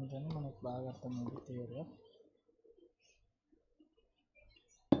లావా ఉందని మనకు బాగా అర్థమైంది క్లియర్గా.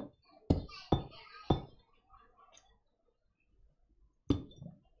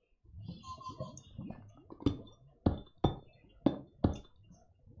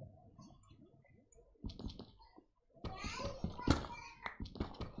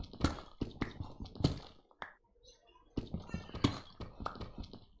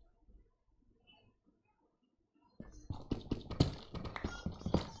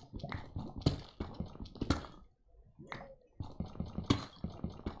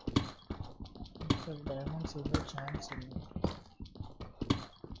 డైమండ్స్ ఉండే ఛాన్స్ ఉంది.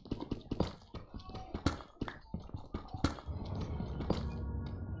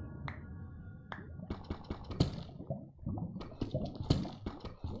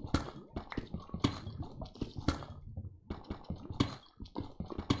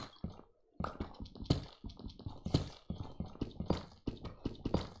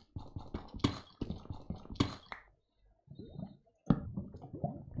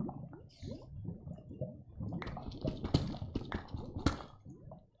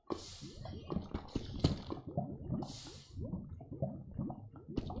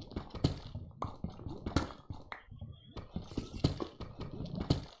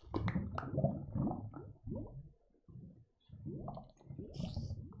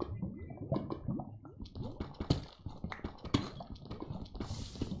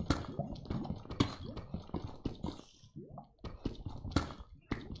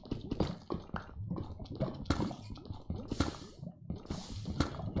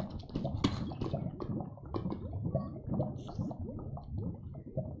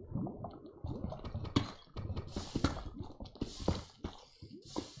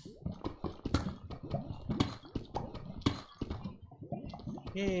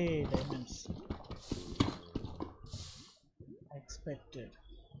 Hey, diamonds. Expected.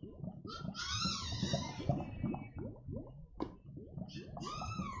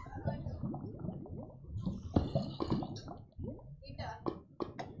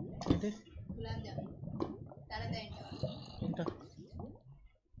 ఏంటి? ఏంటో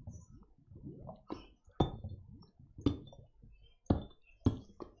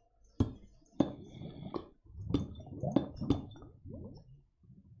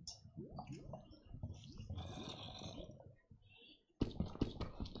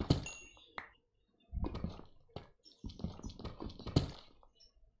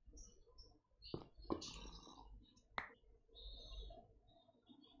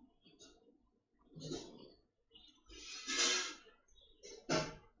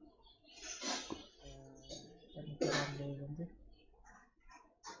లేదండి.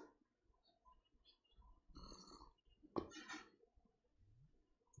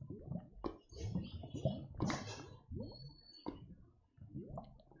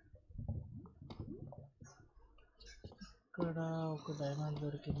 ఇక్కడ ఒక డైమండ్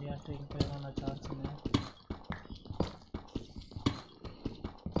దొరికింది అంటే ఇంకా ఏమైనా ఛాన్స్ ఉన్నాయా?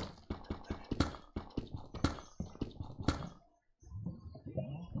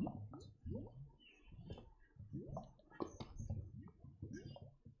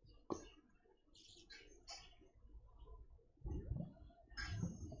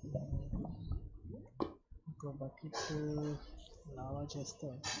 ఇంకో బకెట్ లావా చేస్తే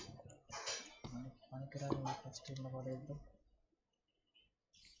మనకి పనికిరాని ఫస్ట్ కింద పడేద్దాం.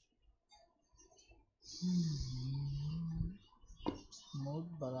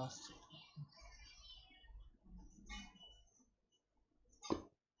 Smooth ballast.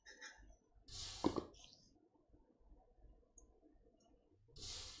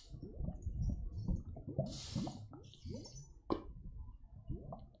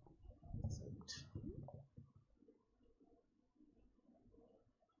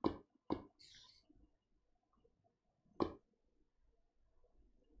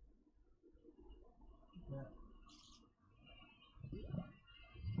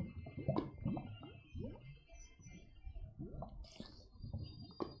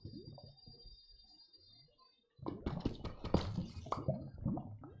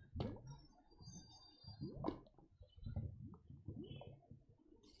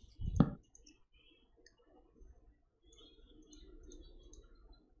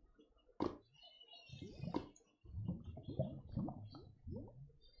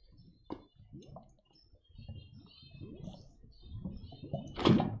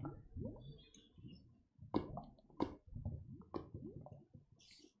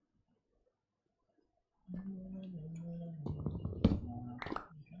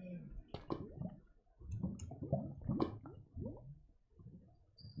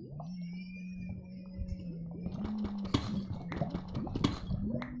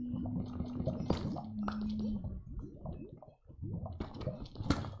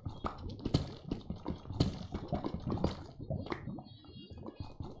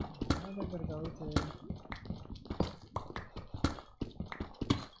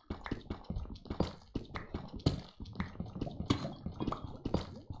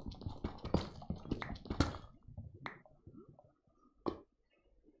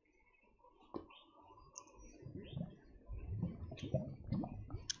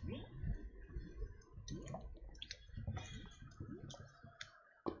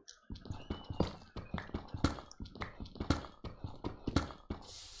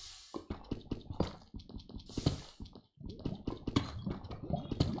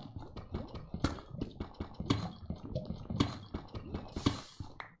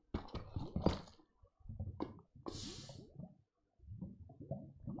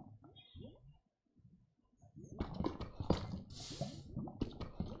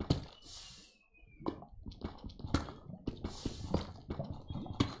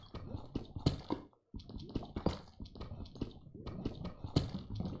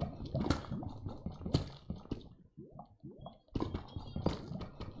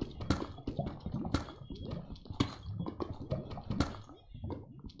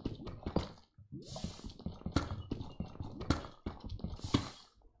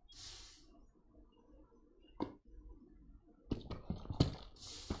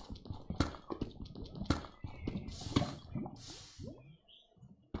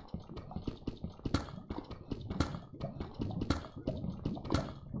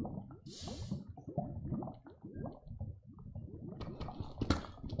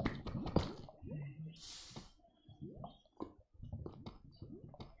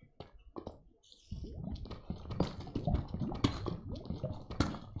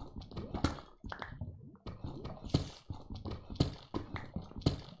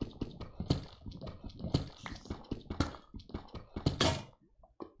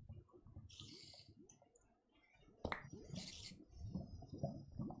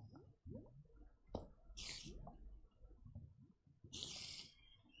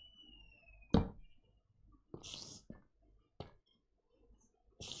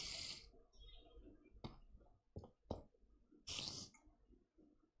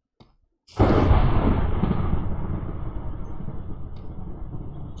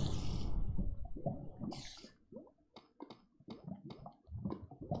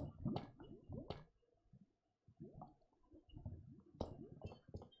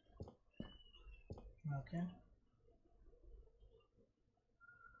 ఓకే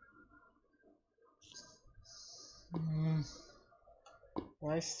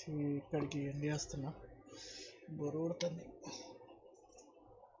వాయిస్ ఇక్కడికి ఎండ్ చేస్తున్నా, బోర్ కొడుతుంది.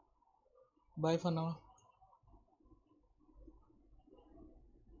 Bye for now.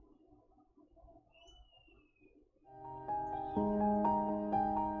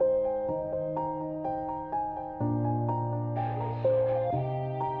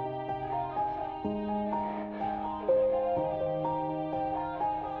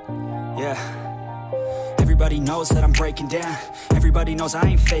 Yeah. Everybody knows that I'm breaking down. Everybody knows I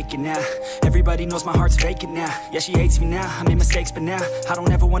ain't faking now. Everybody knows my heart's vacant now. Yeah, she hates me now, I made mistakes but now I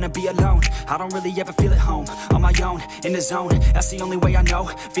don't ever wanna be alone. I don't really ever feel at home. On my own, in the zone, that's the only way I know.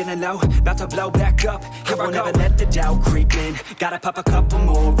 Feeling low, about to blow back up. Here I won't ever let the doubt creep in. Gotta pop a couple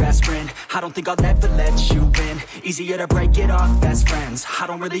more aspirin. I don't think I'll ever let you in. Easier to break it off best friends. I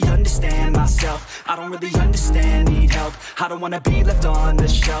don't really understand myself. I don't really understand, need help. I don't wanna be left on the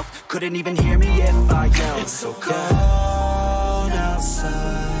shelf. Couldn't even hear me if I yelled. It's so cold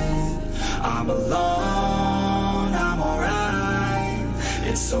outside, I'm alone, I'm alright.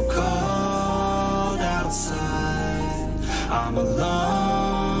 It's so cold outside, I'm alone.